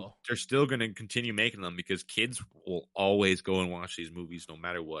 But they're still going to continue making them because kids will always go and watch these movies no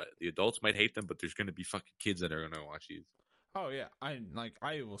matter what. The adults might hate them, but there's going to be fucking kids that are going to watch these. Oh yeah, I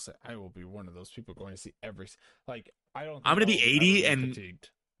will say I will be one of those people going to see every like I don't. I'm going to be 80 and fatigued.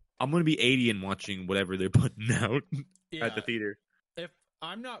 I'm going to be 80 and watching whatever they're putting out at the theater. If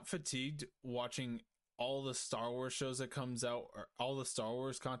I'm not fatigued watching all the Star Wars shows that comes out, or all the Star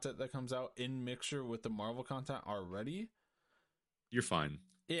Wars content that comes out in mixture with the Marvel content already, you're fine.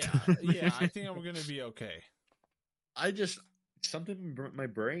 Yeah, I think I'm gonna be okay. I just something in my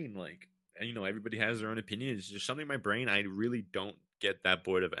brain, like, and you know, everybody has their own opinion. It's just something in my brain. I really don't get that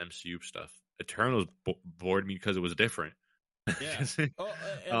bored of MCU stuff. Eternals bored me because it was different. Yeah.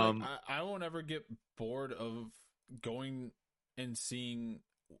 I won't ever get bored of going and seeing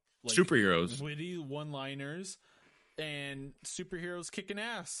like superheroes, witty one-liners, and superheroes kicking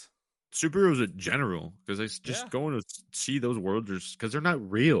ass. Superheroes in general, because I just going to see those worlds because they're not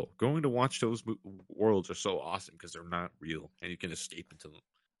real. Going to watch those worlds are so awesome because they're not real and you can escape into them.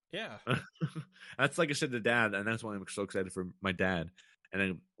 Yeah, that's like I said to Dad, and that's why I'm so excited for my dad. And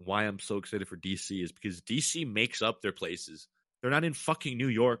then why I'm so excited for DC is because DC makes up their places. They're not in fucking New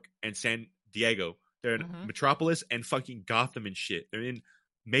York and San Diego. They're in Metropolis and fucking Gotham and shit. They're in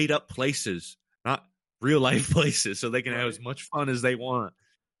made up places, not real life places, so they can have as much fun as they want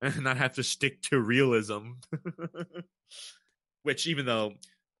and not have to stick to realism. Which, even though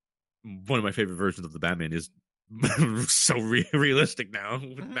one of my favorite versions of the Batman is so realistic now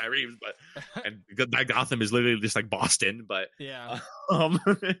with Matt Reeves, but and that Gotham is literally just like Boston. But yeah, I'm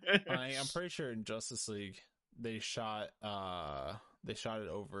pretty sure in Justice League they shot it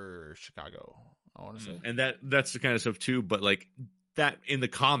over Chicago, I want to say, and that's the kind of stuff too. But like that in the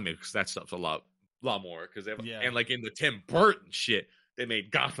comics, that stuff's a lot more because and like in the Tim Burton shit, they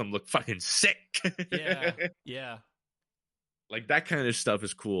made Gotham look fucking sick. yeah. Like that kind of stuff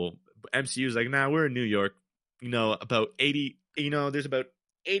is cool. But MCU is like, nah, we're in New York. You know, about 80. You know, there's about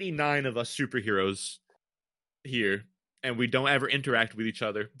 89 of us superheroes here, and we don't ever interact with each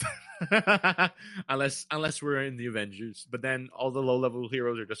other, unless we're in the Avengers. But then all the low level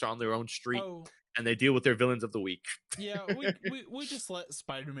heroes are just on their own street, and they deal with their villains of the week. Yeah, we just let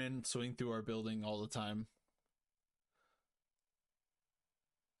Spider-Man swing through our building all the time.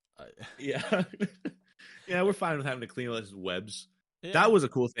 Yeah. Yeah, we're fine with having to clean all his webs. Yeah. That was a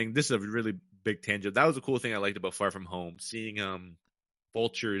cool thing. This is a really big tangent. That was a cool thing I liked about Far From Home. Seeing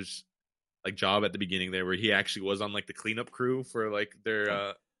Vulture's like job at the beginning there, where he actually was on like the cleanup crew for like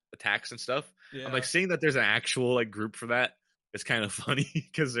their attacks and stuff. Yeah. I'm like seeing that there's an actual like group for that. It's kind of funny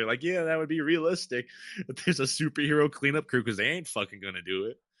because they're like, yeah, that would be realistic. But there's a superhero cleanup crew because they ain't fucking gonna do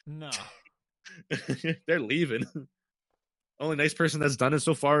it. No. They're leaving. Only nice person that's done it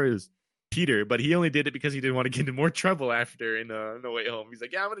so far is Peter, but he only did it because he didn't want to get into more trouble after in No Way Home. He's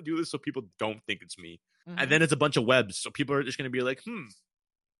like, yeah, I'm gonna do this so people don't think it's me. Mhm. And then it's a bunch of webs, so people are just gonna be like,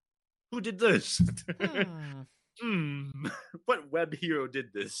 who did this? What web hero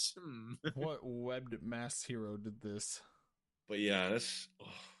did this? What webbed mass hero did this? But yeah, that's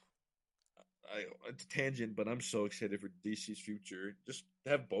it's a tangent, but I'm so excited for DC's future. Just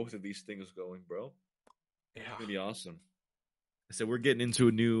have both of these things going, bro. Yeah. It's gonna be awesome. I said we're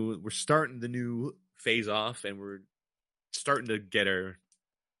starting the new phase off, and we're starting to get our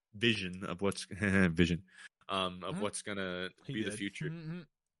vision of what's what's gonna be the future. Mm-hmm.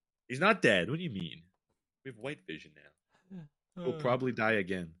 He's not dead. What do you mean? We have white vision now. He'll probably die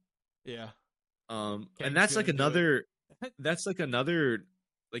again. Yeah. And Kang's that's like gonna do another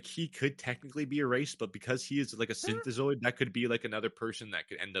like he could technically be erased, but because he is like a synthezoid, that could be like another person that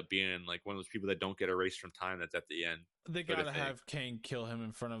could end up being like one of those people that don't get erased from time that's at the end. They gotta have Kang kill him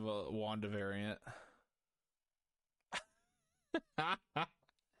in front of a Wanda variant.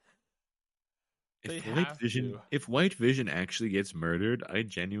 If White Vision actually gets murdered, I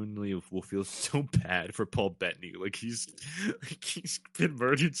genuinely will feel so bad for Paul Bettany. Like he's been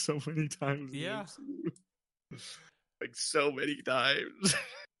murdered so many times. Yeah. Like so many times.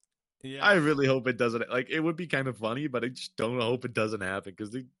 Yeah. I really hope it doesn't. Like it would be kind of funny, but I just don't hope it doesn't happen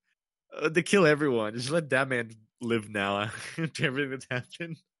because they kill everyone. Just let that man live now after everything that's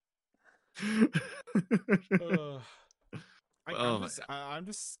happened. I'm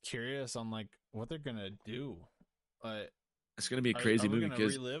just curious on like what they're gonna do. It's gonna be a crazy movie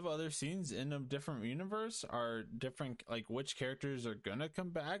because relive other scenes in a different universe. Are different like which characters are gonna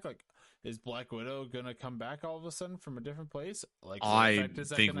come back? Like, is Black Widow gonna come back all of a sudden from a different place? Like, what effect is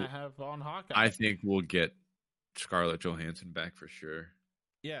that gonna have on Hawkeye? I think we'll get Scarlett Johansson back for sure.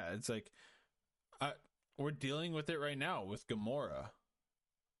 Yeah, it's like we're dealing with it right now with Gamora.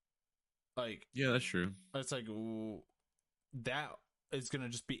 Like, yeah, that's true. It's like that is going to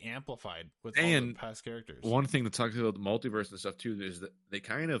just be amplified with all the past characters. One thing that talks about the multiverse and stuff too is that they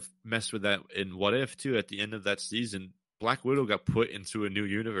kind of messed with that in What If too. At the end of that season, Black Widow got put into a new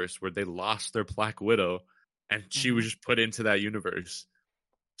universe where they lost their Black Widow, and she was just put into that universe.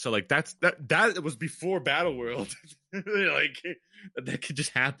 So like that was before Battleworld. Like that could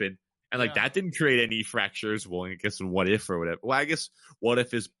just happen. And like that didn't create any fractures. Well, I guess in What If or whatever. Well, I guess What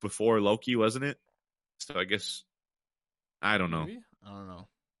If is before Loki, wasn't it? So I guess I don't know. Maybe?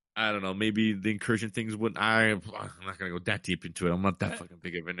 I don't know. Maybe the incursion things would. I'm not gonna go that deep into it. I'm not that fucking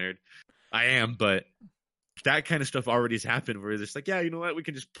big of a nerd. I am, but that kind of stuff already has happened. Where it's just like, yeah, you know what? We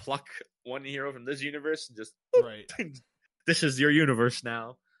can just pluck one hero from this universe and just this is your universe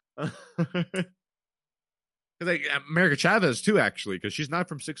now. Like America Chavez too, actually, because she's not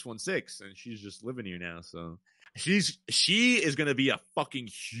from 616 and she's just living here now. So she is gonna be a fucking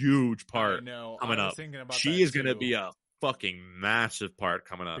huge part coming up. She is gonna be a fucking massive part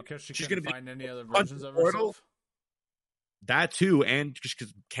coming up because she's gonna find any other versions of herself. That too, and just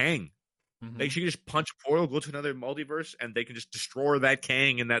because Kang, like she can just punch a portal, go to another multiverse, and they can just destroy that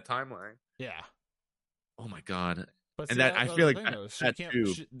Kang in that timeline. Yeah. Oh my god! But and that I feel like that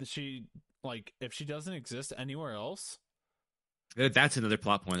too. She like if she doesn't exist anywhere else, that's another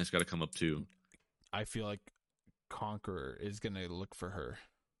plot point that's got to come up too. I feel like Conqueror is gonna look for her.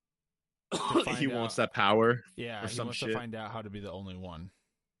 He wants that power. Yeah, he wants to find out how to be the only one.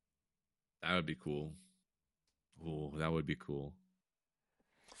 That would be cool. Oh, that would be cool.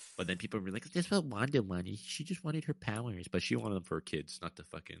 But then people were like, "That's what Wanda wanted. She just wanted her powers, but she wanted them for her kids, not to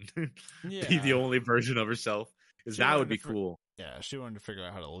fucking be the only version of herself." Because that would be cool. Yeah, she wanted to figure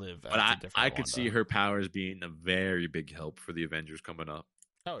out how to live. But I could see her powers being a very big help for the Avengers coming up.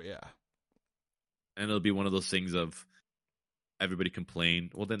 Oh yeah, and it'll be one of those things of everybody complain.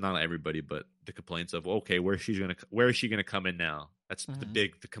 Well, then not everybody, but the complaints of okay, where is she gonna come in now? That's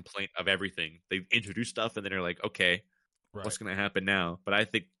the complaint of everything. They introduce stuff and then they're like, okay, what's gonna happen now? But I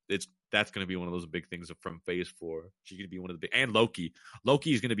think that's gonna be one of those big things from Phase 4. She's gonna be one of the big, and Loki.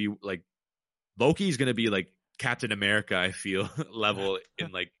 Loki is gonna be like Captain America. I feel level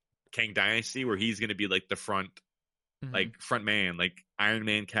in like Kang Dynasty, where he's gonna be like the front man, like Iron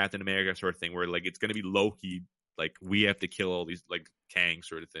Man, Captain America sort of thing, where like it's gonna be Loki, like we have to kill all these like Kang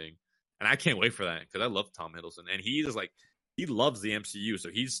sort of thing. And I can't wait for that because I love Tom Hiddleston, and he loves the MCU, so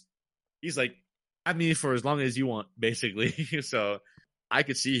he's like, have me for as long as you want, basically. So I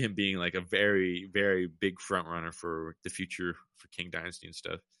could see him being like a very, very big front runner for the future for King Dynasty and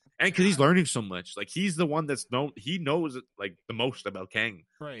stuff. And because he's learning so much, like he's the one that's known, he knows like the most about Kang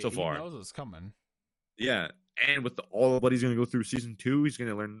so far. He knows it's coming. Yeah, and with all of what he's going to go through season 2, he's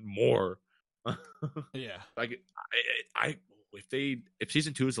going to learn more. Yeah, like if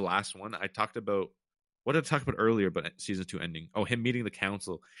season 2 is the last one, I talked about what did I talk about earlier, but season 2 ending. Oh, him meeting the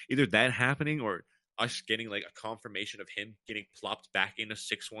council, either that happening or us getting like a confirmation of him getting plopped back into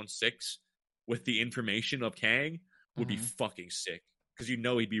 616 with the information of Kang would be fucking sick. Because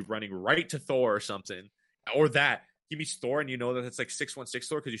he'd be running right to Thor or something, or that he meets Thor and you know that it's like 616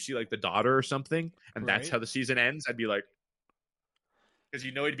 Thor because you see like the daughter or something, and that's how the season ends. I'd be like, because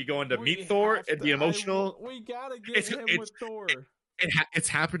you know he'd be going to meet Thor, it'd be emotional. We gotta get him with Thor. It's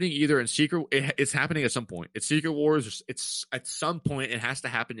happening either in Secret. It's happening at some point. It's Secret Wars. It's at some point it has to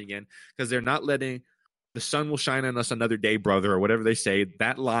happen again because they're not letting the sun will shine on us another day, brother, or whatever they say.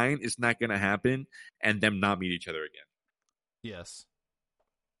 That line is not going to happen, and them not meet each other again. Yes.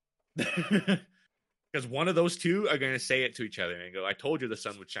 Because one of those two are going to say it to each other and go, I told you the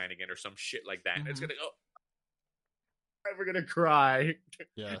sun would shine again, or some shit like that. And it's going to go, we're going to cry.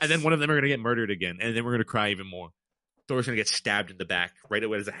 Yes. And then one of them are going to get murdered again. And then we're going to cry even more. Thor's going to get stabbed in the back right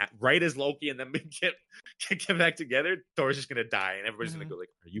as Loki and them get back together. Thor's just going to die. And everybody's going to go like,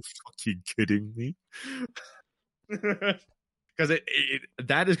 are you fucking kidding me? Because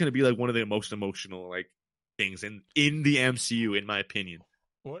that is going to be like one of the most emotional like things in the MCU, in my opinion.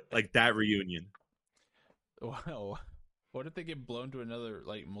 What? Like that reunion. Wow. What if they get blown to another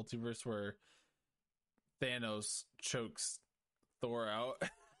like multiverse where Thanos chokes Thor out?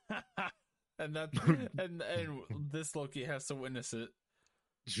 and that and this Loki has to witness it.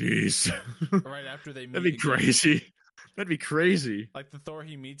 Jeez. Right after they meet. That'd be crazy. That'd be crazy. Like the Thor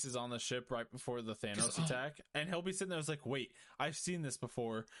he meets is on the ship right before the Thanos attack, and he'll be sitting there like, wait, I've seen this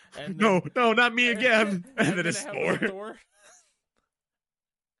before. And then, no, not me again. And then it's Thor.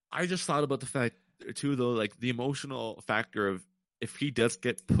 I just thought about the fact too, though, like the emotional factor of if he does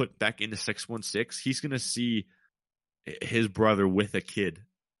get put back into 616, he's gonna see his brother with a kid,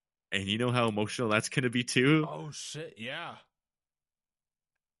 and you know how emotional that's gonna be too. Oh shit, yeah.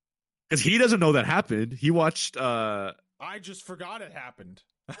 Because he doesn't know that happened. He watched. I just forgot it happened.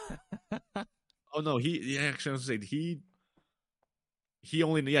 Oh no, he actually I was saying he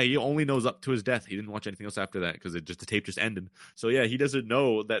only knows up to his death. He didn't watch anything else after that because the tape just ended. So yeah, he doesn't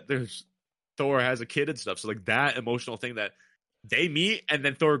know that there's Thor has a kid and stuff. So like that emotional thing that they meet and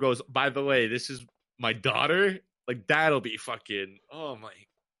then Thor goes, by the way, this is my daughter. Like that'll be fucking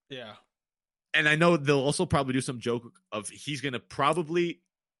yeah. And I know they'll also probably do some joke of he's gonna probably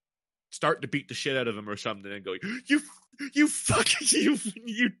start to beat the shit out of him or something and go, you fucking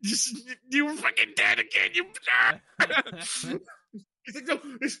you were fucking dead again. He's like, no,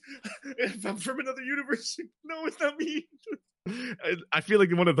 if I'm from another universe, no, it's not me. I feel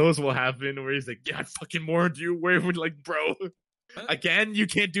like one of those will happen where he's like, yeah, I fucking warned you. Where would like, bro, again, you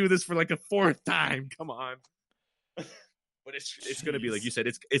can't do this for like a 4th time. Come on. But it's gonna be like you said.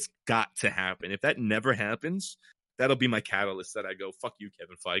 It's got to happen. If that never happens, that'll be my catalyst. That I go, fuck you,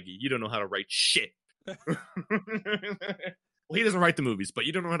 Kevin Feige. You don't know how to write shit. Well, he doesn't write the movies, but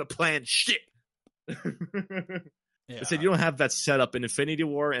you don't know how to plan shit. Yeah. I said you don't have that set up in Infinity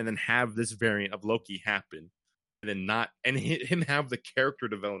War and then have this variant of Loki happen and then not and him have the character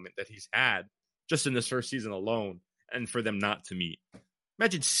development that he's had just in this first season alone and for them not to meet.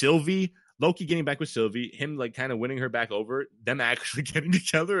 Imagine Sylvie, Loki getting back with Sylvie, him like kind of winning her back over, them actually getting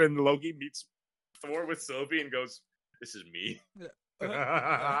together, and Loki meets Thor with Sylvie and goes, this is me.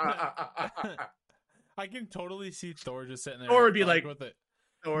 I can totally see Thor just sitting there. Or would be like, with it.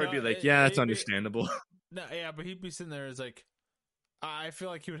 Or would be like, yeah, it's understandable. No, yeah, but he'd be sitting there as like, I feel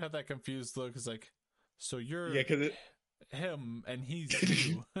like he would have that confused look. It's like, so you're him and he's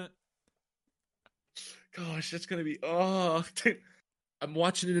you. Gosh, that's gonna be I'm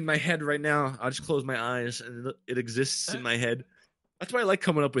watching it in my head right now. I'll just close my eyes and it exists in my head. That's why I like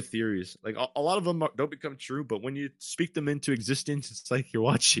coming up with theories. Like a lot of them don't become true, but when you speak them into existence, it's like you're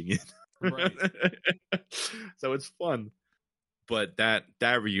watching it. Right. So it's fun. But that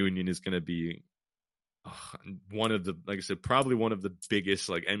reunion is gonna be one of the, like I said, probably one of the biggest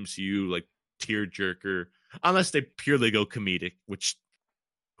like MCU like tearjerker, unless they purely go comedic, which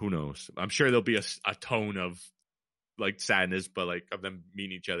who knows. I'm sure there'll be a tone of like sadness, but like of them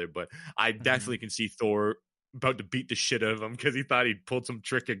meeting each other. But I definitely can see Thor about to beat the shit out of him because he thought he'd pulled some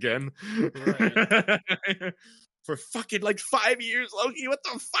trick again. Right. For fucking like 5 years, Loki. What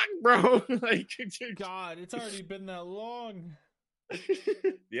the fuck, bro? Like, God, it's already been that long.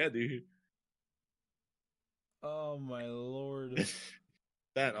 yeah, dude. Oh my lord.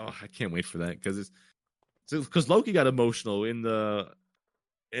 I can't wait for that because Loki got emotional in the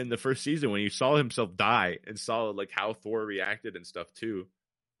first season when he saw himself die and saw like how Thor reacted and stuff too.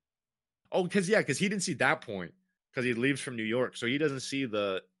 Oh, because he didn't see that point because he leaves from New York, so he doesn't see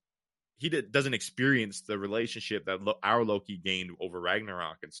doesn't experience the relationship that our Loki gained over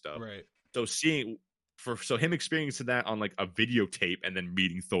Ragnarok and stuff. Right. So him experiencing that on like a videotape and then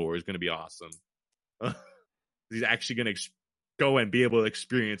meeting Thor is going to be awesome. He's actually going to go and be able to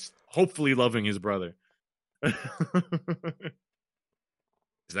experience, hopefully, loving his brother. As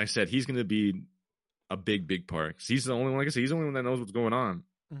I said, he's going to be a big part. He's the only one. Like I said, he's the only one that knows what's going on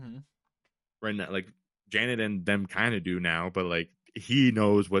right now. Like Janet and them kind of do now, but like he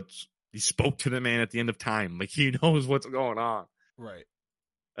knows he spoke to the man at the end of time. Like he knows what's going on. Right.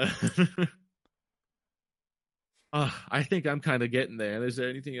 I think I'm kind of getting there. Is there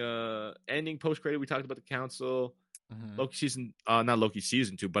anything ending post credit? We talked about the council. Loki season, not Loki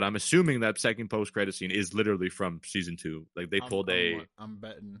season 2, but I'm assuming that second post credit scene is literally from season 2. Like they pulled I'm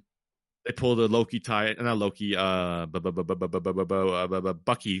betting. They pulled a Loki tie, not Loki,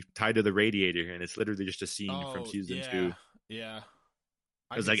 Bucky tied to the radiator, and it's literally just a scene from season 2. Yeah.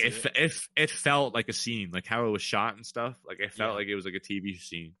 It was like it felt like a scene, like how it was shot and stuff. Like it felt like it was like a TV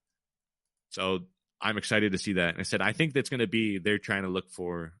scene. So I'm excited to see that. And I said I think that's going to be they're trying to look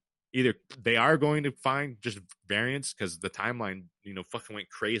for either they are going to find just variants because the timeline fucking went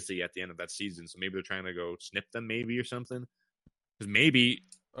crazy at the end of that season. So maybe they're trying to go snip them maybe or something. Because maybe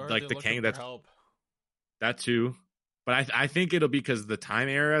or like the Kang that's help. That too. But I think it'll be because the time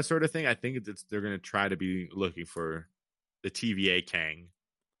era sort of thing. I think they're going to try to be looking for the TVA Kang.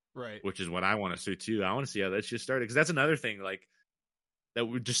 Right. Which is what I want to see too. I want to see how that shit started. Because that's another thing, like, that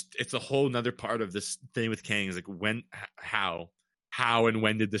would it's a whole nother part of this thing with Kang is like how and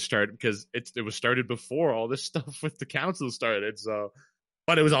when did this start? Because it was started before all this stuff with the council started. So,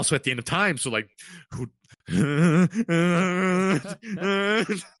 but it was also at the end of time. So like, who?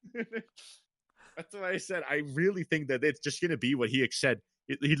 That's why I said I really think that it's just going to be what he said.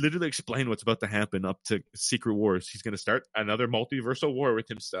 He literally explained what's about to happen up to Secret Wars. He's going to start another multiversal war with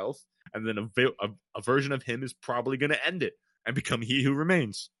himself, and then a version of him is probably going to end it and become He Who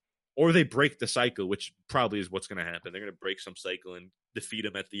Remains. Or they break the cycle, which probably is what's going to happen. They're going to break some cycle and defeat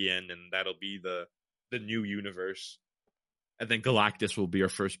him at the end, and that'll be the new universe. And then Galactus will be our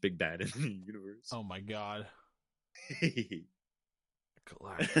first big bad in the universe. Oh my god.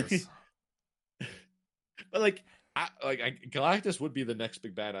 Galactus. But Galactus would be the next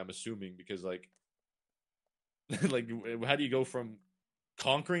big bad, I'm assuming, because like how do you go from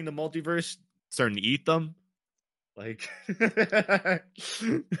conquering the multiverse starting to eat them? Like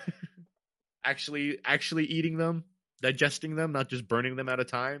actually eating them, digesting them, not just burning them at a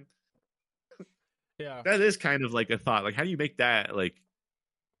time. Yeah. That is kind of like a thought. Like, how do you make that like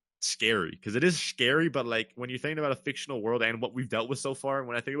scary? Because it is scary, but like when you're thinking about a fictional world and what we've dealt with so far,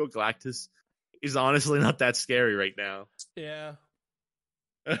 when I think about Galactus, he's honestly not that scary right now. Yeah.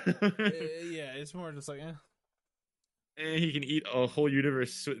 Yeah, it's more just like, And he can eat a whole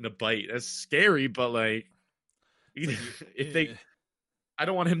universe in a bite. That's scary, but like I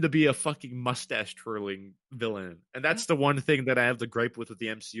don't want him to be a fucking mustache twirling villain. And that's the one thing that I have the gripe with the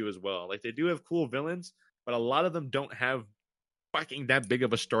MCU as well. Like, they do have cool villains, but a lot of them don't have fucking that big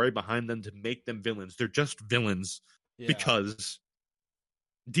of a story behind them to make them villains. They're just villains because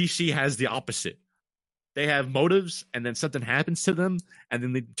DC has the opposite. They have motives, and then something happens to them, and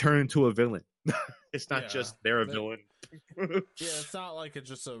then they turn into a villain. It's not just they're a villain. It's not like it's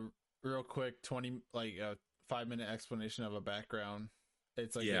just a real quick 5-minute explanation of a background.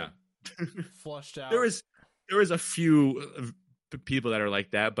 It's like flushed out. There is a few people that are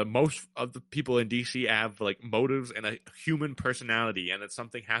like that, but most of the people in DC have like motives and a human personality, and then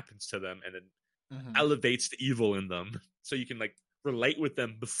something happens to them, and it elevates the evil in them, so you can like relate with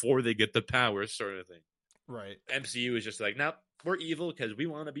them before they get the powers, sort of thing. Right. MCU is just like, nope, we're evil because we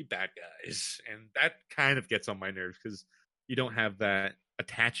want to be bad guys, and that kind of gets on my nerves because you don't have that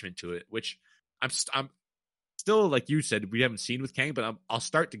attachment to it, which I'm still, like you said, we haven't seen with Kang, but I'll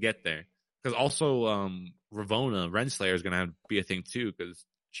start to get there because also Ravonna Renslayer is gonna be a thing too because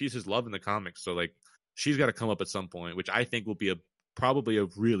she's his love in the comics, so like she's got to come up at some point, which I think will be probably a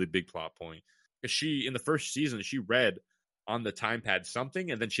really big plot point because she in the first season she read on the time pad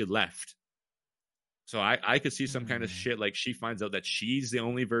something and then she left. So I could see some kind of Hmm. shit like she finds out that she's the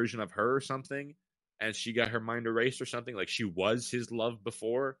only version of her or something, and she got her mind erased or something. Like she was his love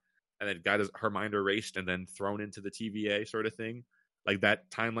before, and then got her mind erased and then thrown into the TVA sort of thing. Like that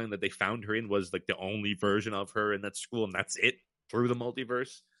timeline that they found her in was like the only version of her in that school, and that's it through the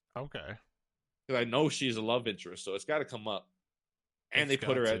multiverse. Okay. Because I know she's a love interest, so it's got to come up. And It's they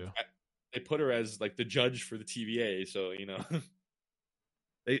put got her to. as like the judge for the TVA, so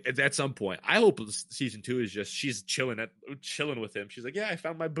at some point. I hope season 2 is just she's chilling with him. She's like, yeah, I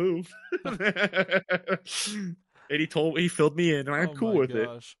found my boo, and he filled me in, and I'm Oh cool my with it.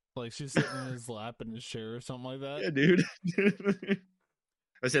 gosh. Like she's sitting in his lap in his chair or something like that. Yeah, dude.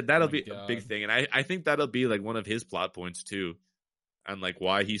 I said Oh that'll my be a big god. thing, and I think that'll be like one of his plot points too, and like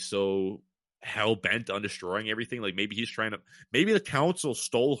why he's so hell bent on destroying everything. Like maybe the council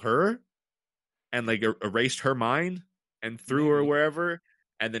stole her and like erased her mind and threw her Maybe. wherever,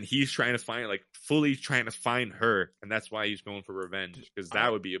 and then he's trying to find fully trying to find her, and that's why he's going for revenge, because I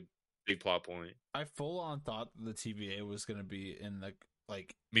that would be a big plot point. I full on thought the TVA was gonna be in the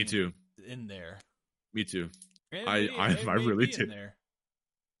like Me too. in there. Me too. It I may really be in did, there.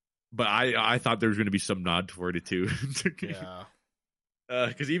 but I thought there was going to be some nod toward it too. Yeah.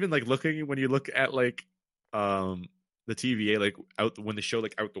 Because even like looking when you look at like the TVA like out when they show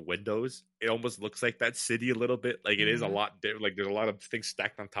like out the windows, it almost looks like that city a little bit. Like it is a Mhm. lot like there's a lot of things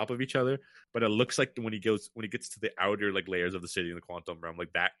stacked on top of each other, but it looks like when he gets to the outer like layers of the city in the quantum realm,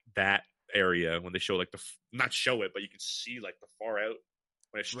 like that area when they show like not show it, but you can see like the far out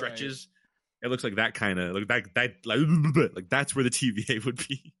when it stretches. It looks like that kind of like that like that's where the TVA would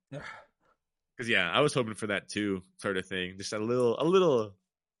be. Right. Because yeah, I was hoping for that too, sort of thing. Just a little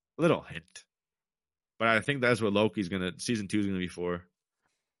hint. But I think that's what season 2 is gonna be for.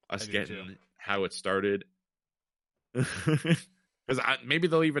 Us I do too. getting how it started. Because maybe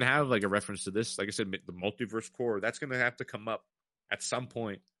they'll even have like a reference to this. Like I said, the multiverse core. That's gonna have to come up at some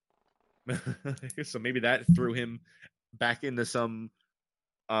point. So maybe that threw him back into some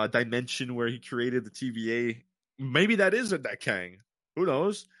dimension where he created the TVA. Maybe that is a Kang. Who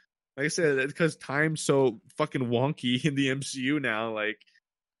knows? Like I said, because time's so fucking wonky in the MCU now, like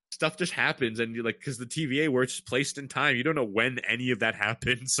stuff just happens, and you're like, because the TVA where it's placed in time, you don't know when any of that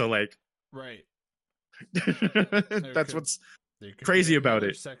happened. So like, Right. that's what's There could crazy be about another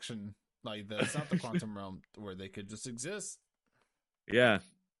it. section like that's not the quantum realm where they could just exist. Yeah,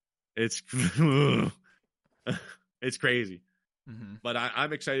 it's it's crazy. Mm-hmm. But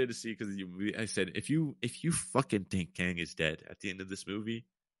I'm excited to see because I said if you fucking think Kang is dead at the end of this movie,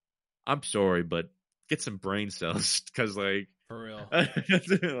 I'm sorry, but get some brain cells because like For real.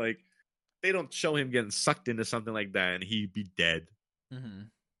 like they don't show him getting sucked into something like that and he'd be dead. Mm-hmm.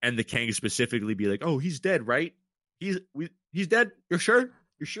 And the Kang specifically be like, "Oh, he's dead, right? He's dead. You're sure?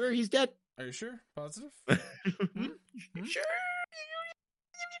 You're sure he's dead? Are you sure? Positive? You sure?"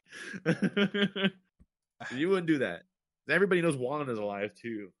 You wouldn't do that. Everybody knows Wanda's alive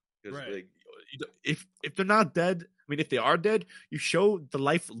too. Because Right. like, if they're not dead, I mean, if they are dead, you show the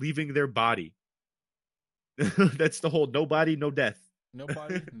life leaving their body. That's the whole no body, no death. No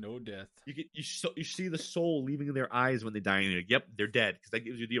body, no death. You see the soul leaving their eyes when they die, and you're like, yep, they're dead, because that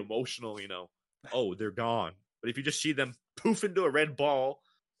gives you the emotional, oh, they're gone. But if you just see them poof into a red ball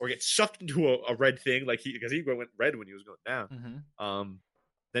or get sucked into a red thing, like because he went red when he was going down, Mm-hmm.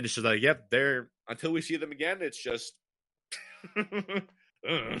 then it's just like, yep, they're until we see them again. It's just.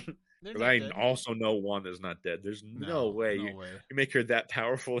 Because I dead. also know Wanda's not dead. There's no way No you way. make her that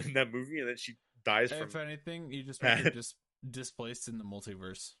powerful in that movie, and then she dies If from. anything, you just make her displaced in the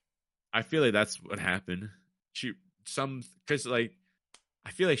multiverse. I feel like that's what happened. Because like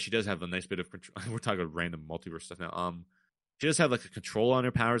I feel like she does have a nice bit of control. We're talking random multiverse stuff now. She does have like a control on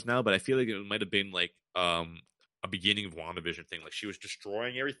her powers now, but I feel like it might have been like a beginning of WandaVision thing. Like she was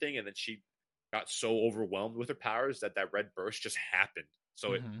destroying everything, and then she got so overwhelmed with her powers that red burst just happened.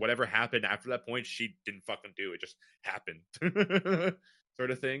 So whatever happened after that point, she didn't fucking do. It just happened,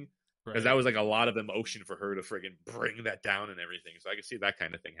 sort of thing. Because that was like a lot of emotion for her to friggin' bring that down and everything. So I can see that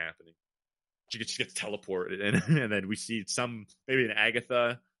kind of thing happening. She gets teleported, and then we see maybe an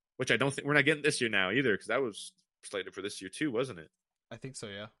Agatha, which I don't think we're not getting this year now either, because that was slated for this year too, wasn't it? I think so,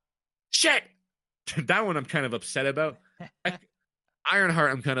 yeah. Shit! That one I'm kind of upset about.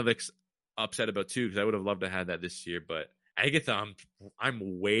 Ironheart I'm kind of upset about too, because I would have loved to have that this year, but Agatha I'm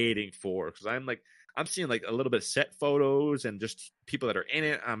waiting for, because I'm seeing like a little bit of set photos and just people that are in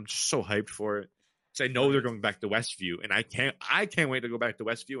it. I'm just so hyped for it. Because I know they're going back to Westview, and I can't wait to go back to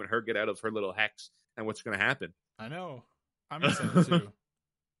Westview and her get out of her little hex and what's going to happen. I know. I'm excited too.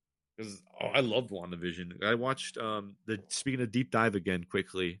 Because I loved WandaVision. I watched speaking of deep dive again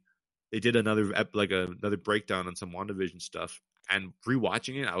quickly. they did another breakdown on some WandaVision stuff. And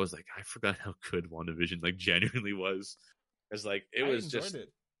rewatching it, I was like, I forgot how good WandaVision like genuinely was. It's like it I was enjoyed just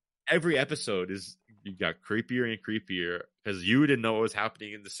it. every episode is you got creepier and creepier because you didn't know what was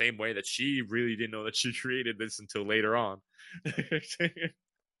happening in the same way that she really didn't know that she created this until later on.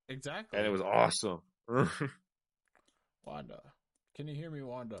 Exactly. And it was awesome. Wanda. Can you hear me,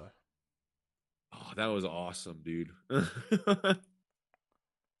 Wanda? Oh, that was awesome, dude. And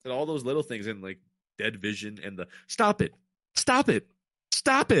all those little things in like Dead Vision and the stop it, stop it,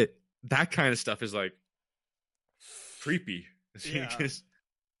 stop it. That kind of stuff is like creepy. Yeah. Because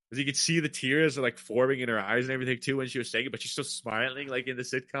you could see the tears like forming in her eyes and everything too when she was saying it, but she's still smiling like in the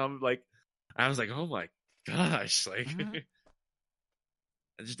sitcom. Like I was like, oh my gosh, like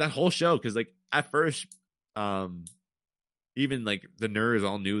just that whole show. Because like at first, even like the nerds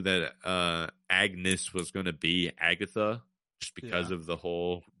all knew that Agnes was going to be Agatha just because of the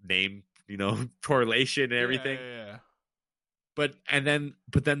whole name, correlation and everything. Yeah. But then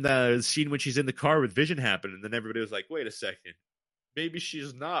the scene when she's in the car with Vision happened, and then everybody was like, wait a second, maybe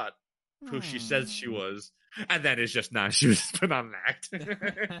she's not who she says she was. And then it's just not. She was put on an act.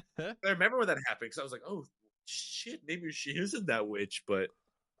 I remember when that happened because I was like, oh shit, maybe she isn't that witch. But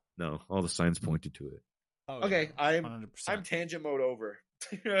no, all the signs pointed to it. Oh, okay, yeah, I'm tangent mode over.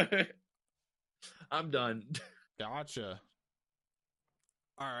 I'm done. Gotcha.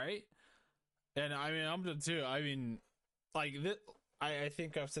 All right. And I mean, I'm done too. I mean, like this, I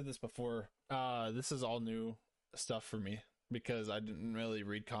think I've said this before. This is all new stuff for me because I didn't really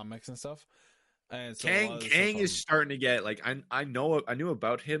read comics and stuff. And so Kang is starting to get like I knew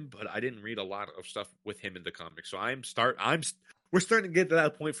about him, but I didn't read a lot of stuff with him in the comics. So we're starting to get to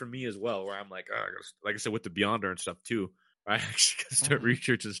that point for me as well, where I'm like, like I said with the Beyonder and stuff too. I actually gotta start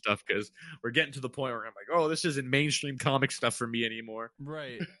researching stuff because we're getting to the point where I'm like, oh, this isn't mainstream comic stuff for me anymore.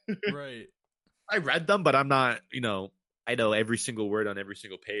 Right. I read them, but I'm not, I know every single word on every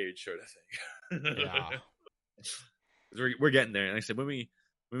single page, sort of thing. Yeah. We're getting there. And like I said, when we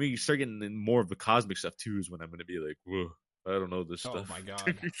start getting in more of the cosmic stuff too, is when I'm going to be like, whoa, I don't know this stuff. Oh my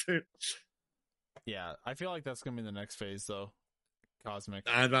god. Yeah, I feel like that's going to be the next phase, though. Cosmic.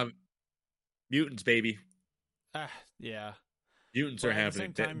 Mutants, baby. Yeah. Mutants are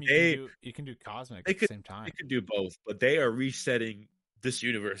happening. At the same time, you can do cosmic at the same time. They could do both, but they are resetting this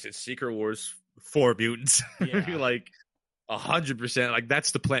universe. It's Secret Wars for mutants. Yeah. Like 100%. Like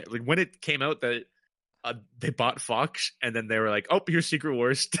that's the plan. Like when it came out that they bought Fox, and then they were like, "Oh, here's Secret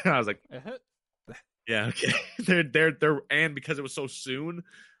Wars." I was like, "Yeah, okay." they're and because it was so soon,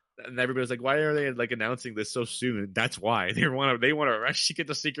 and everybody was like, "Why are they like announcing this so soon?" That's why they want to rush to get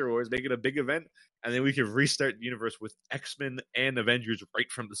to Secret Wars, make it a big event, and then we could restart the universe with X-Men and Avengers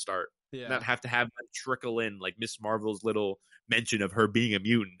right from the start. Yeah. Not have to have them trickle in like Miss Marvel's little mention of her being a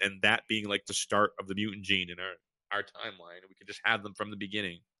mutant, and that being like the start of the mutant gene in our timeline. We could just have them from the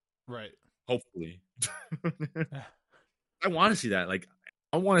beginning, right? Hopefully. I want to see that. Like,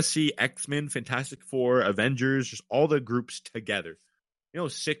 I want to see X-Men, Fantastic Four, Avengers, just all the groups together. You know how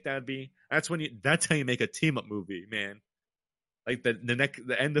sick that'd be? That's how you make a team-up movie, man. Like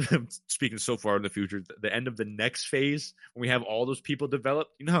the end of them, speaking so far in the future, the end of the next phase, when we have all those people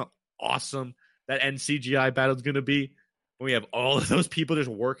developed, you know how awesome that end CGI battle is going to be? When we have all of those people just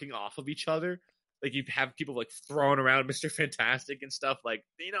working off of each other. Like, you have people, like, throwing around Mr. Fantastic and stuff. Like,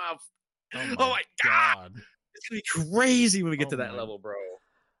 you know how... Oh my god. It's going to be crazy when we get to that level, bro.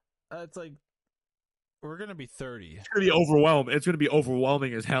 It's like... We're going to be 30. It's going to be overwhelming. It's going to be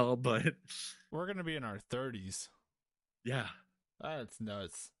overwhelming as hell, but... We're going to be in our 30s. Yeah. That's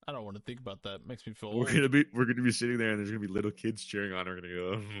nuts. I don't want to think about that. It makes me feel We're old. gonna be sitting there, and there's gonna be little kids cheering on. We're gonna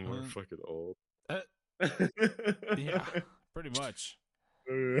go, we're fucking old. Yeah, pretty much.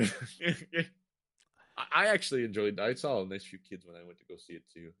 I actually enjoyed. I saw a nice few kids when I went to go see it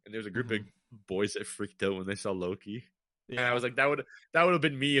too, and there's a group of boys that freaked out when they saw Loki. Yeah. And I was like, that would have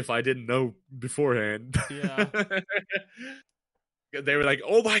been me if I didn't know beforehand. Yeah. They were like,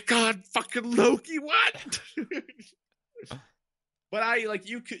 "Oh my god, fucking Loki! What?" But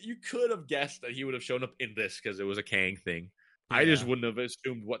you could have guessed that he would have shown up in this because it was a Kang thing. Yeah. I just wouldn't have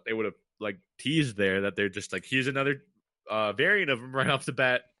assumed what they would have like teased there, that they're just like, here's another variant of him right off the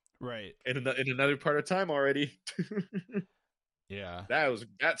bat, right? In another part of time already. Yeah,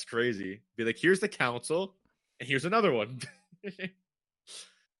 that's crazy. Be like, here's the council, and here's another one. Because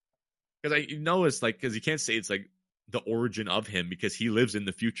it's like, because you can't say it's like the origin of him because he lives in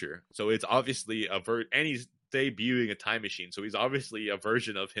the future, so it's obviously and he's debuting a time machine, so he's obviously a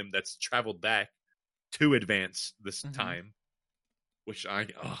version of him that's traveled back to advance this time. Which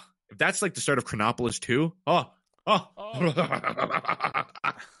if that's like the start of Chronopolis 2, Oh. Oh.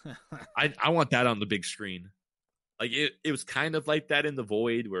 I want that on the big screen. Like it was kind of like that in the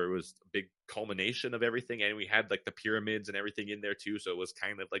Void, where it was a big culmination of everything, and we had like the pyramids and everything in there too, so it was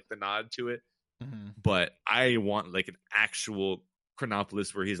kind of like the nod to it. Mm-hmm. But I want like an actual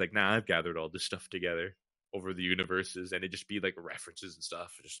Chronopolis where he's like, nah, I've gathered all this stuff together over the universes, and it just be like references and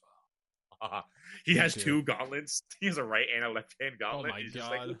stuff. Just he has too. two gauntlets. He has a right and a left hand gauntlet. Oh my He's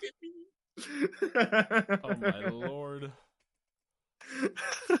just like, God. look at me. Oh my lord.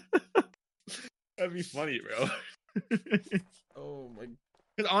 That'd be funny, bro. Oh my.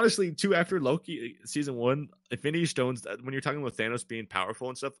 Because honestly, too, after Loki season 1, Infinity Stones, when you're talking about Thanos being powerful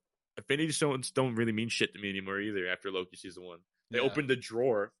and stuff, Infinity Stones don't really mean shit to me anymore either. After Loki season 1, they opened the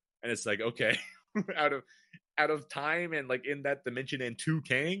drawer and it's like, okay, out of time and like in that dimension and to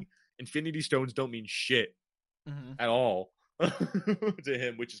Kang, Infinity Stones don't mean shit at all to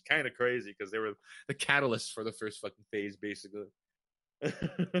him, which is kind of crazy because they were the catalyst for the first fucking phase, basically.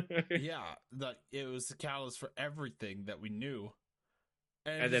 Yeah, it was the catalyst for everything that we knew.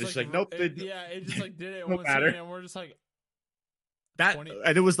 And then it's like, nope. it just like did it No one matter. second, and we're just like that. 20...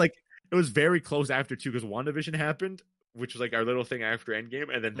 And it was like it was very close after too, because WandaVision happened, which was like our little thing after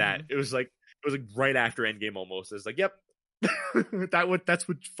Endgame, and then that it was like right after Endgame almost. It's like, yep, that's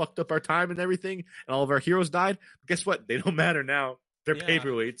what fucked up our time and everything, and all of our heroes died. But guess what? They don't matter now. They're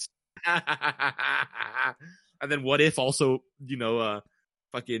paperweights. And then what if also,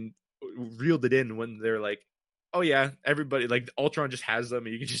 fucking reeled it in when they're like, oh yeah, everybody like Ultron just has them,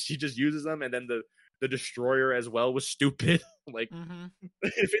 and he just uses them, and then the Destroyer as well was stupid. Like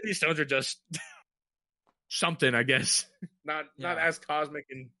Infinity Stones are just something, I guess. Not as cosmic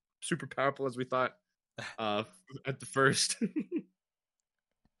and super powerful as we thought at the first.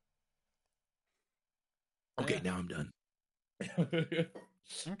 Okay, now I'm done.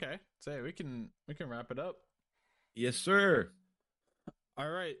 Okay, so we can wrap it up. Yes, sir. All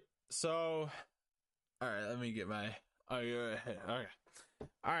right, so all right, let me get my okay. All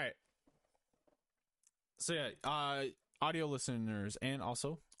right. So yeah, audio listeners and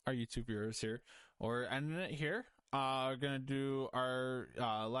also our YouTube viewers here, or ending it here. Gonna do our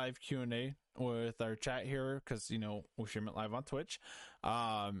live Q&A with our chat here because we stream it live on Twitch.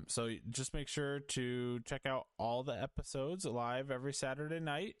 So just make sure to check out all the episodes live every Saturday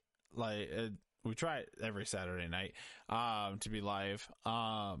night. Like we try it every Saturday night to be live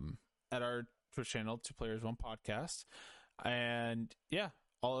at our Twitch channel, Two Players One Podcast. And yeah,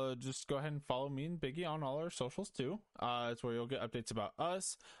 I'll just go ahead and follow me and Biggie on all our socials too. It's where you'll get updates about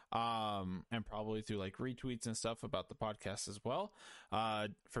us, and probably through like retweets and stuff about the podcast as well.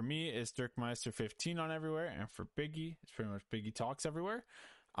 For me, it's DirkMeister15 on everywhere, and for Biggie, it's pretty much Biggie Talks everywhere.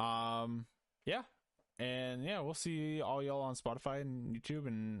 Yeah, and yeah, we'll see all y'all on Spotify and YouTube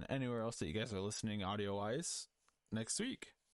and anywhere else that you guys are listening audio wise next week.